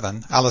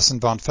 2007,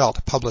 Alison von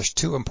Felt published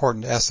 2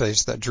 important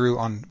essays that drew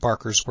on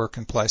Barker's work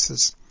in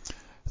places.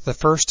 The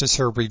first is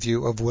her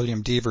review of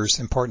William Dever's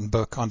important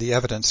book on the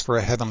evidence for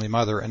a heavenly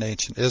mother in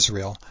ancient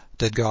Israel,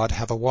 Did God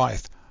Have a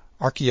Wife?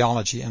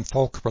 Archaeology and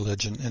Folk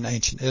Religion in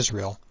Ancient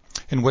Israel,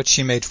 in which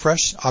she made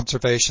fresh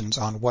observations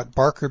on what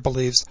Barker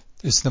believes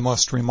is the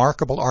most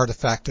remarkable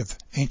artifact of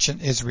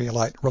ancient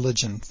Israelite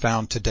religion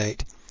found to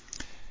date.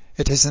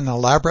 It is an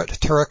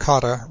elaborate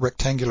terracotta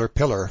rectangular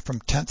pillar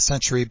from 10th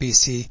century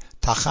BC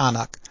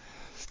Tachanak.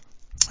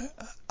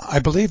 I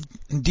believe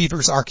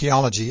Dever's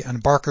archaeology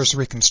and Barker's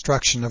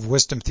reconstruction of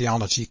wisdom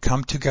theology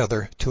come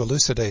together to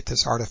elucidate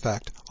this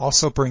artifact,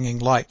 also bringing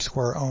light to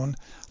our own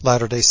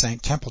Latter-day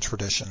Saint temple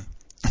tradition.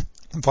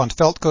 Von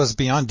Felt goes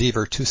beyond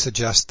Dever to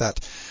suggest that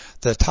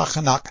the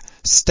Tachanak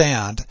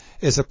stand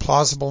is a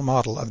plausible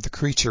model of the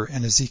creature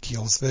in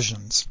Ezekiel's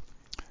visions.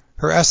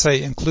 Her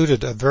essay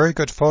included a very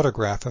good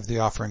photograph of the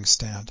offering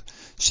stand.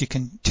 She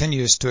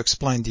continues to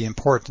explain the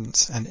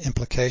importance and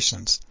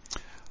implications.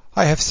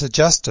 I have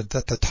suggested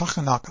that the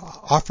Tachanak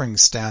offering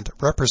stand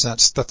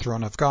represents the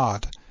throne of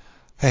God.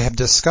 I have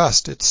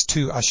discussed its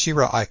 2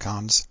 Asherah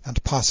icons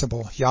and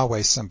possible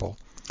Yahweh symbol.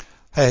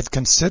 I had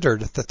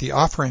considered that the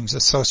offerings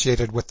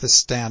associated with this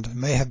stand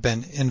may have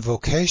been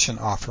invocation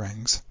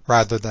offerings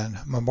rather than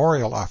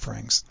memorial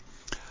offerings.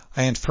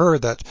 I infer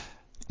that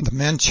the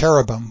men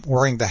cherubim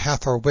wearing the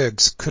Hathor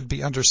wigs could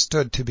be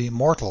understood to be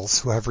mortals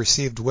who have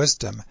received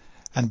wisdom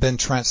and been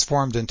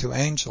transformed into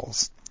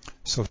angels.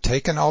 So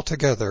taken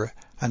altogether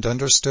and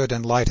understood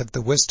in light of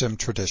the wisdom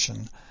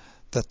tradition,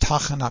 the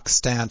Tachanak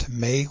stand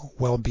may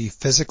well be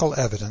physical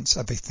evidence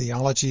of a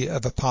theology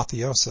of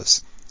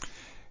apotheosis.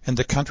 In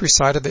the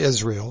countryside of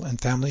Israel, in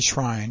family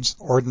shrines,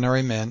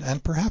 ordinary men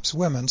and perhaps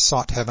women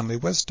sought heavenly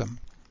wisdom.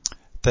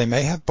 They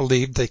may have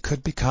believed they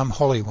could become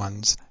holy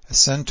ones,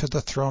 ascend to the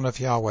throne of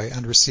Yahweh,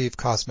 and receive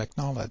cosmic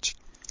knowledge.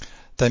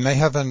 They may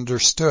have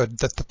understood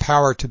that the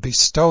power to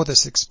bestow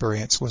this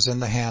experience was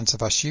in the hands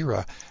of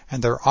Asherah,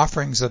 and their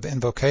offerings of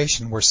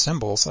invocation were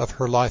symbols of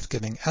her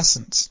life-giving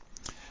essence.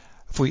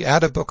 If we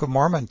add a Book of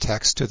Mormon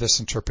text to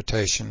this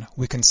interpretation,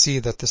 we can see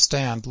that the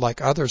stand,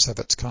 like others of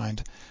its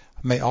kind,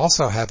 may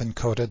also have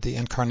encoded the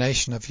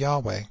incarnation of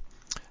Yahweh.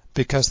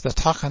 Because the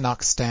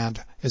Tachanak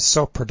stand is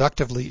so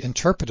productively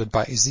interpreted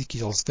by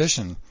Ezekiel's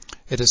vision,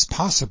 it is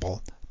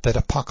possible that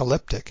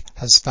apocalyptic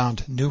has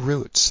found new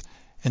roots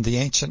in the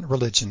ancient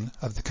religion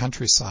of the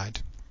countryside.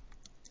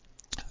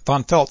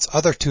 Von Felt's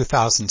other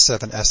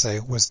 2007 essay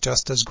was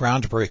just as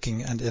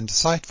groundbreaking and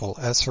insightful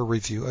as her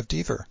review of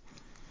Deaver.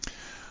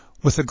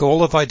 With the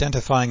goal of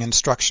identifying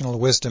instructional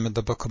wisdom in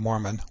the Book of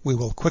Mormon, we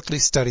will quickly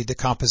study the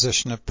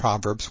composition of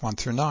Proverbs 1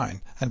 through 9,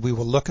 and we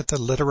will look at the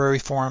literary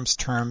forms,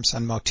 terms,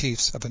 and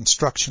motifs of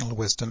instructional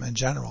wisdom in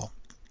general.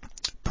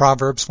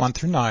 Proverbs 1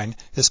 through 9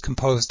 is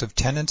composed of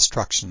 10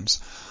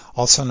 instructions,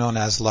 also known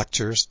as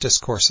lectures,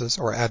 discourses,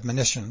 or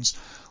admonitions,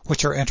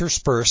 which are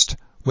interspersed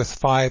with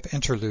 5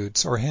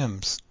 interludes or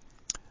hymns.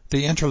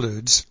 The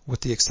interludes, with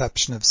the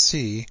exception of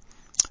C,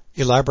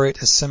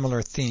 elaborate a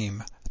similar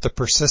theme, the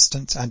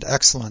persistence and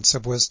excellence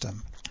of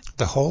wisdom.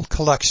 The whole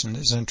collection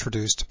is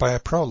introduced by a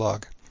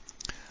prologue.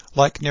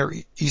 Like Near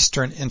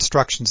Eastern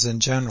instructions in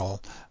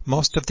general,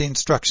 most of the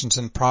instructions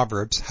in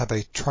Proverbs have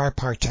a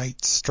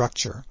tripartite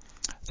structure.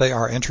 They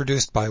are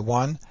introduced by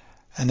 1,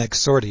 an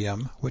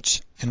exordium,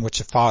 in which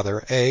a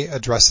father, A,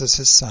 addresses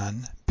his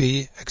son,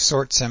 B,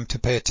 exhorts him to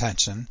pay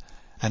attention,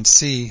 and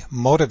C,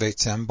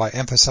 motivates him by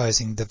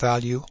emphasizing the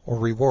value or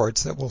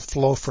rewards that will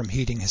flow from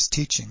heeding his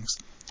teachings.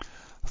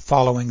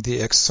 Following the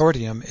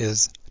exordium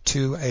is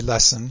 2, a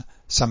lesson,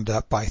 summed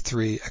up by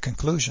 3, a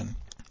conclusion.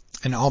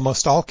 In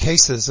almost all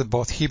cases of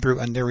both Hebrew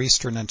and Near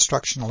Eastern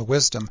instructional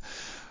wisdom,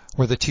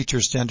 where the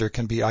teacher's gender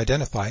can be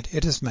identified,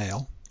 it is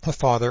male, a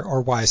father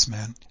or wise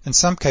man. In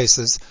some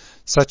cases,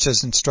 such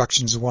as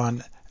instructions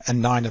 1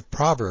 and 9 of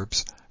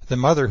Proverbs, the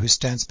mother who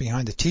stands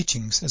behind the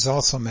teachings is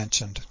also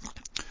mentioned.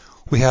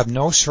 We have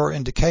no sure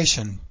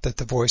indication that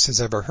the voice is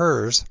ever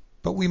hers,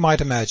 but we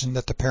might imagine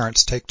that the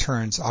parents take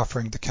turns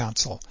offering the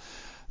counsel,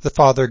 the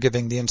father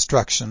giving the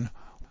instruction,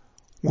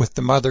 with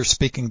the mother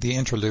speaking the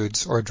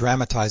interludes or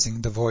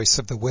dramatizing the voice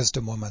of the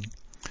wisdom woman.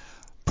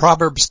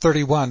 Proverbs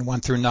 31,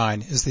 1 through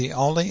 9 is the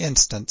only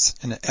instance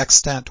in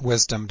extant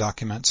wisdom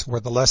documents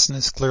where the lesson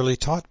is clearly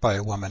taught by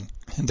a woman,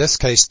 in this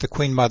case the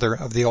queen mother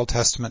of the Old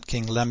Testament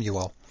King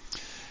Lemuel.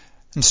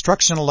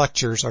 Instructional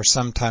lectures are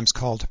sometimes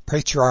called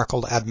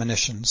patriarchal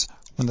admonitions,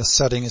 when the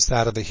setting is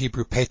that of a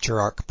Hebrew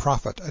patriarch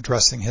prophet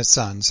addressing his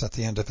sons at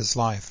the end of his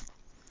life.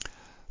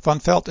 Von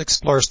Felt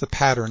explores the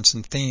patterns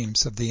and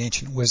themes of the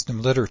ancient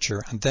wisdom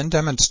literature and then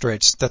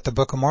demonstrates that the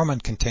Book of Mormon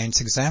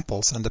contains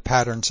examples and the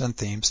patterns and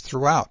themes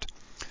throughout.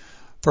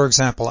 For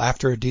example,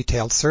 after a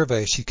detailed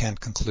survey, she can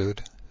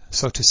conclude,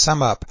 so to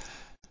sum up,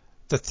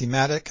 the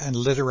thematic and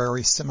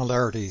literary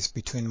similarities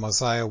between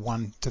Mosiah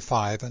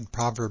 1-5 and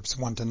Proverbs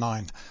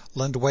 1-9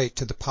 lend weight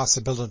to the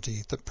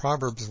possibility that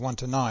Proverbs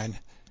 1-9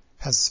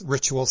 has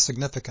ritual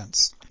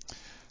significance.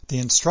 The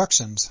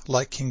instructions,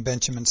 like King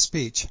Benjamin's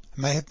speech,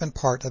 may have been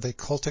part of a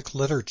cultic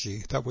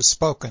liturgy that was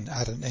spoken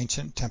at an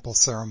ancient temple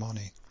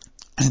ceremony.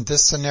 In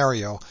this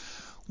scenario,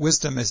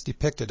 wisdom is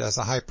depicted as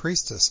a high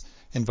priestess,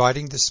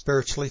 inviting the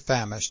spiritually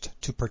famished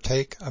to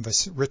partake of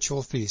a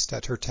ritual feast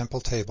at her temple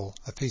table,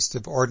 a feast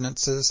of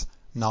ordinances,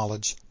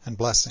 knowledge, and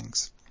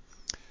blessings.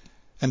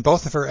 In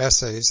both of her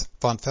essays,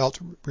 Von Felt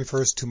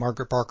refers to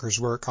Margaret Barker's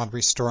work on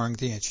restoring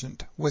the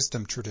ancient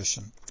wisdom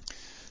tradition.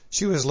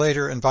 She was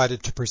later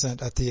invited to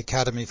present at the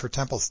Academy for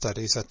Temple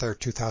Studies at their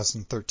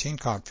 2013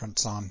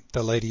 conference on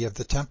The Lady of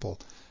the Temple,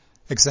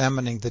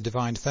 examining the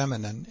divine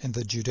feminine in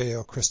the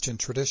Judeo-Christian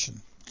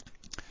tradition.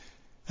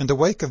 In the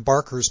wake of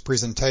Barker's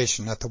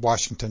presentation at the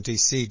Washington,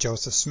 D.C.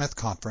 Joseph Smith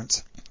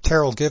Conference,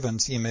 Terrell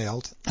Givens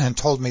emailed and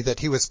told me that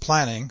he was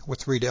planning,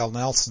 with Reed L.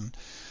 Nelson,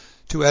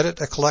 to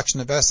edit a collection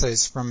of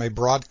essays from a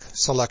broad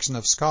selection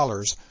of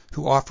scholars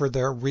who offered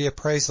their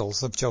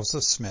reappraisals of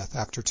Joseph Smith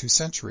after 2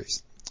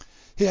 centuries.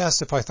 He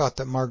asked if I thought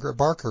that Margaret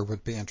Barker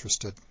would be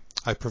interested.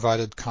 I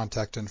provided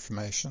contact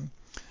information.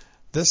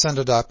 This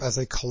ended up as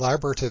a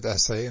collaborative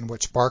essay in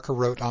which Barker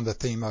wrote on the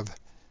theme of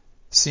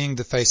seeing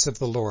the face of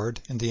the Lord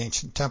in the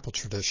ancient temple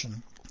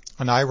tradition,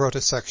 and I wrote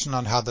a section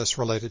on how this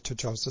related to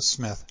Joseph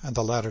Smith and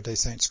the Latter-day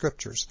Saint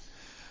scriptures.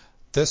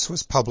 This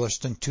was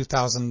published in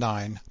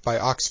 2009 by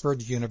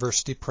Oxford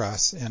University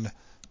Press in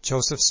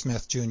Joseph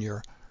Smith, Jr.,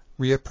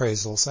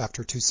 Reappraisals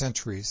After 2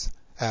 Centuries,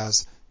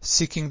 as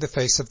Seeking the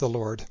Face of the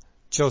Lord,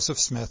 Joseph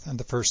Smith and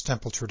the First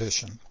Temple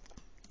Tradition.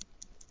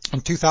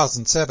 In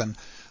 2007,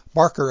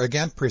 Barker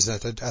again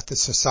presented at the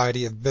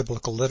Society of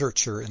Biblical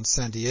Literature in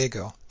San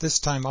Diego, this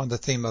time on the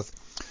theme of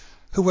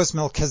Who was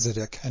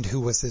Melchizedek and Who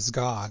was his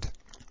God?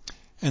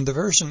 In the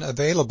version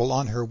available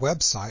on her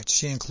website,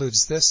 she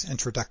includes this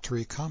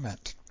introductory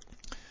comment.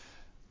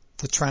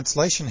 The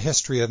translation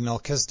history of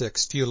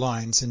Melchizedek's few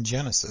lines in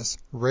Genesis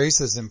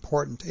raises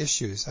important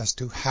issues as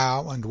to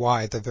how and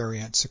why the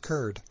variants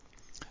occurred.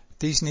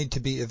 These need to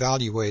be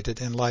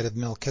evaluated in light of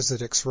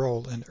Melchizedek's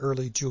role in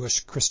early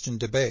Jewish-Christian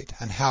debate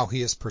and how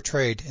he is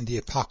portrayed in the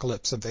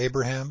Apocalypse of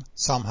Abraham,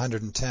 Psalm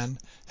 110,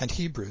 and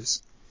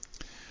Hebrews.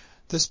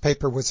 This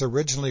paper was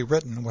originally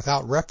written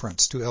without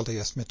reference to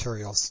LDS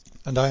materials,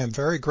 and I am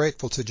very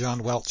grateful to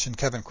John Welch and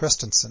Kevin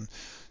Christensen,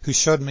 who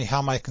showed me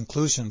how my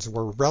conclusions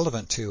were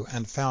relevant to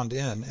and found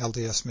in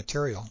LDS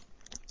material.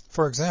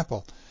 For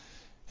example,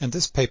 in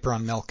this paper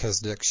on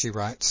Melchizedek, she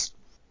writes,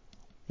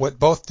 what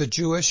both the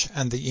Jewish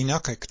and the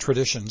Enochic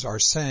traditions are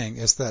saying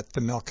is that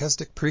the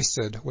Melchizedek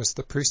priesthood was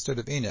the priesthood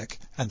of Enoch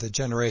and the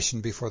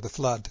generation before the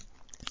flood.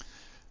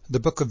 The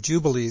Book of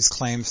Jubilees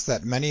claims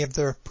that many of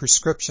the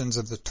prescriptions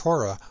of the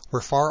Torah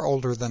were far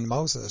older than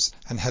Moses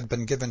and had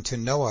been given to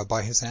Noah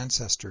by his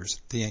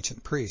ancestors, the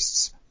ancient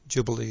priests.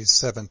 Jubilees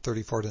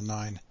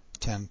 7:34-9,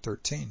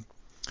 10:13.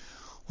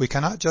 We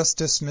cannot just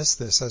dismiss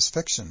this as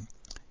fiction.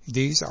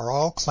 These are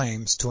all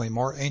claims to a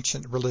more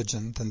ancient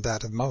religion than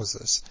that of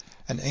Moses,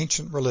 an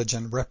ancient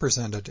religion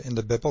represented in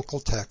the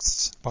biblical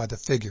texts by the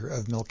figure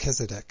of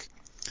Melchizedek.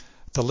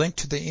 The link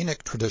to the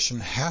Enoch tradition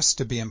has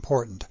to be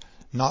important,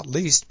 not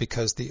least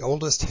because the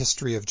oldest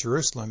history of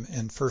Jerusalem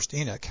in 1st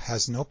Enoch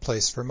has no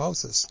place for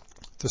Moses.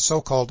 The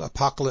so-called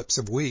Apocalypse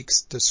of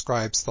Weeks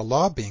describes the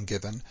law being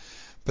given,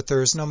 but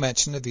there is no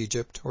mention of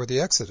Egypt or the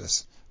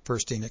Exodus,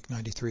 1st Enoch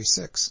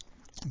 93:6.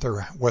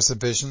 There was a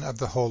vision of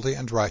the holy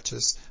and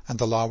righteous, and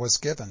the law was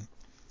given.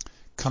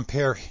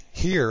 Compare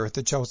here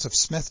the Joseph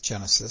Smith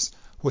Genesis,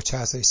 which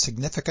has a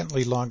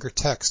significantly longer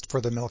text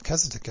for the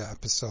Melchizedek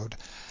episode,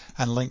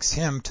 and links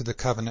him to the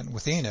covenant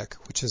with Enoch,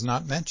 which is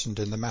not mentioned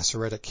in the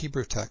Masoretic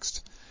Hebrew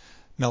text.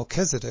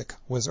 Melchizedek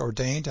was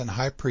ordained and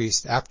high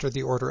priest after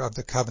the order of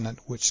the covenant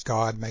which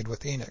God made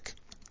with Enoch.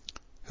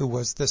 Who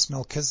was this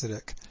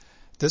Melchizedek?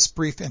 This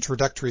brief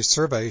introductory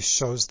survey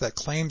shows that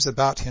claims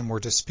about him were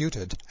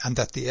disputed, and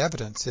that the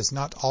evidence is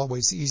not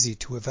always easy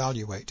to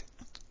evaluate.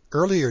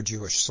 Earlier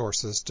Jewish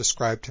sources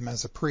described him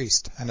as a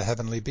priest and a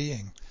heavenly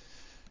being.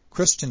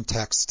 Christian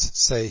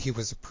texts say he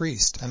was a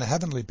priest and a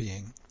heavenly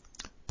being.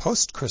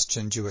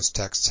 Post-Christian Jewish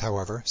texts,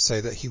 however,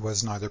 say that he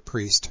was neither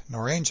priest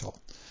nor angel.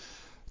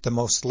 The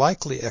most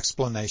likely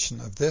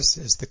explanation of this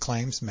is the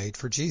claims made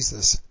for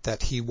Jesus,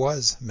 that he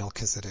was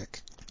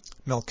Melchizedek.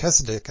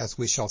 Melchizedek, as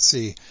we shall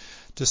see,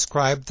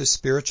 described the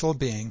spiritual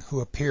being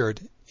who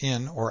appeared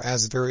in or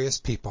as various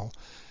people,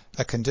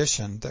 a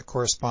condition that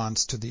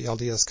corresponds to the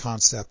LDS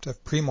concept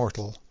of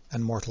premortal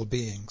and mortal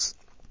beings.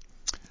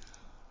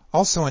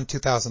 Also in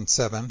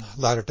 2007,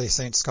 Latter-day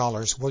Saint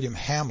scholars William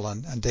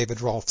Hamlin and David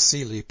Rolfe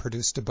Seeley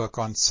produced a book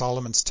on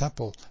Solomon's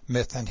Temple,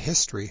 Myth and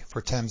History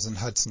for Thames and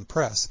Hudson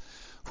Press,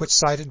 which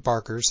cited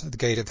Barker's The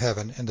Gate of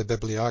Heaven in the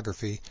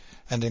bibliography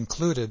and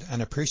included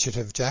an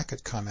appreciative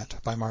jacket comment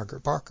by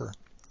Margaret Barker.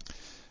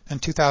 In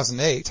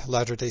 2008,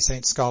 Latter-day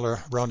Saint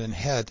scholar Ronan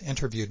Head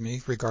interviewed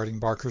me regarding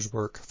Barker's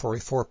work for a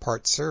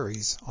 4-part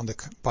series on the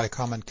By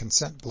Common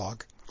Consent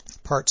blog.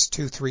 Parts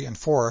 2, 3, and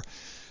 4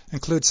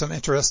 include some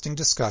interesting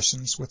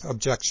discussions with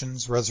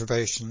objections,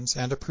 reservations,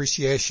 and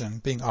appreciation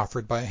being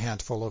offered by a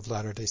handful of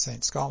Latter-day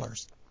Saint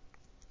scholars.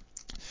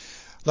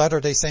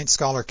 Latter-day Saint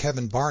scholar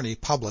Kevin Barney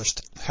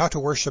published How to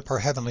Worship Our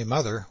Heavenly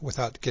Mother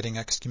Without Getting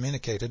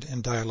Excommunicated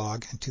in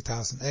Dialogue in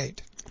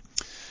 2008.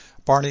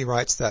 Barney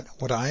writes that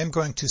what I am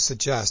going to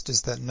suggest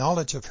is that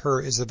knowledge of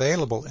her is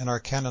available in our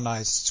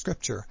canonized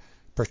scripture,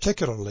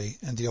 particularly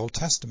in the Old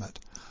Testament.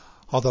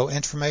 Although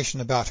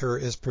information about her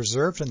is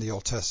preserved in the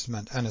Old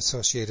Testament and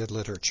associated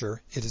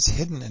literature, it is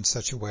hidden in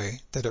such a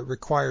way that it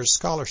requires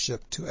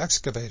scholarship to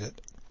excavate it.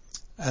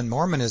 And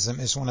Mormonism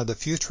is one of the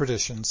few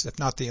traditions, if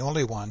not the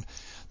only one,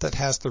 that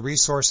has the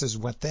resources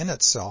within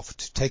itself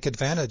to take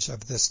advantage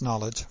of this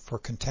knowledge for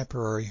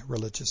contemporary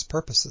religious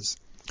purposes.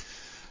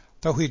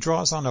 Though he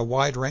draws on a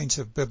wide range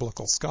of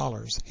biblical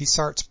scholars, he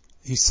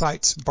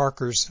cites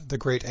Barker's The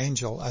Great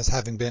Angel as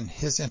having been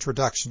his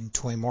introduction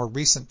to a more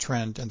recent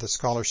trend in the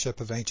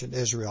scholarship of ancient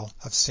Israel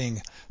of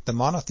seeing the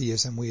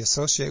monotheism we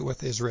associate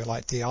with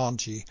Israelite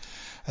theology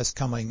as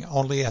coming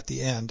only at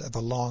the end of a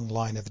long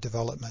line of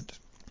development.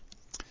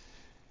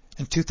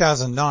 In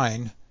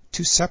 2009,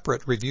 2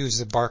 separate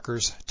reviews of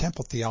Barker's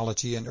Temple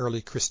Theology in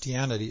Early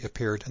Christianity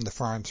appeared in the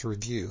Farms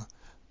Review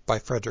by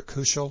Frederick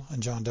Huschel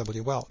and John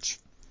W. Welch.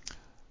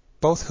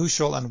 Both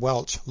Huschel and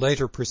Welch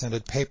later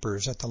presented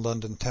papers at the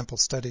London Temple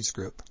Studies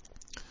Group.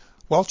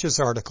 Welch's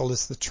article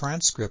is the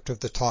transcript of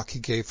the talk he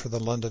gave for the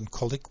London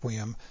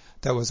Colloquium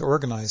that was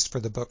organized for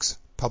the book's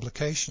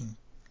publication.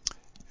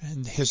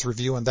 In his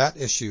review on that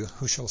issue,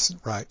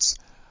 Huschel writes,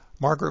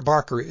 Margaret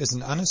Barker is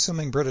an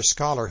unassuming British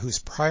scholar whose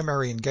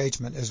primary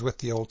engagement is with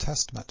the Old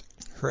Testament.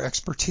 Her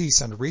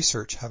expertise and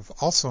research have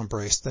also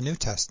embraced the New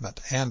Testament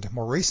and,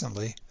 more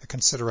recently, a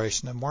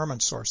consideration of Mormon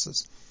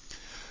sources.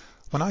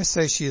 When I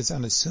say she is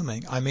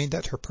unassuming, I mean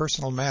that her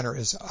personal manner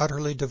is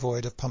utterly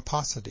devoid of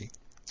pomposity.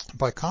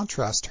 By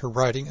contrast, her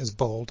writing is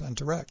bold and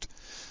direct.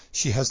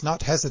 She has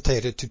not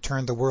hesitated to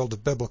turn the world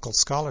of biblical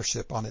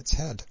scholarship on its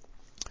head.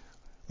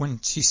 When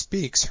she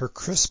speaks, her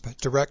crisp,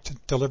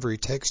 direct delivery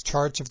takes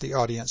charge of the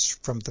audience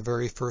from the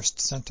very first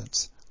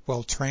sentence.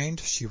 Well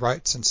trained, she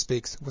writes and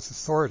speaks with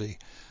authority,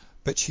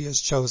 but she has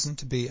chosen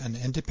to be an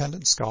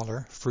independent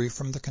scholar free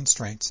from the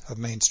constraints of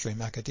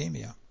mainstream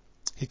academia.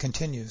 He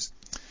continues,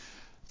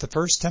 the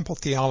First Temple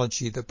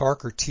theology that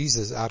Barker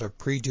teases out of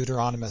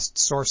pre-Deuteronomist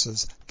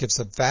sources gives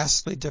a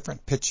vastly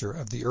different picture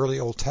of the early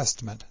Old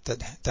Testament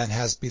than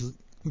has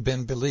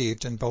been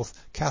believed in both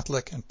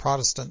Catholic and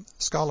Protestant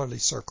scholarly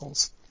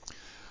circles.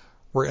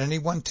 Were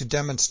anyone to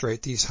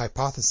demonstrate these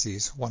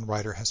hypotheses, one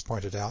writer has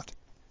pointed out,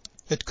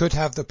 it could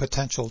have the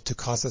potential to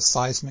cause a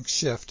seismic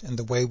shift in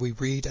the way we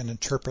read and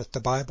interpret the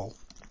Bible.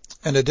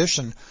 In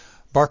addition,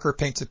 Barker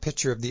paints a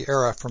picture of the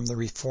era from the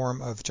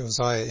reform of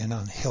Josiah in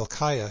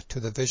Hilkiah to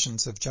the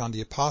visions of John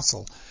the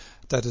Apostle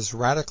that is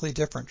radically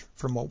different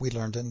from what we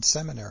learned in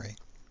seminary.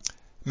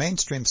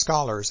 Mainstream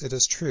scholars, it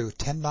is true,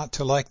 tend not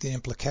to like the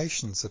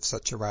implications of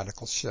such a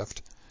radical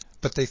shift,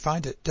 but they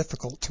find it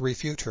difficult to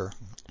refute her.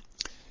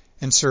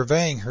 In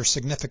surveying her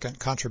significant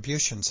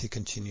contributions, he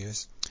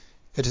continues,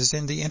 it is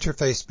in the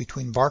interface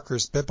between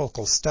Barker's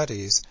biblical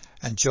studies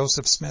and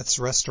Joseph Smith's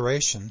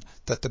restoration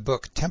that the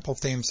book Temple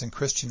Themes in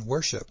Christian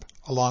Worship,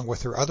 along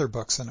with her other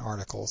books and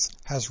articles,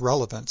 has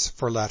relevance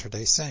for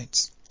Latter-day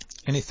Saints.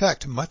 In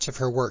effect, much of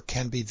her work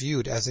can be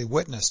viewed as a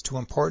witness to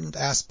important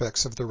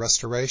aspects of the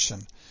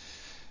Restoration.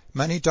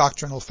 Many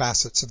doctrinal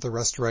facets of the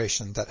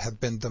Restoration that have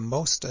been the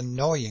most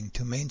annoying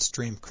to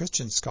mainstream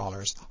Christian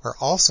scholars are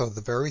also the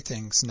very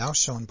things now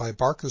shown by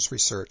Barker's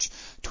research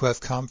to have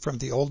come from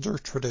the older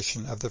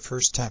tradition of the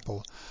First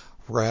Temple,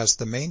 whereas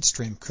the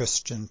mainstream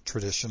Christian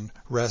tradition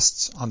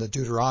rests on the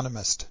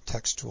Deuteronomist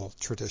textual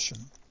tradition.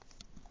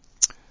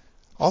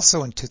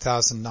 Also in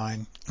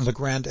 2009,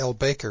 LeGrand L.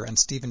 Baker and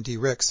Stephen D.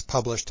 Ricks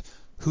published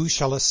Who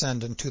Shall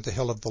Ascend into the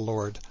Hill of the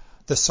Lord?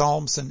 The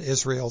Psalms in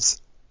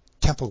Israel's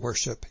Temple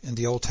Worship in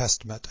the Old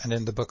Testament and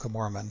in the Book of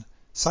Mormon,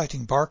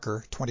 citing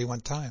Barker 21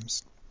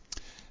 times.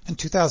 In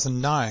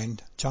 2009,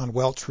 John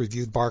Welch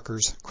reviewed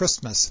Barker's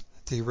Christmas,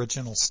 the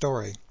original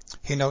story.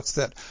 He notes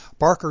that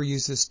Barker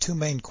uses two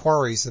main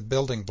quarries of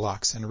building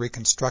blocks in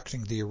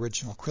reconstructing the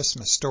original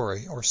Christmas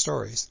story or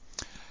stories.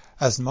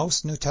 As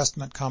most New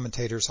Testament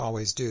commentators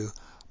always do,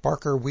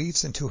 Barker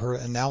weaves into her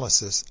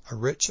analysis a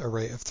rich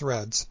array of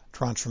threads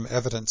drawn from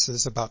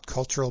evidences about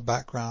cultural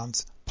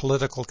backgrounds,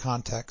 political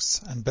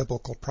contexts, and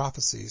biblical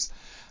prophecies,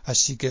 as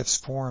she gives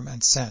form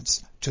and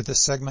sense to the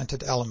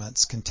segmented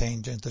elements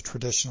contained in the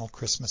traditional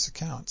Christmas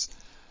accounts.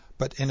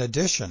 But in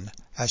addition,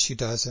 as she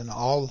does in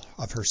all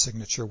of her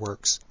signature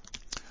works,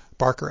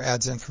 Barker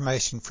adds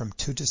information from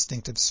two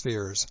distinctive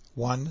spheres: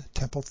 1,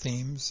 temple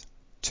themes,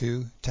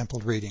 2, temple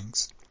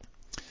readings.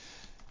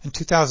 In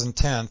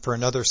 2010, for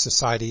another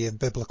Society of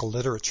Biblical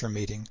Literature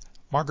meeting,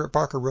 Margaret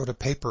Barker wrote a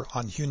paper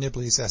on Hugh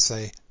Nibley's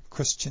essay,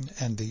 Christian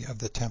Envy of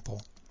the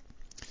Temple.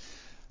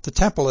 The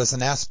temple is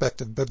an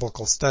aspect of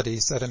biblical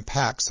studies that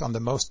impacts on the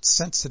most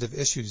sensitive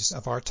issues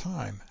of our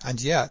time,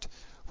 and yet,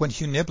 when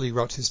Hugh Nibley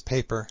wrote his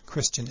paper,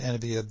 Christian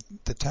Envy of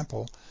the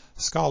Temple,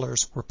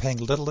 scholars were paying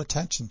little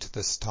attention to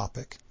this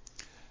topic.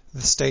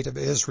 The state of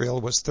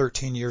Israel was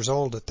 13 years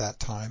old at that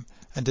time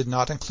and did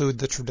not include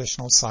the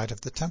traditional side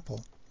of the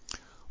temple.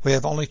 We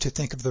have only to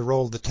think of the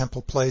role the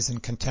temple plays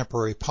in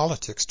contemporary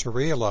politics to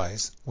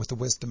realize, with the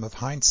wisdom of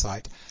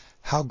hindsight,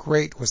 how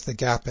great was the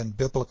gap in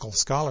biblical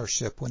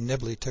scholarship when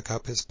Nibley took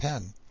up his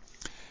pen.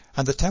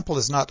 And the temple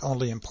is not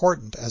only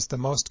important as the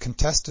most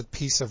contested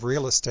piece of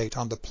real estate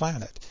on the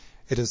planet,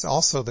 it is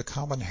also the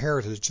common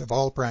heritage of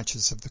all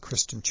branches of the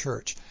Christian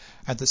Church,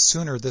 and the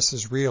sooner this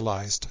is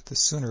realized, the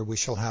sooner we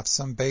shall have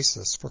some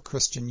basis for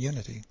Christian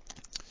unity.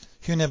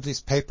 Hugh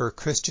Nibley's paper,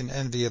 Christian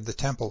Envy of the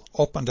Temple,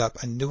 opened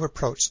up a new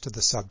approach to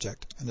the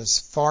subject and is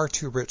far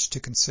too rich to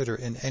consider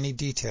in any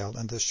detail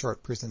in this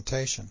short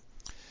presentation.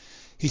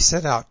 He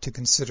set out to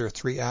consider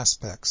three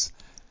aspects: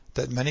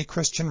 that many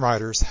Christian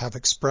writers have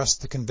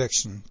expressed the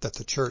conviction that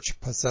the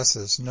Church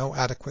possesses no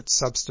adequate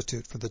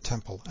substitute for the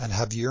temple and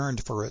have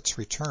yearned for its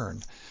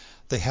return.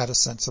 They had a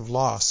sense of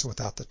loss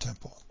without the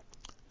temple.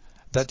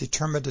 That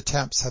determined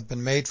attempts have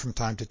been made from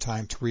time to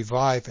time to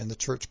revive in the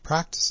Church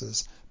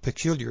practices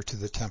peculiar to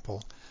the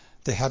temple.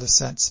 They had a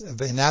sense of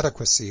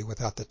inadequacy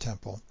without the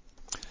temple.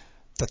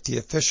 That the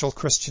official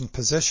Christian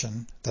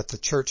position that the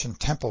Church and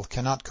temple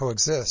cannot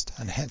coexist,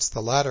 and hence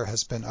the latter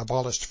has been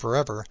abolished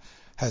forever,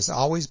 has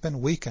always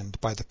been weakened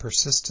by the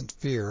persistent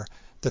fear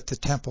that the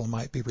temple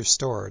might be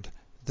restored.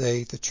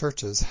 They, the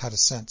churches, had a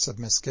sense of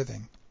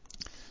misgiving.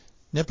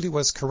 Nibley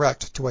was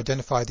correct to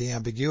identify the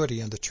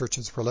ambiguity in the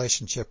Church's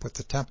relationship with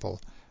the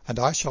temple, and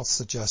I shall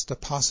suggest a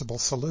possible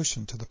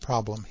solution to the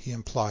problem he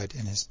implied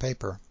in his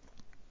paper.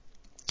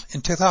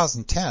 In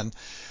 2010,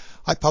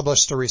 I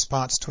published a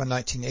response to a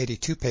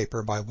 1982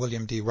 paper by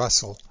William D.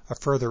 Russell, a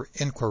further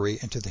inquiry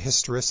into the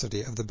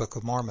historicity of the Book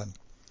of Mormon.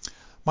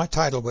 My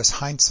title was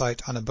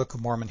Hindsight on a Book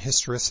of Mormon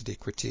Historicity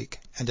Critique,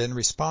 and in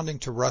responding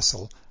to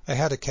Russell, I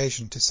had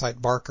occasion to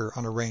cite Barker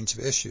on a range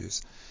of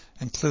issues,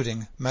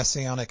 including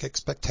Messianic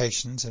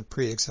expectations in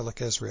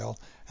pre-exilic Israel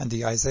and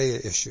the Isaiah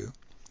issue.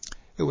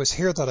 It was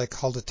here that I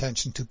called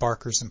attention to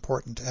Barker's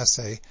important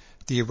essay,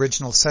 The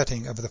Original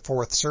Setting of the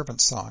Fourth Servant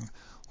Song,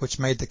 which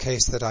made the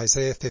case that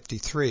Isaiah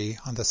 53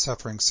 on the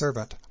suffering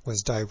servant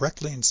was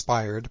directly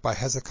inspired by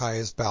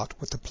Hezekiah's bout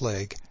with the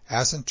plague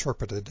as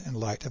interpreted in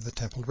light of the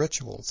temple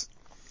rituals.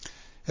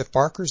 If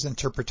Barker's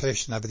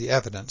interpretation of the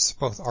evidence,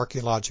 both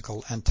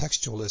archaeological and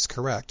textual, is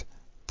correct,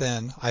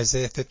 then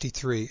Isaiah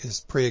 53 is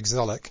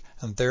pre-exilic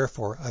and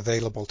therefore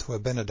available to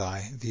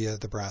Abinadi via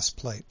the brass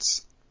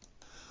plates.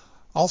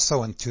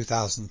 Also in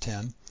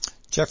 2010,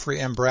 Jeffrey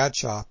M.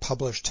 Bradshaw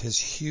published his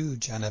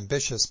huge and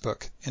ambitious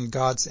book, In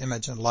God's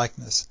Image and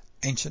Likeness,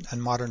 Ancient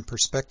and Modern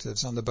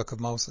Perspectives on the Book of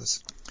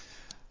Moses.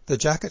 The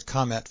jacket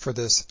comment for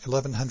this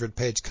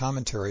 1,100-page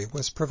commentary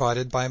was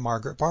provided by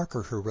Margaret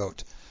Barker, who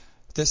wrote,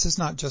 "This is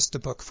not just a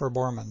book for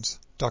Mormons.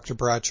 Dr.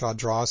 Bradshaw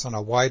draws on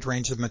a wide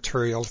range of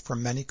material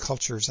from many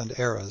cultures and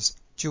eras,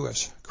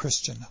 Jewish,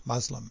 Christian,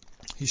 Muslim.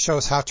 He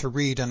shows how to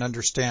read and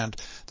understand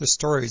the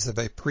stories of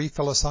a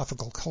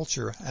pre-philosophical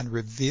culture and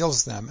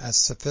reveals them as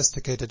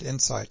sophisticated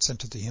insights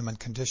into the human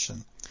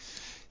condition.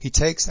 He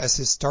takes as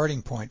his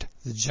starting point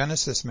the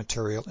Genesis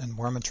material in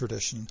Mormon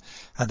tradition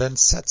and then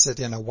sets it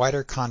in a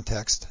wider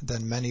context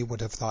than many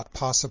would have thought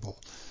possible,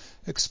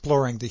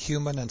 exploring the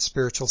human and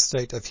spiritual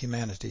state of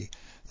humanity,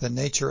 the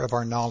nature of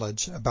our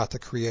knowledge about the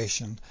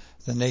creation,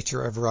 the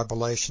nature of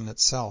revelation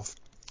itself.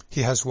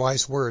 He has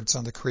wise words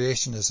on the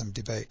creationism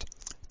debate.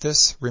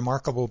 This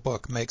remarkable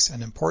book makes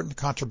an important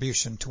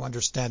contribution to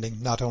understanding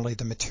not only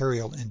the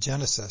material in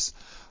Genesis,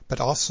 but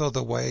also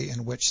the way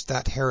in which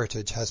that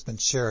heritage has been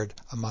shared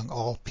among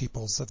all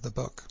peoples of the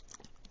book."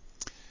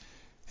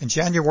 In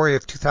January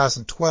of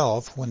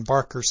 2012, when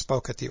Barker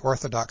spoke at the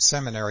Orthodox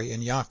Seminary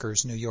in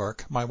Yonkers, New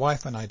York, my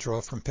wife and I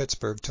drove from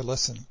Pittsburgh to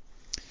listen.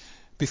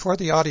 Before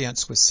the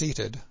audience was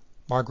seated,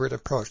 Margaret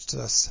approached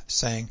us,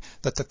 saying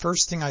that the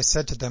first thing I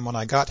said to them when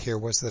I got here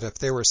was that if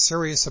they were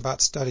serious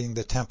about studying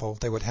the temple,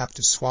 they would have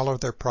to swallow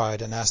their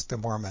pride and ask the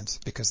Mormons,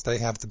 because they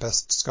have the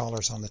best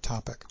scholars on the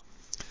topic.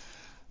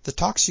 The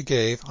talk she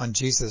gave on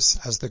Jesus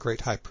as the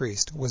great high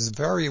priest was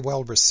very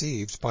well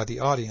received by the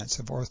audience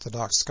of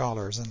Orthodox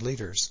scholars and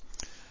leaders.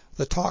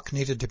 The talk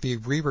needed to be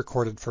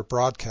re-recorded for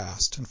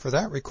broadcast, and for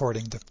that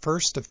recording, the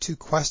first of two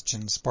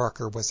questions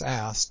Barker was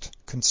asked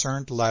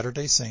concerned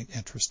Latter-day Saint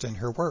interest in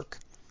her work.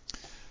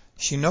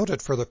 She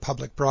noted for the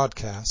public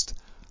broadcast,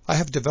 "I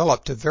have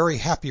developed a very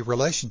happy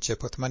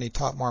relationship with many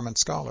top Mormon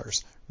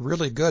scholars,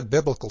 really good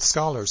biblical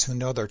scholars who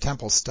know their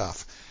temple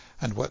stuff,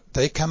 and what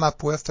they come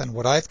up with and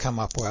what I've come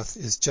up with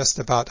is just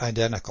about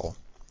identical.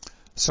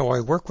 So I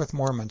work with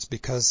Mormons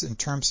because in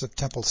terms of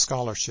temple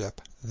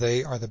scholarship,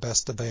 they are the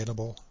best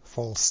available,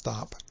 full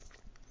stop."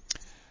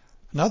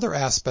 Another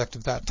aspect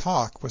of that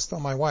talk was that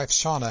my wife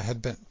Shauna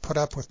had been put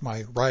up with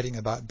my writing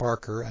about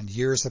Barker and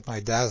years of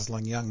my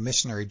dazzling young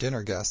missionary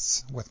dinner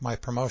guests with my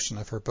promotion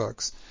of her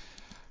books,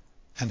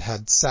 and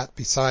had sat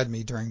beside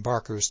me during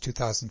Barker's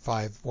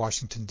 2005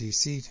 Washington,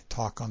 D.C.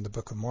 talk on the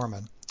Book of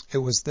Mormon. It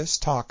was this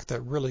talk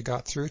that really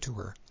got through to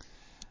her.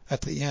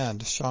 At the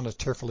end, Shauna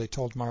tearfully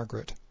told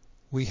Margaret,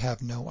 "We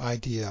have no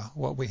idea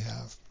what we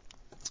have."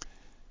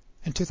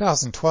 In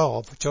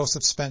 2012,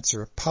 Joseph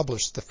Spencer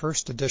published the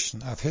first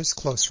edition of his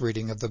close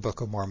reading of the Book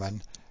of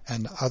Mormon,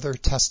 An Other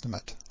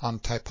Testament, on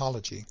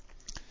typology.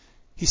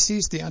 He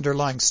sees the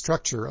underlying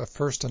structure of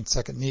 1st and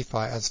 2nd Nephi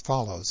as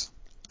follows.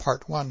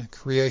 Part 1,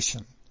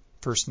 Creation,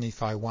 1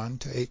 Nephi 1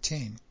 to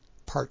 18.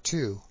 Part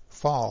 2,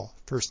 Fall,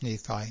 1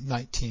 Nephi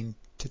 19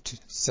 to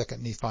 2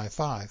 Nephi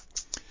 5.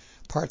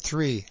 Part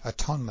 3,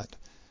 Atonement,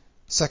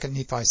 2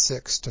 Nephi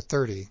 6 to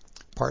 30.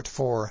 Part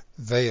 4,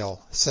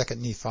 Veil, 2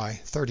 Nephi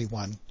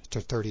 31 to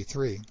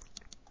 33.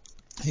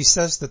 He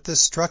says that this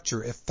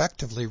structure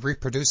effectively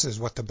reproduces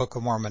what the Book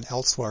of Mormon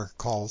elsewhere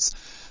calls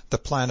the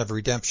plan of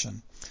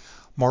redemption.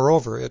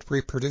 Moreover, it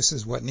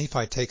reproduces what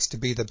Nephi takes to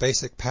be the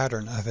basic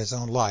pattern of his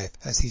own life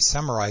as he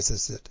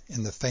summarizes it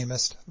in the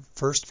famous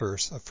first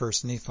verse of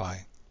 1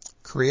 Nephi.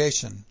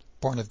 Creation,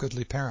 born of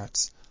goodly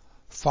parents.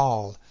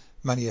 Fall,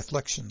 many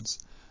afflictions.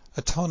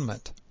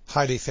 Atonement,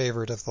 highly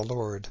favored of the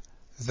Lord.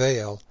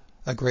 Veil,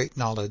 a great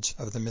knowledge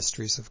of the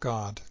mysteries of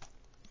God.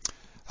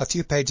 A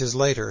few pages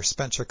later,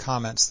 Spencer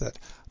comments that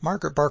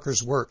Margaret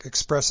Barker's work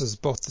expresses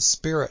both the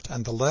spirit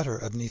and the letter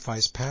of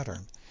Nephi's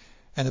pattern.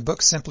 In a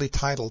book simply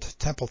titled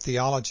Temple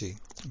Theology,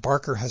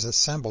 Barker has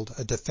assembled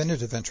a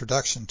definitive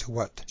introduction to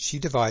what she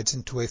divides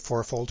into a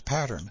fourfold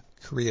pattern: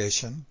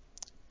 creation,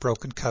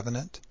 broken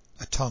covenant,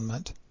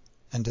 atonement,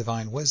 and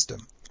divine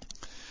wisdom.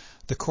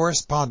 The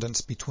correspondence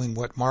between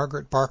what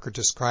Margaret Barker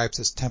describes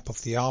as temple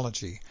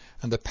theology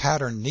and the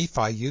pattern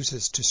Nephi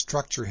uses to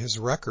structure his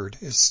record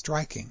is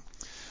striking.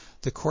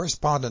 The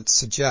correspondence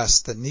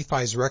suggests that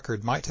Nephi's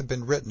record might have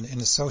been written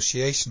in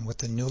association with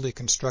the newly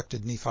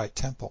constructed Nephite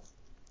temple.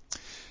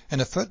 In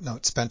a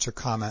footnote, Spencer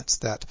comments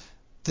that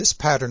this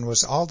pattern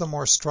was all the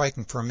more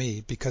striking for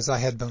me because I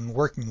had been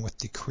working with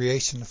the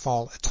creation,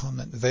 fall,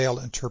 atonement, veil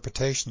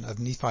interpretation of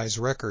Nephi's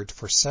record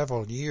for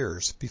several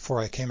years before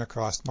I came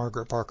across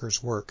Margaret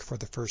Barker's work for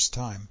the first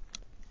time.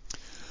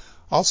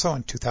 Also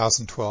in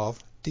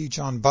 2012, D.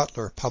 John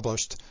Butler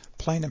published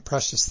Plain and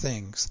Precious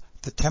Things,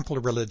 the Temple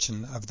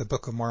Religion of the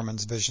Book of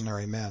Mormon's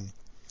Visionary Men.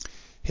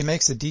 He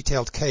makes a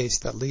detailed case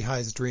that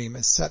Lehi's dream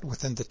is set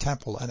within the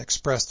temple and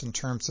expressed in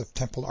terms of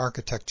temple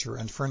architecture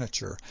and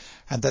furniture,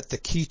 and that the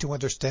key to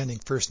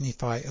understanding 1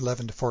 Nephi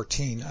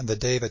 11-14 and the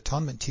Day of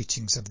Atonement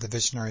teachings of the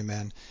Visionary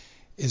Men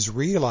is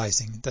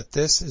realizing that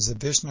this is a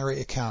visionary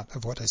account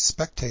of what a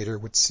spectator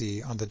would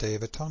see on the Day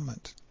of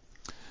Atonement.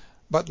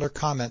 Butler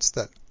comments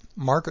that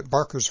Margaret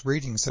Barker's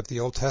readings of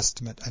the Old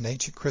Testament and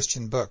ancient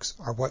Christian books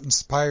are what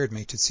inspired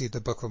me to see the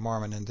Book of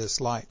Mormon in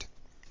this light.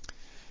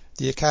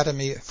 The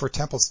Academy for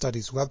Temple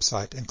Studies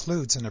website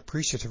includes an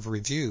appreciative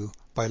review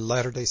by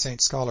Latter-day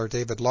Saint scholar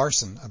David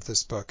Larson of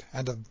this book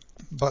and of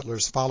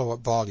Butler's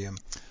follow-up volume,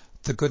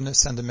 The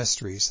Goodness and the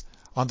Mysteries,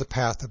 on the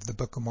Path of the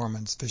Book of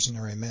Mormon's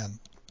Visionary Men.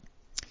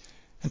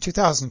 In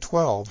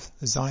 2012,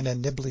 Zina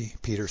Nibley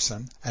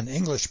Peterson, an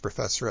English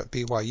professor at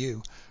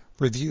BYU,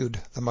 reviewed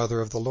The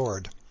Mother of the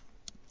Lord.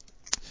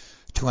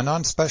 To a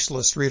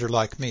non-specialist reader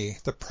like me,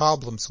 the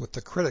problems with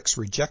the critics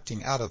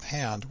rejecting out of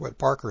hand what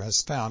Barker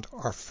has found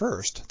are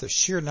first, the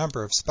sheer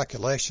number of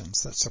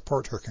speculations that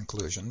support her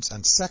conclusions,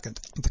 and second,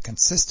 the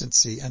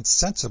consistency and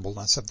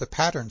sensibleness of the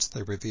patterns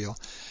they reveal,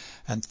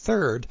 and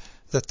third,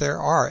 that there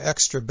are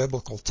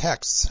extra-biblical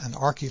texts and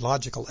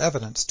archaeological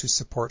evidence to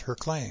support her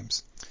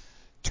claims.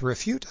 To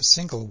refute a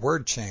single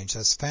word change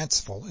as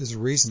fanciful is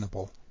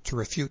reasonable. To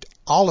refute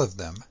all of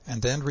them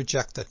and then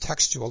reject the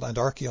textual and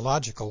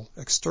archaeological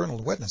external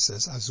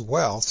witnesses as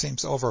well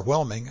seems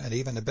overwhelming and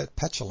even a bit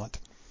petulant.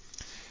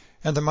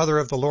 In The Mother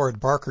of the Lord,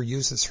 Barker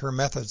uses her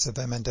methods of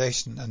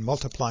emendation and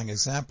multiplying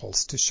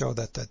examples to show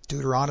that the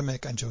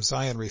Deuteronomic and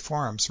Josian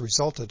reforms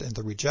resulted in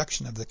the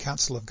rejection of the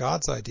Council of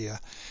God's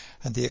idea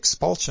and the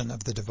expulsion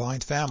of the divine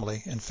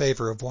family in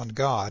favor of one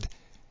God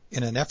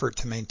in an effort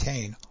to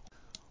maintain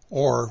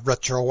or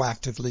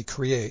retroactively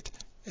create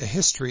a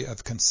history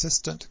of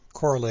consistent,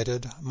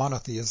 correlated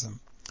monotheism.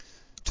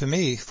 To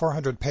me,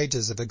 400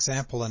 pages of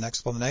example and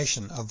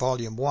explanation of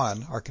Volume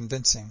 1 are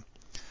convincing.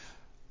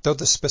 Though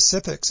the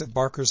specifics of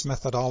Barker's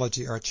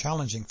methodology are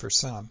challenging for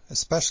some,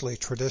 especially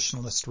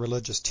traditionalist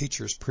religious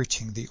teachers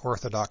preaching the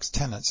orthodox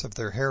tenets of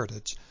their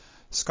heritage,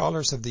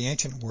 scholars of the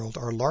ancient world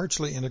are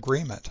largely in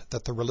agreement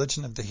that the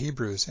religion of the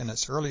Hebrews in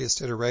its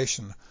earliest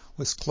iteration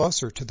was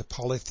closer to the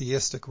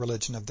polytheistic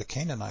religion of the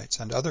Canaanites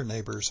and other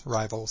neighbors,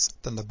 rivals,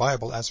 than the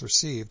Bible as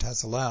received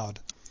has allowed.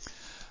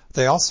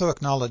 They also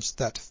acknowledge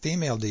that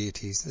female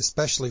deities,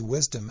 especially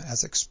wisdom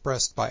as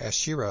expressed by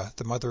Asherah,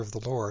 the Mother of the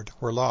Lord,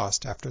 were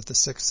lost after the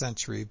 6th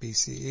century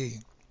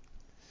BCE.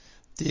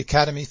 The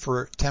Academy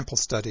for Temple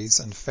Studies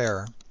and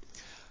FAIR.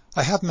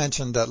 I have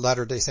mentioned that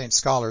Latter-day Saint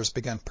scholars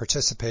began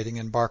participating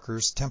in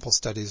Barker's Temple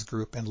Studies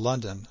group in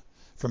London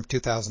from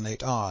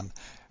 2008 on,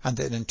 and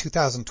that in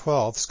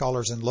 2012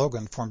 scholars in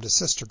Logan formed a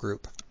sister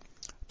group.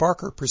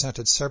 Barker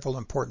presented several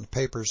important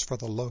papers for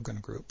the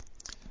Logan group.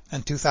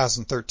 In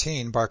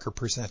 2013, Barker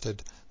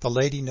presented The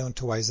Lady Known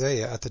to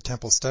Isaiah at the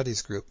Temple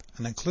Studies group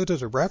and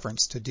included a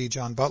reference to D.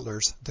 John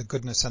Butler's The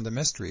Goodness and the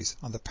Mysteries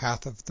on the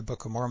Path of the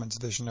Book of Mormon's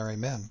Visionary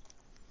Men.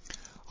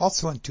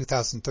 Also in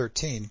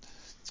 2013,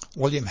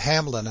 William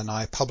Hamlin and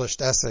I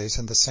published essays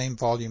in the same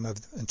volume of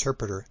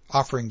Interpreter,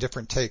 offering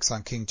different takes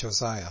on King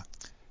Josiah.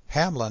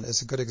 Hamlin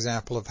is a good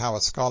example of how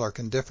a scholar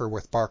can differ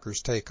with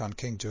Barker's take on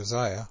King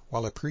Josiah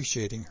while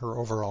appreciating her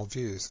overall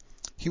views.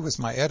 He was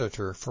my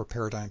editor for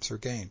Paradigms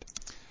Regained.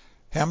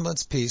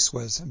 Hamlin's piece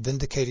was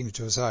Vindicating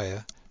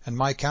Josiah, and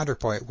my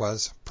counterpoint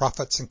was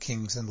Prophets and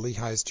Kings in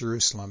Lehi's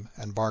Jerusalem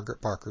and Margaret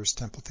Barker's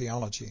Temple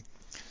Theology.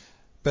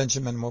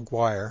 Benjamin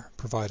McGuire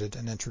provided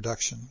an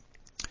introduction.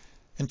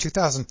 In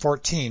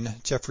 2014,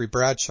 Jeffrey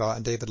Bradshaw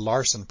and David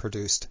Larson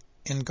produced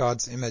In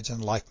God's Image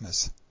and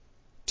Likeness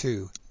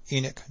 2,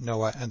 Enoch,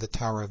 Noah, and the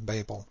Tower of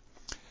Babel,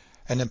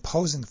 an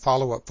imposing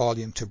follow-up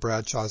volume to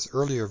Bradshaw's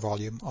earlier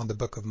volume on the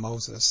Book of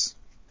Moses.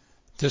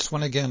 This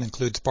one again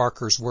includes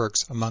Barker's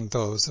works among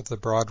those of the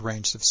broad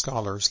range of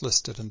scholars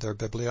listed in their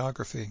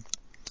bibliography.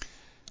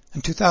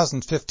 In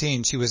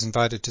 2015, she was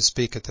invited to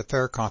speak at the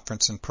Fair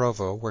Conference in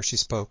Provo, where she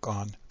spoke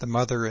on The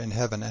Mother in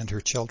Heaven and Her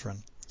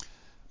Children.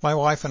 My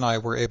wife and I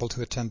were able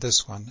to attend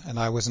this one, and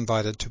I was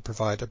invited to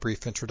provide a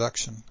brief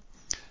introduction.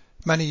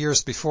 Many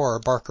years before,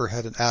 Barker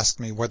had asked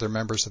me whether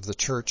members of the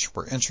church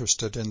were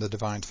interested in the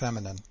Divine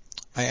Feminine.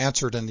 I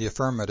answered in the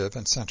affirmative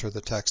and sent her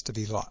the text of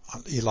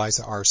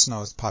Eliza R.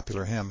 Snow's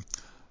popular hymn,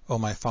 O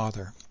My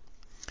Father.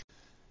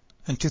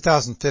 In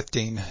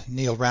 2015,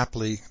 Neil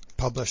Rapley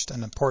published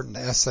an important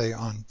essay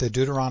on the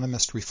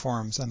Deuteronomist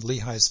reforms and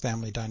Lehi's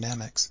family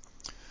dynamics.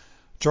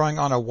 Drawing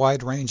on a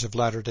wide range of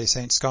Latter-day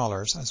Saint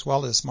scholars, as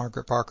well as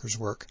Margaret Barker's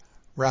work,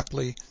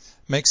 Rapley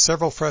makes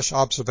several fresh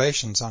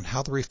observations on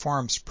how the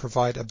reforms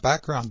provide a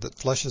background that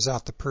fleshes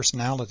out the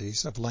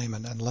personalities of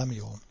Laman and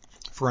Lemuel.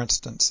 For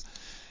instance,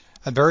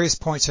 at various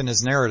points in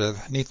his narrative,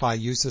 Nephi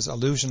uses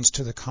allusions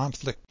to the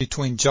conflict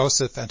between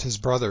Joseph and his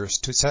brothers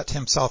to set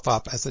himself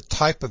up as a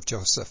type of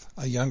Joseph,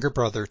 a younger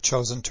brother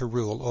chosen to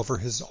rule over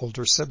his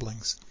older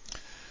siblings.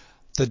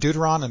 The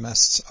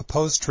Deuteronomists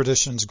opposed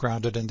traditions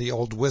grounded in the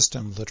Old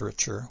Wisdom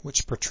literature,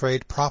 which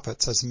portrayed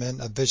prophets as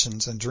men of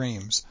visions and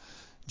dreams.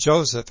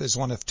 Joseph is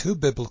one of two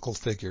biblical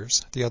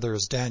figures, the other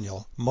is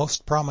Daniel,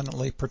 most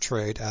prominently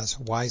portrayed as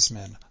wise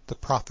men, the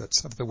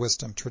prophets of the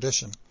wisdom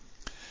tradition.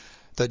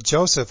 That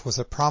Joseph was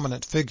a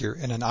prominent figure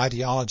in an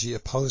ideology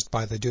opposed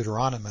by the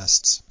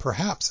Deuteronomists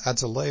perhaps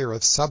adds a layer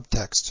of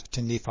subtext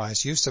to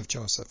Nephi's use of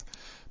Joseph,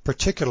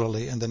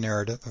 particularly in the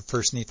narrative of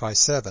 1 Nephi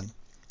 7.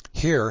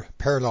 Here,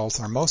 parallels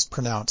are most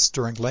pronounced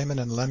during Laman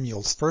and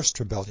Lemuel's first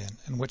rebellion,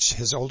 in which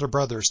his older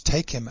brothers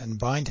take him and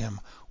bind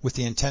him with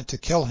the intent to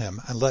kill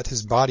him and let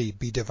his body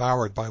be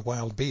devoured by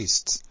wild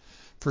beasts.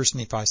 1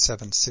 Nephi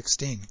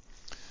 7:16.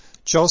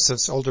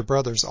 Joseph's older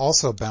brothers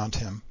also bound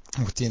him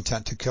with the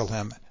intent to kill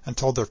him, and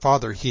told their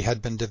father he had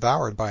been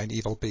devoured by an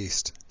evil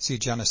beast. See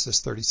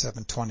Genesis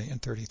 37:20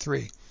 and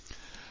 33.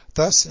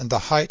 Thus, in the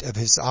height of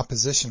his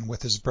opposition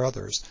with his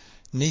brothers,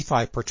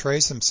 Nephi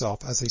portrays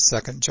himself as a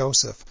second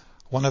Joseph,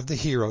 one of the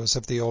heroes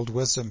of the Old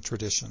Wisdom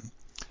tradition.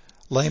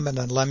 Laman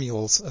and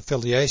Lemuel's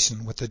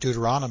affiliation with the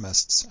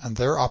Deuteronomists and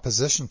their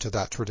opposition to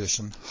that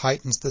tradition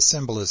heightens the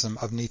symbolism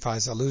of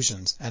Nephi's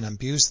allusions and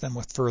imbues them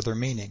with further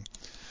meaning.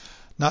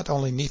 Not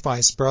only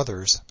Nephi's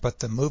brothers, but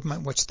the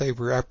movement which they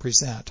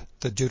represent,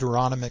 the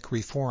Deuteronomic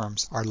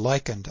reforms, are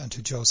likened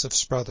unto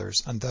Joseph's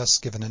brothers and thus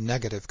given a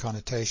negative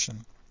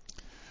connotation.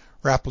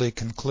 Rapley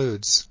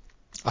concludes,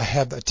 I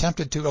have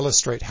attempted to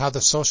illustrate how the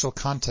social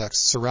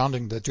context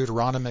surrounding the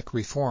Deuteronomic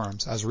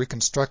reforms, as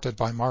reconstructed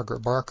by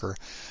Margaret Barker,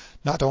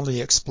 not only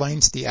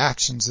explains the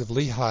actions of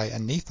Lehi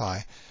and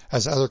Nephi,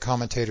 as other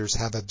commentators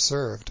have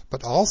observed,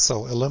 but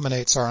also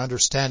illuminates our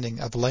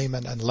understanding of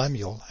Laman and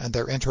Lemuel and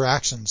their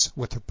interactions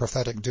with the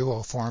prophetic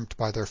duo formed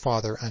by their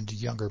father and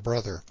younger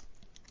brother.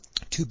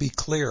 To be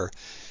clear,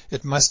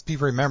 it must be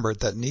remembered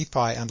that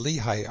Nephi and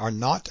Lehi are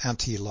not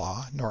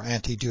anti-law, nor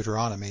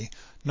anti-Deuteronomy,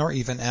 nor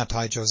even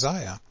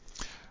anti-Josiah.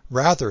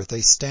 Rather,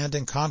 they stand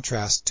in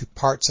contrast to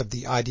parts of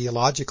the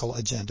ideological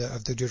agenda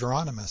of the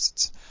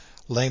Deuteronomists.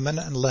 Laman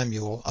and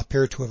Lemuel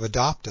appear to have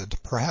adopted,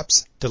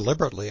 perhaps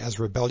deliberately as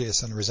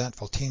rebellious and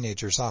resentful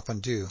teenagers often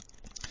do,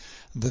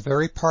 the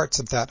very parts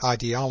of that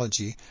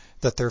ideology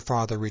that their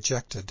father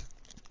rejected.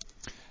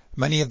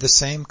 Many of the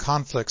same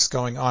conflicts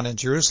going on in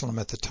Jerusalem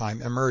at the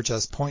time emerge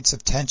as points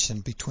of tension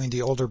between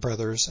the older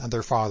brothers and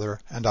their father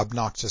and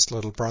obnoxious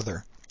little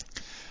brother.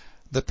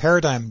 The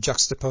paradigm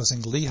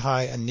juxtaposing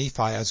Lehi and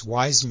Nephi as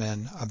wise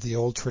men of the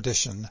old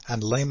tradition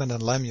and Laman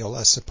and Lemuel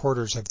as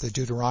supporters of the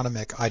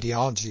Deuteronomic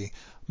ideology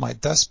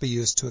might thus be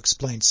used to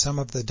explain some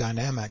of the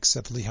dynamics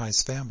of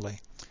Lehi's family.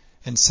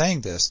 In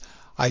saying this,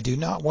 I do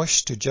not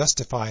wish to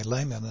justify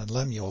Laman and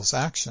Lemuel's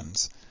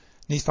actions.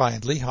 Nephi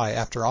and Lehi,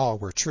 after all,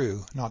 were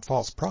true, not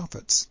false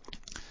prophets.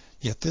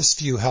 Yet this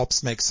view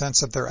helps make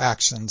sense of their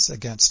actions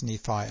against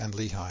Nephi and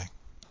Lehi.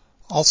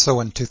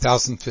 Also in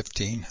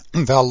 2015,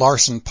 Val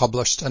Larson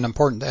published an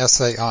important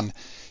essay on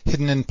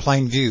Hidden in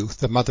Plain View,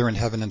 the Mother in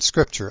Heaven in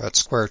Scripture at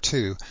Square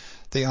 2,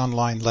 the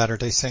online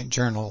Latter-day Saint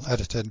journal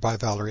edited by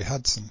Valerie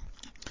Hudson.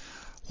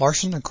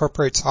 Larson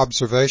incorporates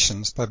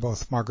observations by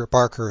both Margaret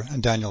Barker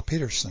and Daniel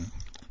Peterson.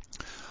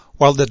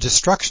 While the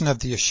destruction of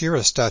the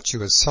Asherah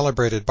statue is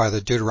celebrated by the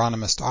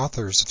Deuteronomist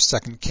authors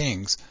of 2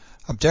 Kings,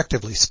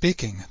 objectively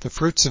speaking, the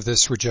fruits of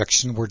this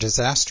rejection were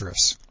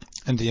disastrous.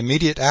 In the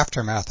immediate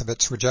aftermath of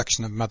its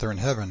rejection of Mother in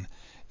Heaven,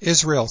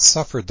 Israel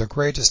suffered the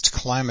greatest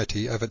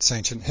calamity of its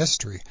ancient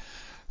history,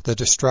 the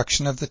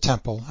destruction of the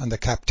temple and the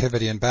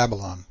captivity in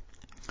Babylon.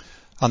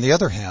 On the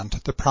other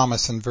hand, the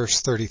promise in verse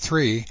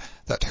 33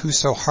 that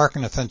whoso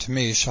hearkeneth unto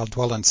me shall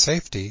dwell in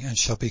safety and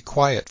shall be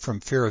quiet from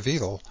fear of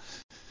evil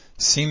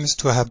seems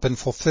to have been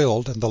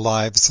fulfilled in the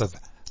lives of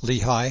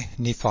Lehi,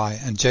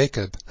 Nephi, and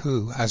Jacob,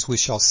 who, as we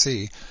shall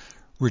see,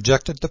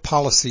 rejected the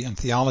policy and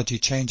theology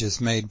changes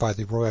made by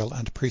the royal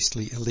and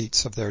priestly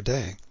elites of their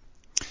day.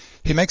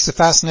 He makes a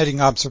fascinating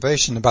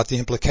observation about the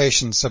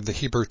implications of the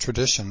Hebrew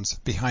traditions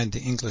behind the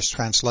English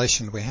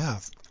translation we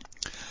have.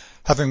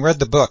 Having read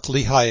the book,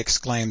 Lehi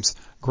exclaims,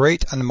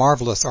 Great and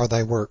marvelous are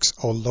thy works,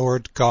 O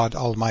Lord God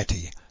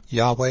Almighty,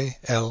 Yahweh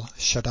El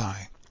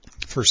Shaddai.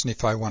 1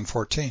 Nephi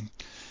 1:14.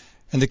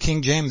 In the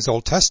King James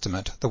Old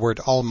Testament, the word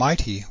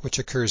Almighty, which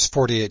occurs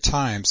 48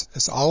 times,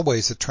 is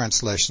always a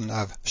translation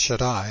of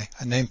Shaddai,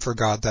 a name for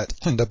God that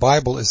in the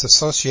Bible is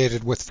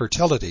associated with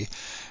fertility,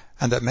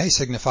 and that may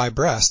signify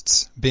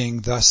breasts,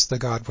 being thus the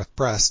God with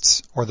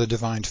breasts, or the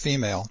divine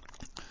female.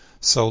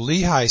 So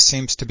Lehi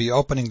seems to be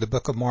opening the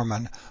Book of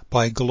Mormon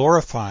by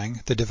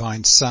glorifying the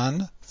divine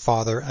Son,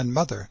 Father, and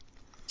Mother.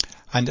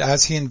 And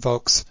as he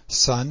invokes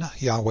Son,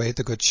 Yahweh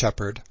the Good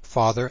Shepherd,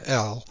 Father,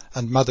 El,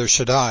 and Mother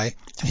Shaddai,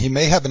 he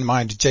may have in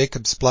mind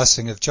Jacob's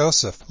blessing of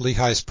Joseph,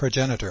 Lehi's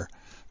progenitor,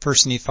 1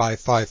 Nephi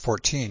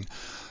 5:14.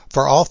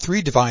 For all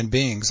three divine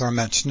beings are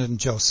mentioned in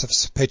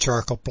Joseph's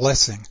patriarchal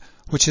blessing,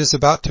 which is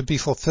about to be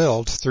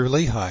fulfilled through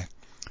Lehi.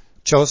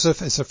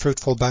 Joseph is a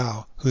fruitful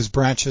bough, whose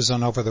branches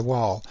run over the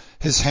wall.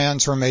 His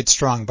hands were made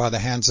strong by the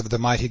hands of the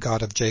mighty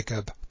God of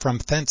Jacob. From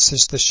thence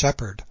is the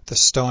shepherd, the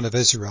stone of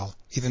Israel,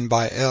 even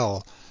by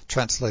El,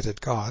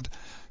 translated God,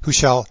 who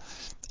shall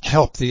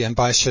help thee, and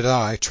by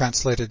Shaddai,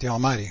 translated the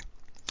Almighty.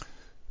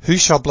 Who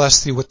shall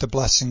bless thee with the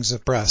blessings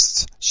of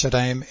breasts,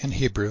 Shaddai in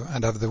Hebrew,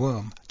 and of the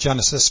womb?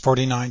 Genesis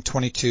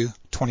 49:22,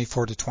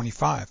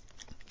 24-25.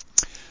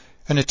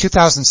 In a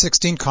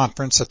 2016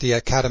 conference at the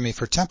Academy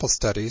for Temple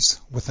Studies,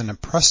 with an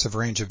impressive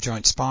range of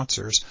joint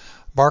sponsors,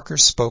 Barker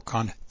spoke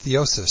on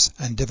theosis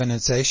and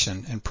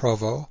divinization in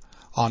Provo,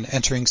 on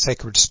entering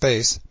sacred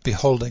space,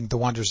 beholding the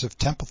wonders of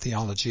temple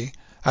theology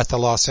at the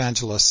Los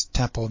Angeles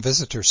Temple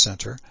Visitor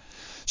Center.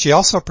 She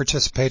also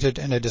participated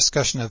in a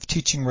discussion of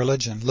teaching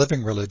religion,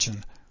 living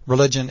religion,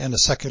 religion in a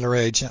secular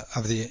age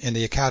in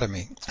the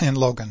Academy in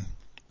Logan.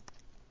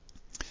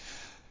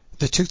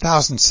 The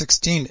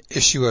 2016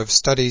 issue of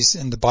Studies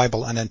in the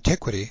Bible and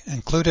Antiquity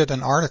included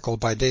an article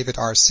by David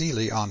R.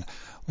 Seeley on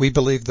We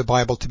Believe the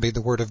Bible to be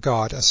the Word of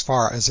God as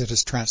far as it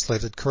is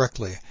translated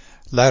correctly,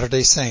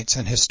 Latter-day Saints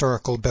and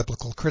Historical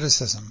Biblical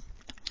Criticism.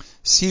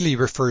 Seeley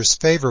refers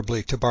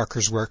favorably to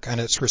Barker's work and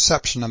its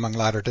reception among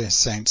Latter-day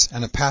Saints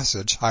in a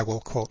passage I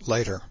will quote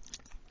later.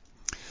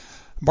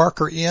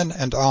 Barker in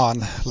and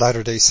on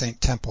Latter-day Saint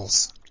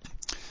temples.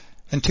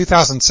 In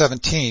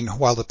 2017,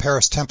 while the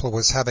Paris Temple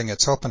was having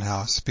its open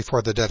house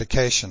before the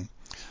dedication,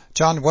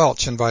 John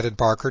Welch invited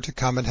Barker to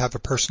come and have a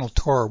personal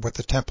tour with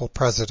the temple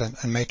president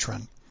and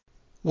matron.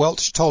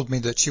 Welch told me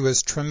that she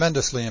was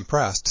tremendously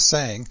impressed,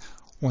 saying,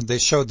 when they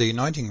showed the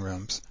anointing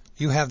rooms,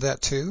 "You have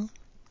that too?"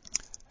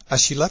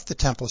 As she left the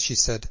temple, she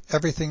said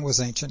everything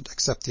was ancient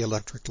except the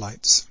electric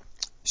lights.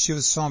 She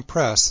was so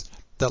impressed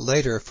that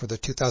later, for the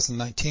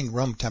 2019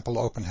 Rome Temple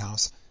open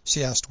house,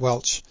 she asked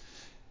Welch,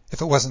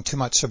 if it wasn't too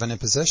much of an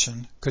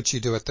imposition, could she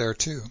do it there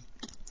too?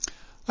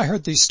 I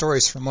heard these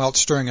stories from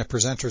Welch during a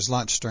presenter's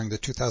lunch during the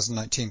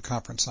 2019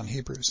 conference on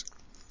Hebrews.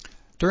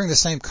 During the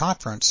same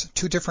conference,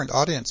 two different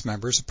audience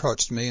members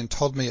approached me and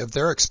told me of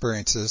their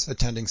experiences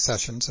attending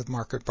sessions of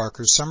Margaret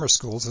Barker's summer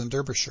schools in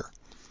Derbyshire.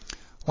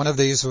 One of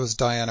these was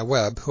Diana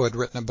Webb, who had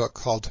written a book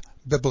called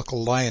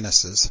Biblical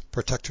Lionesses,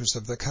 Protectors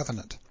of the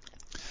Covenant.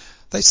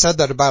 They said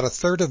that about a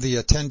third of the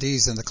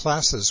attendees in the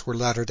classes were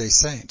Latter-day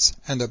Saints,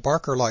 and that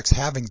Barker likes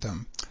having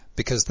them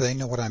because they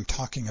know what I'm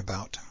talking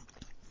about.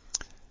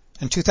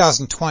 In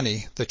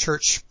 2020, the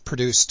church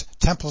produced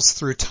Temples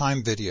Through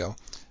Time video,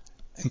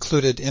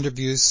 included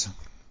interviews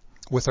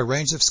with a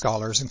range of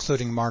scholars,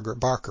 including Margaret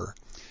Barker.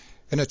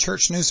 In a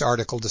church news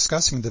article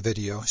discussing the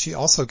video, she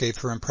also gave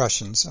her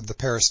impressions of the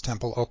Paris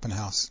Temple open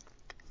house.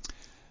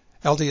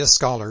 LDS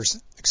scholars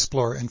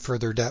explore in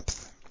further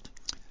depth.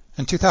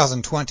 In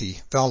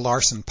 2020, Val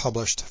Larson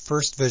published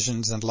First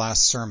Visions and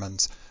Last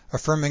Sermons,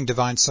 Affirming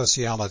Divine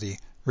Sociality,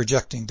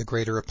 Rejecting the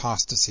Greater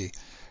Apostasy,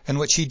 in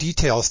which he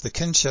details the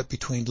kinship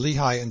between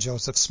Lehi and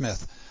Joseph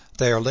Smith.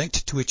 They are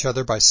linked to each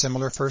other by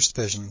similar first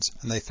visions,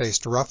 and they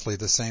faced roughly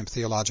the same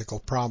theological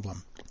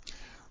problem.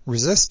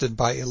 Resisted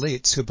by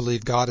elites who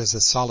believe God is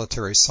a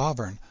solitary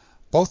sovereign,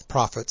 both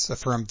prophets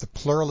affirmed the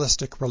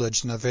pluralistic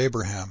religion of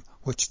Abraham,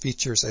 which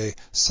features a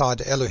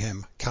Sod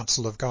Elohim,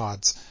 Council of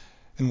Gods,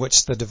 in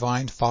which the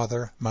divine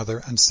Father,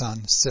 Mother, and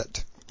Son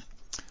sit.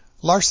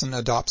 Larson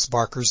adopts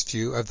Barker's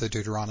view of the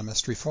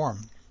Deuteronomist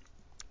reform.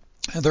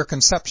 In their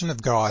conception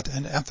of God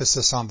and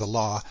emphasis on the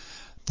law,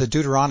 the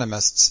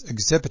Deuteronomists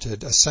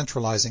exhibited a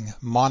centralizing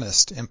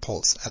monist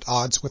impulse at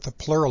odds with the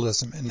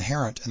pluralism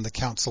inherent in the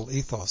council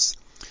ethos.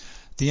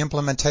 The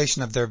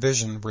implementation of their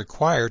vision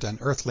required an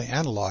earthly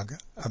analog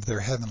of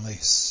their heavenly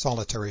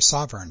solitary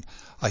sovereign,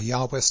 a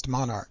Yahwist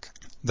monarch.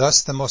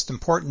 Thus, the most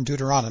important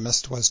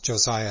Deuteronomist was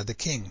Josiah the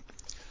king.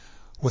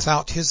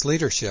 Without his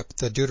leadership,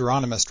 the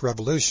Deuteronomist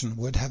revolution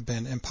would have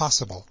been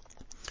impossible.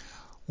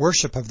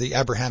 Worship of the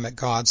Abrahamic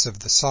gods of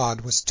the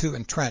Sod was too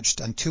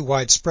entrenched and too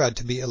widespread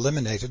to be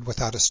eliminated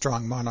without a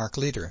strong monarch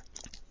leader.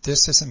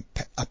 This is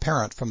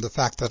apparent from the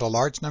fact that a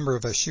large number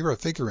of Asherah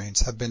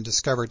figurines have been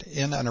discovered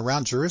in and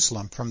around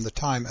Jerusalem from the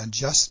time and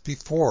just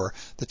before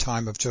the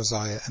time of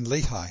Josiah and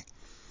Lehi.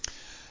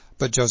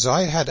 But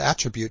Josiah had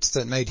attributes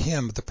that made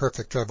him the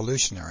perfect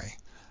revolutionary.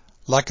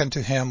 Like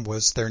unto him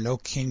was there no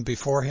king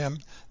before him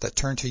that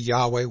turned to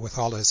Yahweh with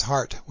all his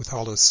heart, with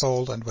all his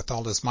soul, and with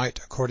all his might,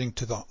 according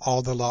to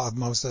all the law of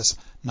Moses.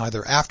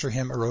 Neither after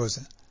him arose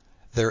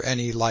there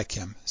any like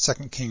him.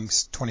 2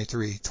 Kings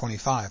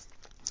 23:25.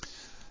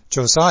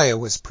 Josiah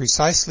was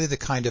precisely the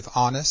kind of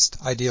honest,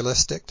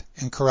 idealistic,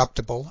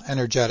 incorruptible,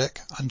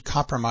 energetic,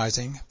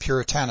 uncompromising,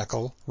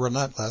 puritanical,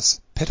 relentless,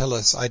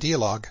 pitiless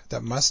ideologue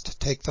that must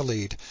take the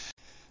lead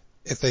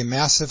if a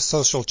massive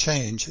social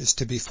change is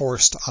to be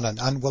forced on an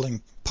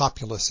unwilling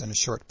populace in a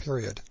short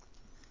period.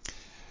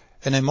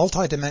 In a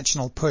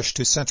multidimensional push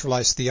to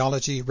centralize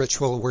theology,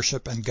 ritual,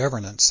 worship, and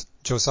governance,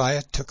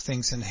 Josiah took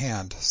things in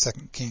hand, 2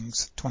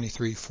 Kings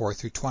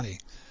 23:4-20.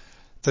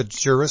 The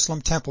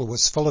Jerusalem temple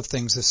was full of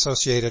things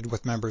associated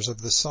with members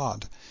of the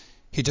Sod.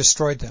 He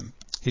destroyed them.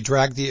 He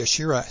dragged the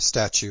Asherah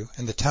statue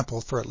in the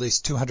temple for at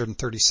least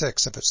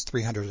 236 of its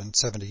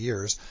 370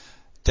 years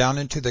down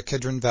into the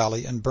Kidron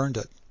Valley and burned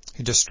it.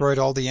 He destroyed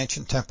all the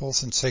ancient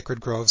temples and sacred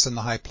groves in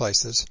the high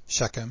places,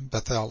 Shechem,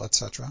 Bethel,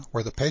 etc.,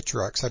 where the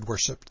patriarchs had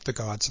worshipped the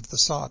gods of the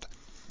sod.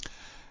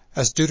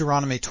 As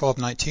Deuteronomy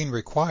 12:19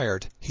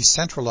 required, he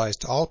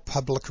centralized all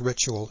public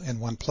ritual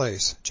in one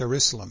place,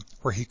 Jerusalem,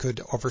 where he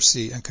could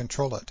oversee and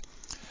control it.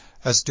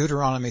 As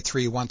Deuteronomy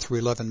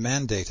 3:1-11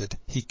 mandated,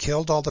 he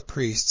killed all the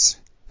priests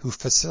who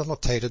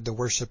facilitated the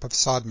worship of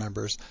sod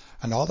members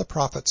and all the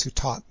prophets who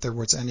taught there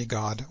was any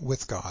God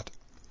with God.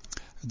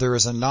 There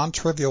is a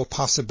non-trivial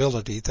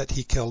possibility that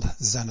he killed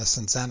Zenos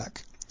and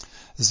Zanak.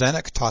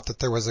 Zanak taught that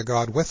there was a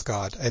God with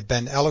God, a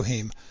Ben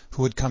Elohim,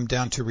 who would come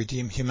down to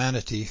redeem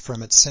humanity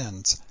from its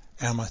sins,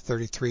 Alma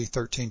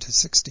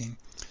 33:13-16.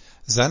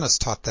 Zenos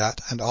taught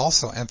that and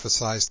also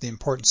emphasized the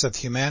importance of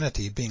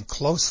humanity being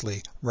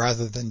closely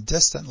rather than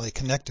distantly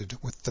connected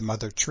with the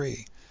mother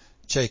tree,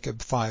 Jacob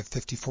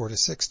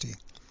 5:54-60.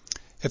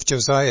 If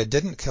Josiah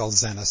didn't kill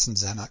Zenos and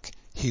Zanak,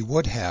 he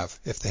would have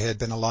if they had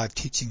been alive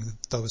teaching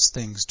those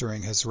things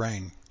during his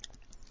reign.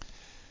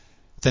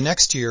 The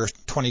next year,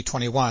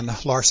 2021,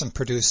 Larson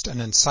produced an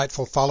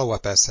insightful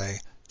follow-up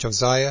essay,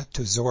 Josiah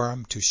to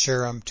Zoram to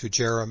Sherem to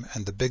Jerem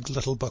and the Big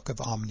Little Book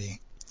of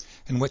Omni,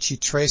 in which he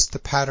traced the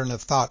pattern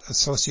of thought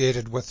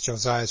associated with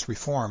Josiah's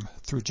reform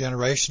through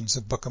generations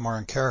of Book of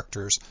Mormon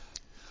characters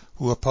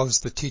who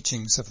opposed the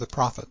teachings of the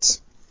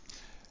prophets.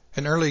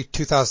 In early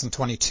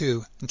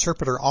 2022,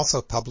 Interpreter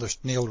also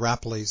published Neil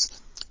Rapley's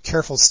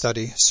careful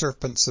study,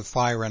 Serpents of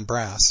Fire and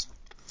Brass.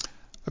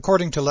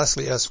 According to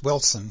Leslie S.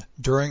 Wilson,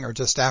 during or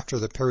just after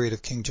the period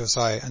of King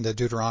Josiah and the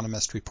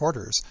Deuteronomist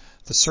reporters,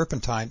 the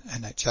Serpentine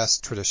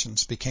NHS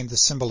traditions became the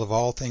symbol of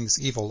all things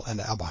evil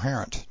and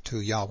abhorrent to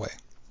Yahweh.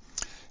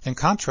 In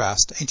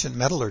contrast, ancient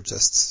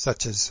metallurgists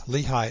such as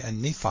Lehi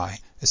and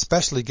Nephi,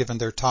 especially given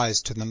their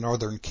ties to the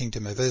northern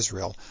kingdom of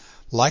Israel,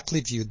 likely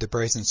viewed the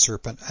brazen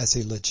serpent as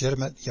a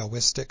legitimate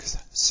Yahwistic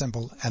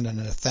symbol and an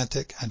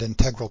authentic and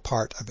integral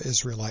part of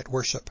Israelite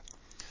worship.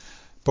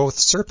 Both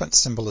serpent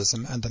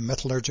symbolism and the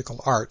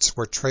metallurgical arts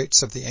were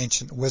traits of the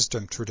ancient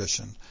wisdom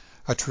tradition,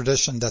 a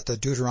tradition that the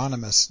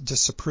Deuteronomists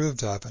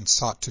disapproved of and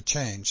sought to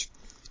change.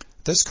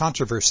 This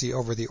controversy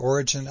over the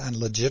origin and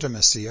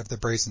legitimacy of the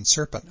brazen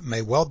serpent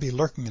may well be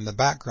lurking in the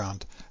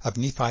background of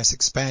Nephi's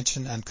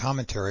expansion and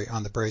commentary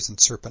on the brazen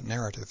serpent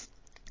narrative.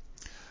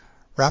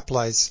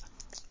 Rapley's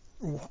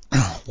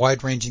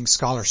wide-ranging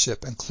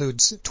scholarship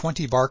includes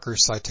 20 Barker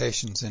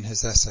citations in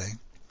his essay.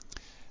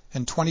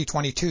 In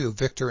 2022,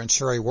 Victor and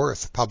Sherry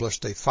Worth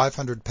published a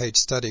 500-page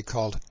study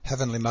called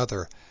Heavenly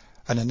Mother,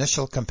 an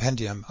initial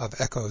compendium of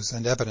echoes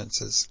and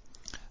evidences.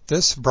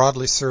 This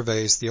broadly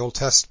surveys the Old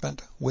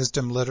Testament,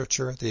 wisdom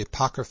literature, the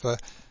Apocrypha,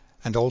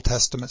 and Old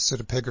Testament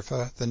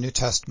pseudepigrapha, the New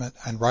Testament,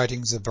 and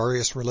writings of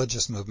various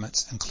religious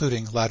movements,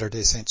 including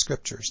Latter-day Saint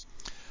scriptures.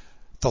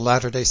 The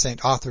Latter-day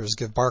Saint authors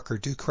give Barker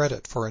due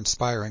credit for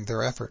inspiring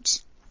their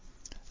efforts.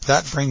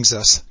 That brings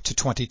us to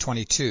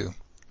 2022.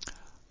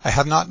 I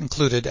have not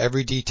included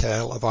every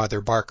detail of either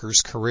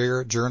Barker's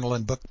career, journal,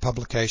 and book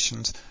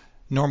publications,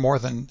 nor more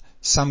than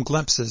some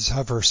glimpses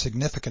of her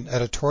significant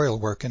editorial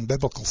work in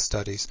biblical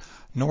studies,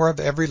 nor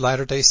of every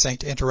Latter-day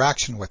Saint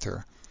interaction with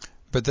her,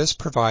 but this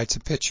provides a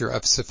picture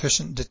of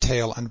sufficient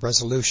detail and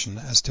resolution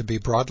as to be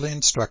broadly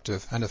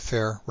instructive and a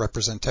fair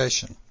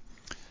representation.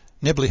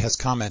 Nibley has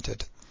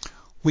commented,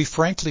 "We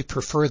frankly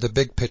prefer the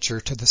big picture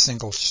to the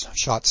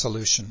single-shot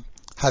solution,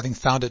 having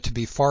found it to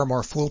be far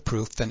more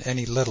foolproof than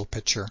any little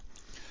picture.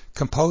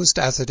 Composed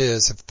as it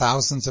is of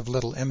thousands of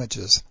little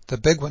images, the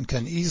big one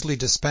can easily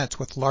dispense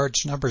with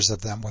large numbers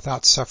of them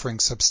without suffering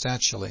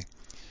substantially.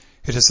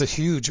 It is a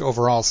huge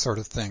overall sort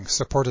of thing,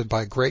 supported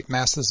by great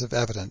masses of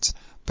evidence,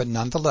 but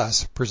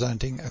nonetheless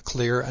presenting a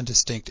clear and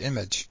distinct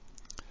image.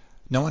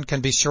 No one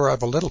can be sure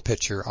of a little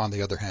picture, on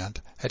the other hand.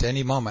 At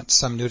any moment,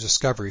 some new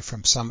discovery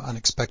from some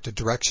unexpected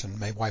direction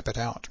may wipe it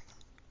out."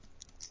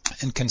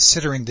 In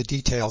considering the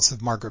details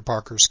of Margaret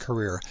Barker's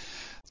career,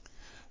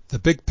 the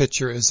big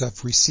picture is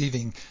of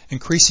receiving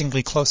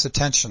increasingly close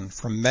attention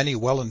from many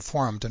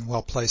well-informed and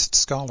well-placed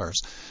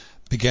scholars,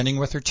 beginning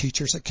with her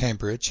teachers at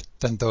Cambridge,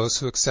 then those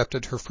who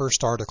accepted her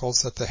first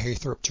articles at the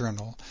Haythorpe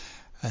Journal,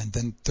 and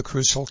then the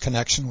crucial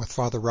connection with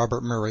Father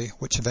Robert Murray,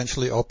 which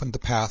eventually opened the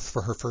path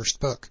for her first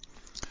book.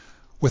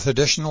 With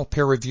additional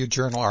peer-reviewed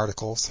journal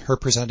articles, her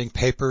presenting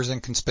papers in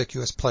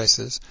conspicuous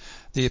places,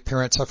 the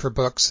appearance of her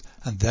books,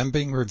 and them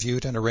being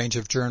reviewed in a range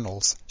of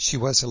journals, she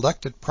was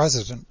elected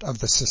president of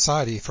the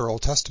Society for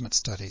Old Testament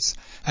Studies,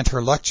 and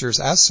her lectures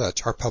as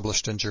such are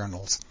published in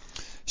journals.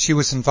 She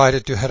was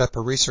invited to head up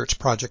a research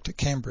project at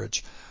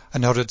Cambridge. A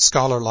noted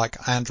scholar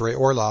like Andrei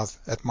Orlov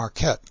at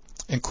Marquette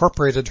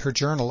incorporated her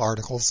journal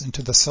articles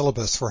into the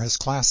syllabus for his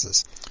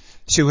classes.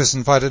 She was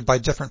invited by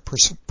different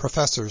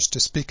professors to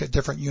speak at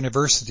different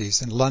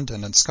universities in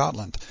London and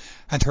Scotland,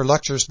 and her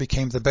lectures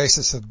became the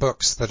basis of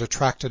books that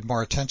attracted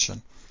more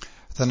attention.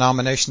 The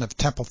nomination of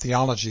Temple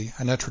Theology,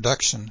 an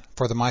introduction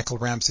for the Michael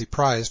Ramsey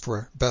Prize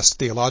for Best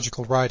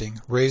Theological Writing,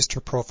 raised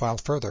her profile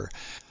further,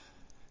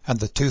 and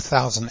the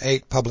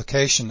 2008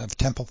 publication of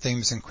Temple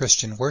Themes in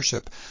Christian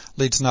Worship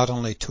leads not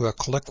only to a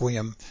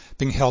colloquium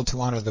being held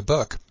to honor the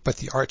book, but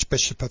the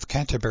Archbishop of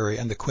Canterbury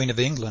and the Queen of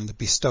England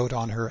bestowed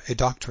on her a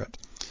doctorate.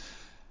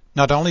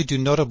 Not only do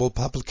notable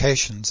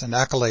publications and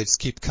accolades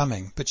keep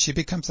coming, but she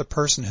becomes a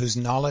person whose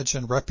knowledge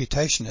and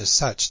reputation is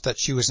such that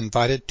she was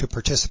invited to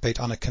participate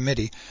on a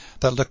committee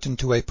that looked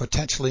into a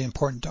potentially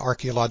important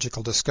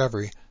archaeological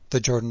discovery, the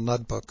Jordan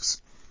Ludd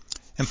books.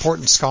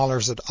 Important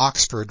scholars at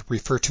Oxford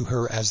refer to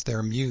her as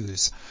their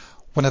muse.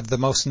 One of the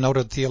most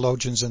noted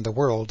theologians in the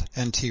world,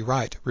 N.T.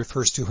 Wright,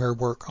 refers to her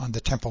work on the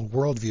temple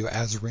worldview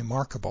as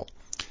remarkable.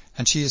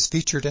 And she is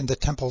featured in the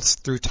Temples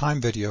Through Time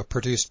video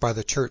produced by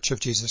the Church of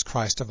Jesus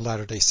Christ of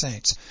Latter-day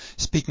Saints,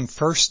 speaking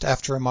first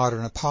after a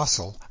modern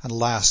apostle and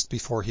last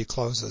before he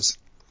closes.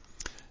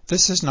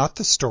 This is not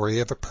the story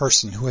of a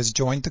person who has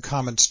joined the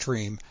common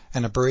stream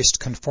and embraced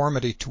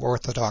conformity to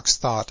orthodox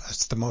thought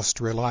as the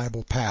most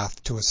reliable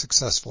path to a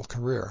successful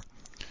career.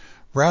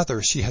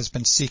 Rather, she has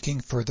been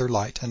seeking further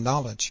light and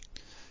knowledge.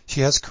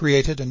 She has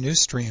created a new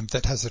stream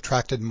that has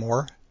attracted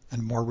more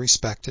and more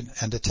respect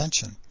and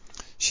attention.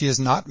 She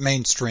is not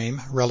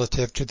mainstream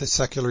relative to the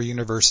secular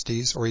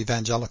universities or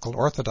evangelical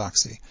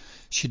orthodoxy.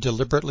 She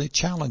deliberately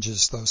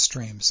challenges those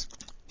streams.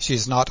 She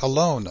is not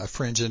alone a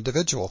fringe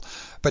individual,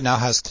 but now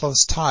has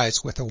close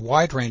ties with a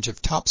wide range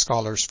of top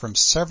scholars from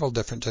several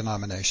different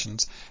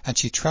denominations, and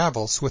she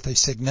travels with a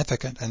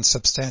significant and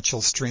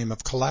substantial stream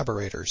of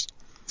collaborators.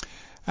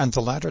 And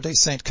the Latter-day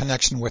Saint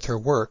connection with her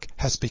work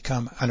has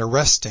become an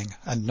arresting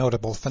and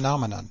notable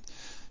phenomenon.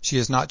 She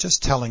is not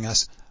just telling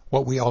us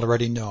what we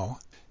already know.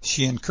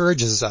 She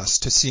encourages us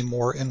to see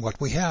more in what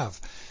we have.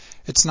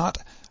 It's not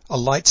a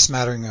light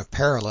smattering of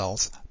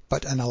parallels,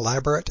 but an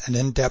elaborate and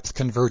in-depth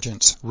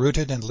convergence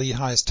rooted in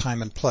Lehi's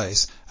time and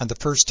place and the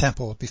first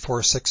temple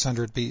before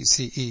 600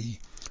 BCE,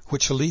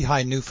 which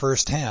Lehi knew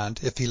firsthand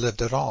if he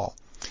lived at all.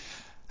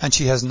 And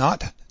she has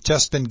not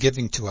just been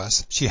giving to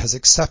us, she has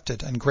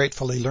accepted and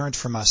gratefully learned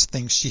from us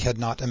things she had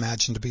not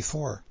imagined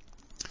before.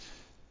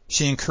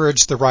 She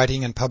encouraged the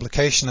writing and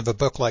publication of a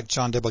book like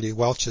John W.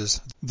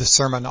 Welch's The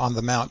Sermon on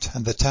the Mount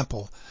and the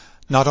Temple,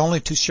 not only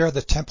to share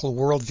the temple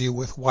worldview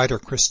with wider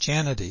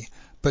Christianity,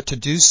 but to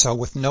do so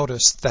with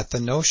notice that the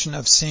notion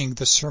of seeing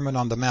the Sermon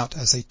on the Mount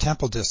as a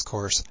temple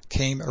discourse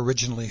came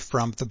originally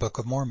from the Book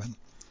of Mormon.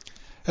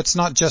 It's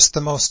not just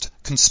the most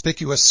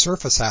conspicuous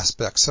surface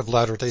aspects of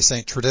Latter-day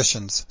Saint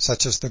traditions,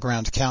 such as the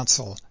Grand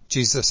Council,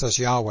 Jesus as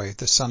Yahweh,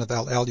 the Son of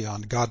El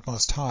Elyon, God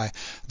Most High,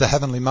 the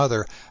Heavenly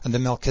Mother, and the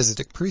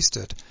Melchizedek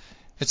priesthood.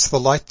 It's the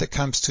light that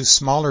comes to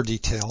smaller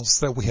details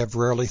that we have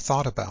rarely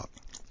thought about.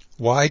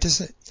 Why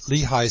does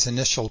Lehi's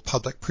initial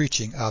public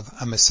preaching of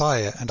a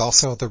Messiah and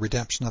also the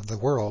redemption of the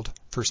world,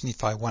 1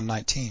 Nephi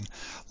 1:19,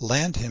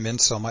 land him in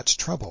so much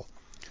trouble?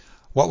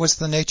 What was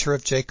the nature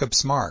of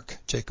Jacob's mark,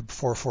 Jacob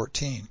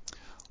 4:14?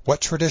 What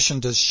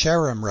tradition does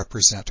Sherem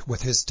represent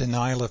with his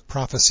denial of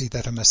prophecy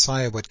that a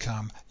Messiah would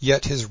come,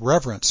 yet his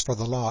reverence for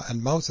the law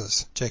and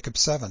Moses, Jacob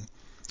 7?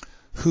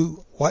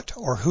 Who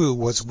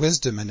was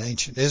wisdom in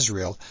ancient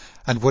Israel,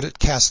 and would it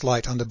cast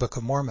light on the Book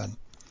of Mormon?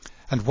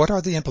 And what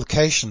are the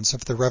implications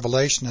of the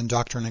revelation in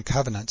Doctrine and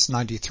Covenants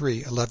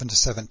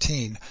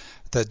 93:11-17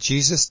 that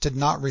Jesus did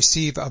not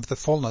receive of the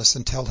fullness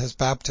until his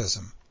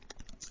baptism?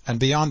 And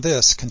beyond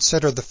this,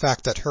 consider the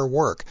fact that her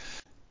work,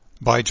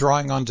 by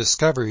drawing on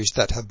discoveries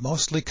that have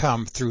mostly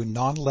come through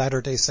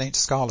non-Latter-day Saint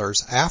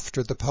scholars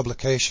after the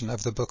publication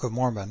of the Book of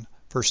Mormon,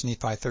 1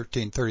 Nephi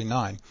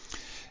 13:39,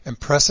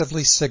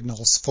 impressively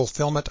signals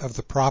fulfillment of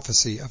the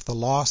prophecy of the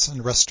loss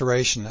and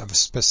restoration of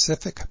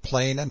specific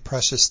plain and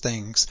precious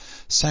things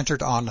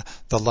centered on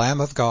the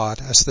Lamb of God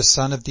as the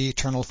Son of the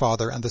Eternal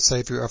Father and the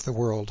Savior of the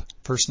world,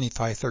 1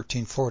 Nephi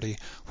 13:40,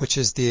 which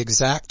is the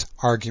exact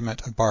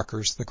argument of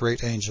Barker's The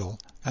Great Angel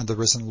and the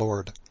Risen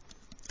Lord.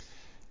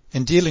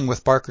 In dealing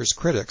with Barker's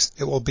critics,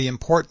 it will be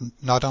important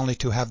not only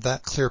to have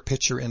that clear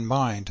picture in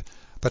mind,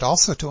 but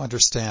also to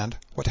understand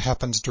what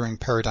happens during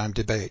paradigm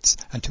debates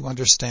and to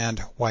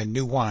understand why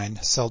new wine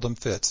seldom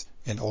fits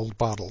in old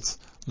bottles.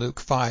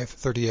 Luke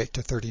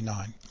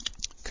 5:38-39.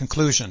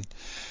 Conclusion.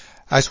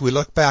 As we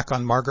look back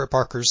on Margaret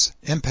Barker's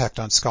impact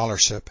on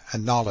scholarship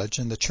and knowledge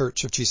in the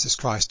Church of Jesus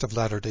Christ of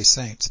Latter-day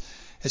Saints,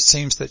 it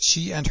seems that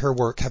she and her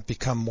work have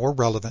become more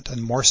relevant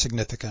and more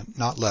significant,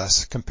 not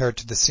less, compared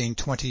to the scene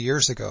 20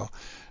 years ago,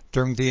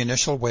 during the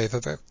initial wave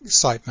of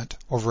excitement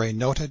over a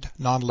noted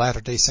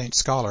non-Latter-day Saint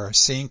scholar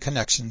seeing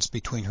connections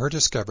between her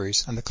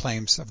discoveries and the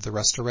claims of the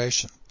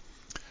Restoration.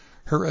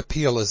 Her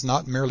appeal is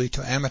not merely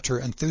to amateur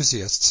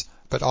enthusiasts,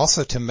 but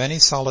also to many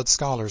solid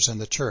scholars in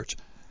the Church,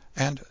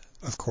 and,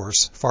 of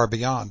course, far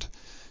beyond.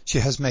 She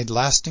has made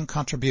lasting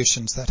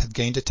contributions that have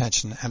gained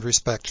attention and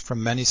respect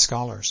from many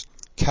scholars.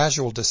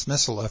 Casual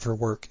dismissal of her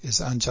work is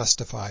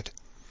unjustified.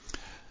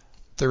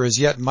 There is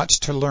yet much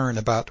to learn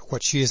about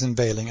what she is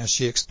unveiling as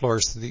she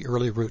explores the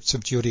early roots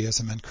of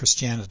Judaism and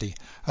Christianity,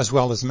 as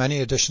well as many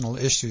additional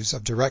issues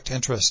of direct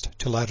interest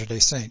to Latter-day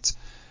Saints,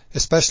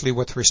 especially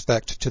with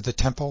respect to the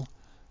Temple,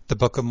 the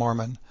Book of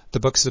Mormon, the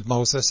books of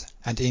Moses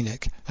and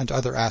Enoch, and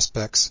other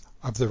aspects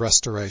of the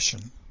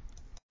Restoration.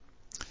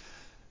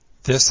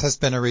 This has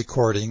been a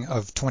recording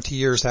of 20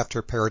 Years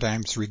After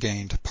Paradigms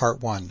Regained,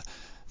 Part 1,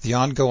 The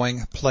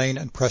Ongoing, Plain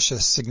and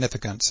Precious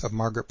Significance of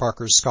Margaret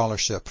Barker's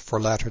Scholarship for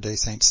Latter-day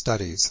Saint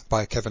Studies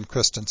by Kevin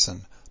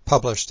Christensen,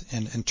 published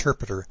in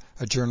Interpreter,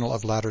 a Journal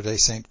of Latter-day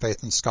Saint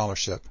Faith and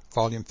Scholarship,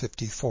 Volume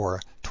 54,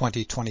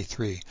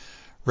 2023,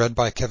 read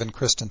by Kevin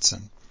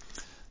Christensen.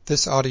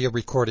 This audio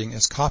recording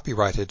is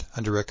copyrighted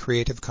under a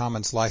Creative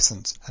Commons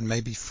license and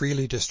may be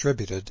freely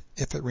distributed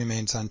if it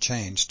remains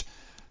unchanged.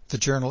 The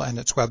journal and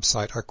its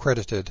website are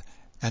credited,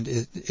 and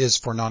it is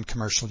for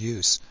non-commercial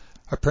use.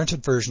 A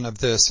printed version of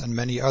this and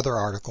many other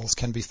articles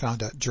can be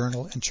found at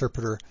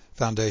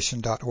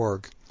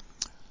journalinterpreterfoundation.org.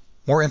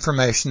 More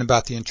information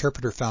about the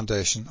Interpreter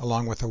Foundation,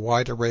 along with a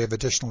wide array of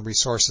additional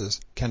resources,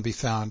 can be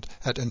found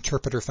at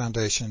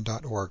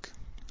interpreterfoundation.org.